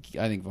think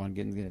Von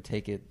Gittin's going to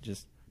take it.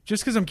 Just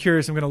because I'm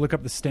curious, I'm going to look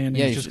up the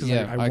standings just because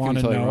I could want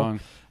be to totally know. wrong.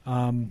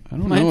 I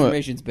don't My know.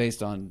 information's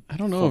based on. I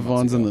don't know 4 if months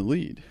Vaughn's in ago. the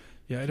lead.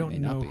 Yeah, I don't May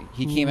not know. be.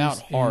 He came out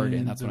who's hard, in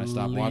and that's when I the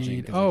stopped watching it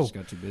lead. because I just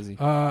got too busy.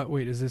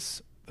 Wait, is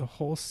this the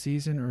whole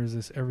season or is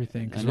this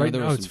everything? Because I know right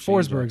there now was it's some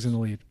change Forsberg's ups. in the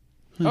lead.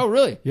 Oh,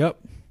 really? Yep.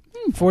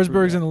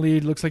 Forsberg's in the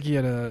lead. Looks like he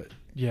had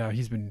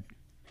he's been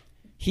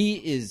He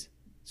is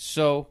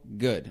so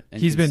good.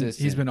 And he's been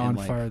consistent on and,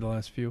 like, fire the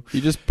last few.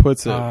 He just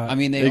puts it I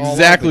mean, they all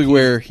exactly advocate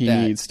where he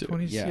that. needs to.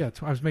 20, Yeah.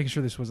 I was making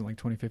sure this wasn't like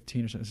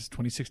 2015 or something. This is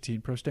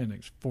 2016 pro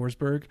standings.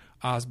 Forsberg,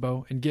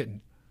 Osbo, and Gittin.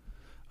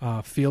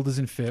 Field is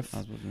in 5th. I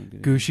was doing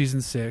good. Gushi's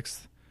in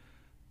 6th.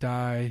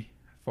 Dye,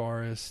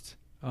 Forrest.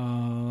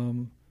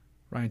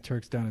 Ryan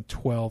Turk's down in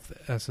 12th.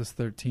 SS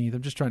 13th.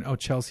 I'm just trying. Oh,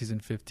 Chelsea's in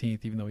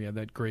 15th, even though he had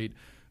that great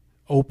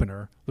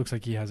opener. Looks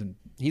like he hasn't.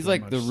 He's done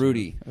like much. the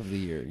Rudy of the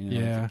year. You know?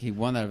 Yeah. He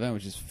won that event,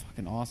 which is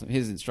fucking awesome.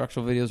 His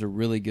instructional videos are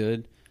really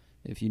good.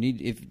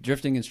 if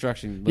drifting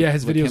instruction,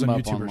 his look videos him on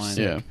up YouTube are online.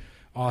 sick. Yeah.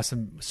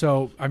 Awesome.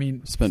 So, I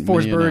mean, Spent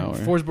many an hour.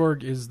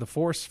 Forsberg is the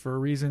force for a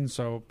reason.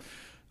 So,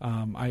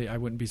 I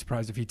wouldn't be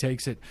surprised if he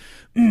takes it.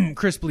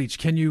 Chris Bleach,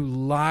 can you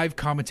live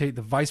commentate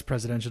the vice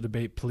presidential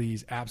debate,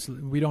 please?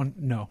 Absolutely. We don't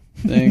know.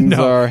 Things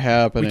No. are We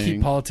happening.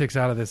 keep politics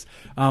out of this.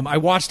 I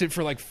watched it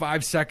for like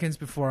 5 seconds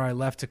before I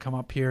left to come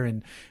up here,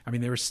 and I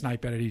mean they were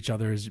sniping at each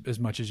other as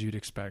much as you'd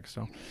expect.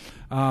 So,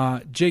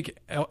 Jake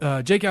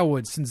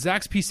Elwood, since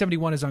Zach's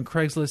P71 is on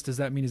Craigslist, does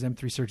that mean his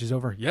M3 search is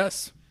over?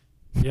 Yes,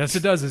 yes,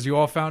 it does, as you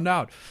all found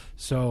out.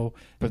 So,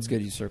 But it's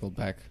good you circled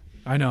back.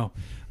 I know.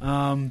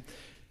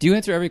 Do you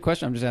answer every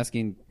question? I'm just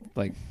asking.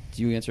 Like,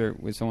 do you answer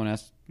when someone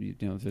asks? If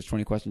there's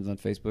 20 questions on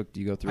Facebook, do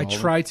you go through? I all of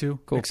them? try to,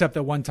 Cool. except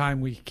that one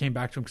time we came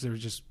back to them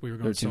because we were There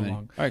going were too so many.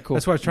 long. All right, cool.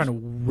 That's why I was trying to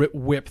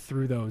whip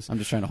through those. I'm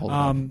just trying to hold it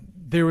up.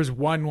 There was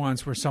one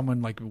once where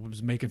someone like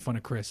was making fun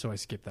of Chris, so I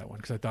skipped that one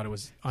because I thought it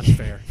was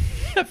unfair.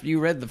 After you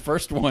read the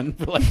first one,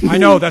 for like, I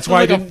know, that's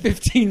why I like a didn't-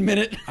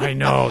 15-minute. I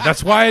know.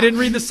 That's why I didn't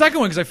read the second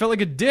one because I felt like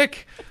a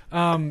dick.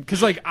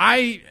 Because like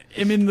I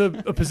am in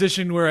a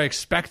position where I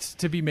expect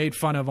to be made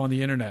fun of on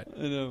the internet.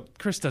 I know.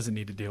 Chris doesn't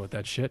need to deal with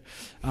that shit.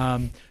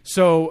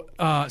 So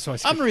I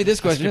skipped, I'm gonna read this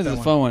I question. skipped This is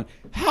that a fun one.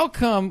 How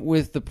come,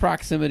 with the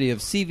proximity of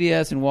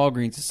CVS and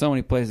Walgreens to so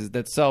many places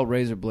that sell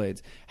razor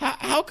blades,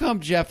 how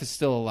come Jeff is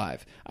still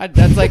alive?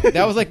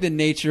 That was like the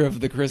nature of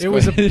the Chris. It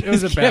was a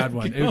question. bad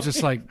one. It was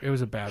just like it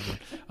was a bad one.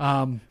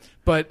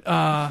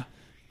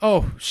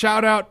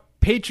 Shout out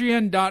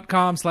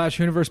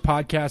patreon.com/Hooniverse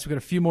podcast. We got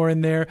a few more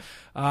in there.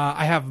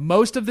 I have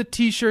most of the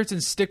t-shirts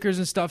and stickers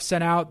and stuff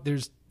sent out.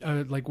 There's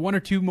like 1 or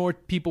 2 more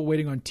people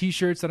waiting on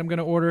t-shirts that I'm going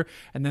to order,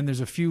 and then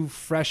there's a few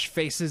fresh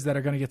faces that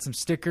are going to get some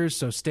stickers,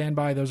 so stand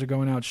by. Those are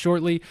going out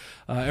shortly.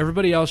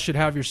 Everybody else should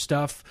have your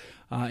stuff.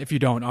 If you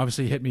don't,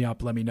 obviously hit me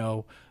up, let me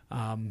know,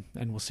 and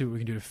we'll see what we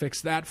can do to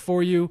fix that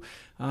for you.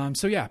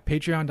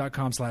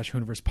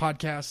 Patreon.com/Hooniverse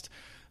podcast.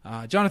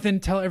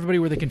 Jonathan, tell everybody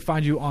where they can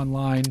find you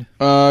online.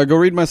 Go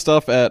read my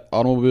stuff at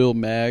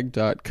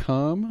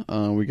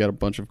automobilemag.com. We got a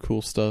bunch of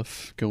cool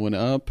stuff going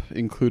up,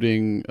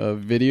 including a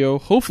video,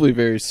 hopefully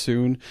very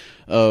soon,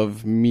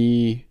 of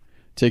me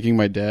taking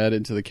my dad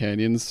into the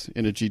canyons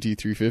in a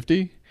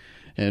GT350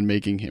 and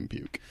making him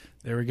puke.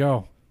 There we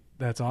go.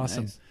 That's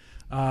awesome.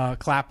 Nice.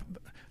 Clap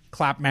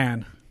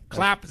man.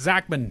 Clap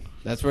Zachman.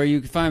 That's where you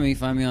can find me.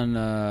 Find me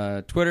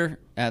on Twitter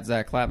at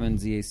Zach Clapman,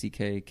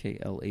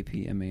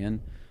 ZackKlapman.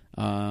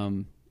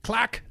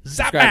 Clack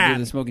Subscribe to Zapman.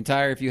 The Smoking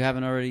Tire if you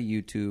haven't already.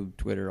 YouTube,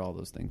 Twitter, all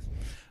those things.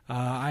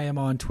 I am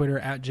on Twitter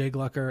at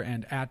JGlucker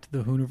and at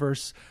the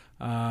Hooniverse.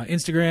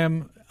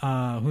 Instagram,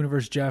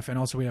 Hooniverse Jeff, and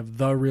also we have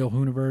The Real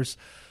Hooniverse.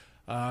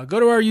 Go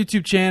to our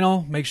YouTube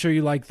channel. Make sure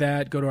you like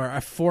that. Go to our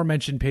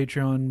aforementioned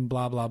Patreon,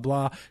 blah, blah,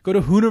 blah. Go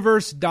to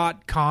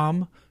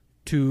Hooniverse.com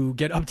to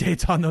get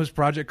updates on those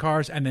project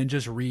cars, and then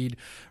just read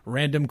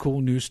random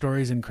cool news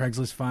stories and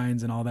Craigslist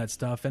finds and all that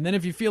stuff. And then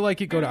if you feel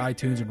like it, go to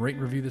iTunes and rate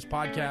and review this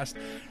podcast.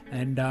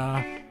 And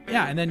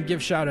and then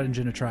give Shout Out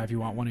Engine a try if you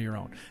want one of your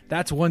own.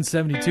 That's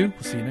 172.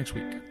 We'll see you next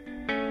week.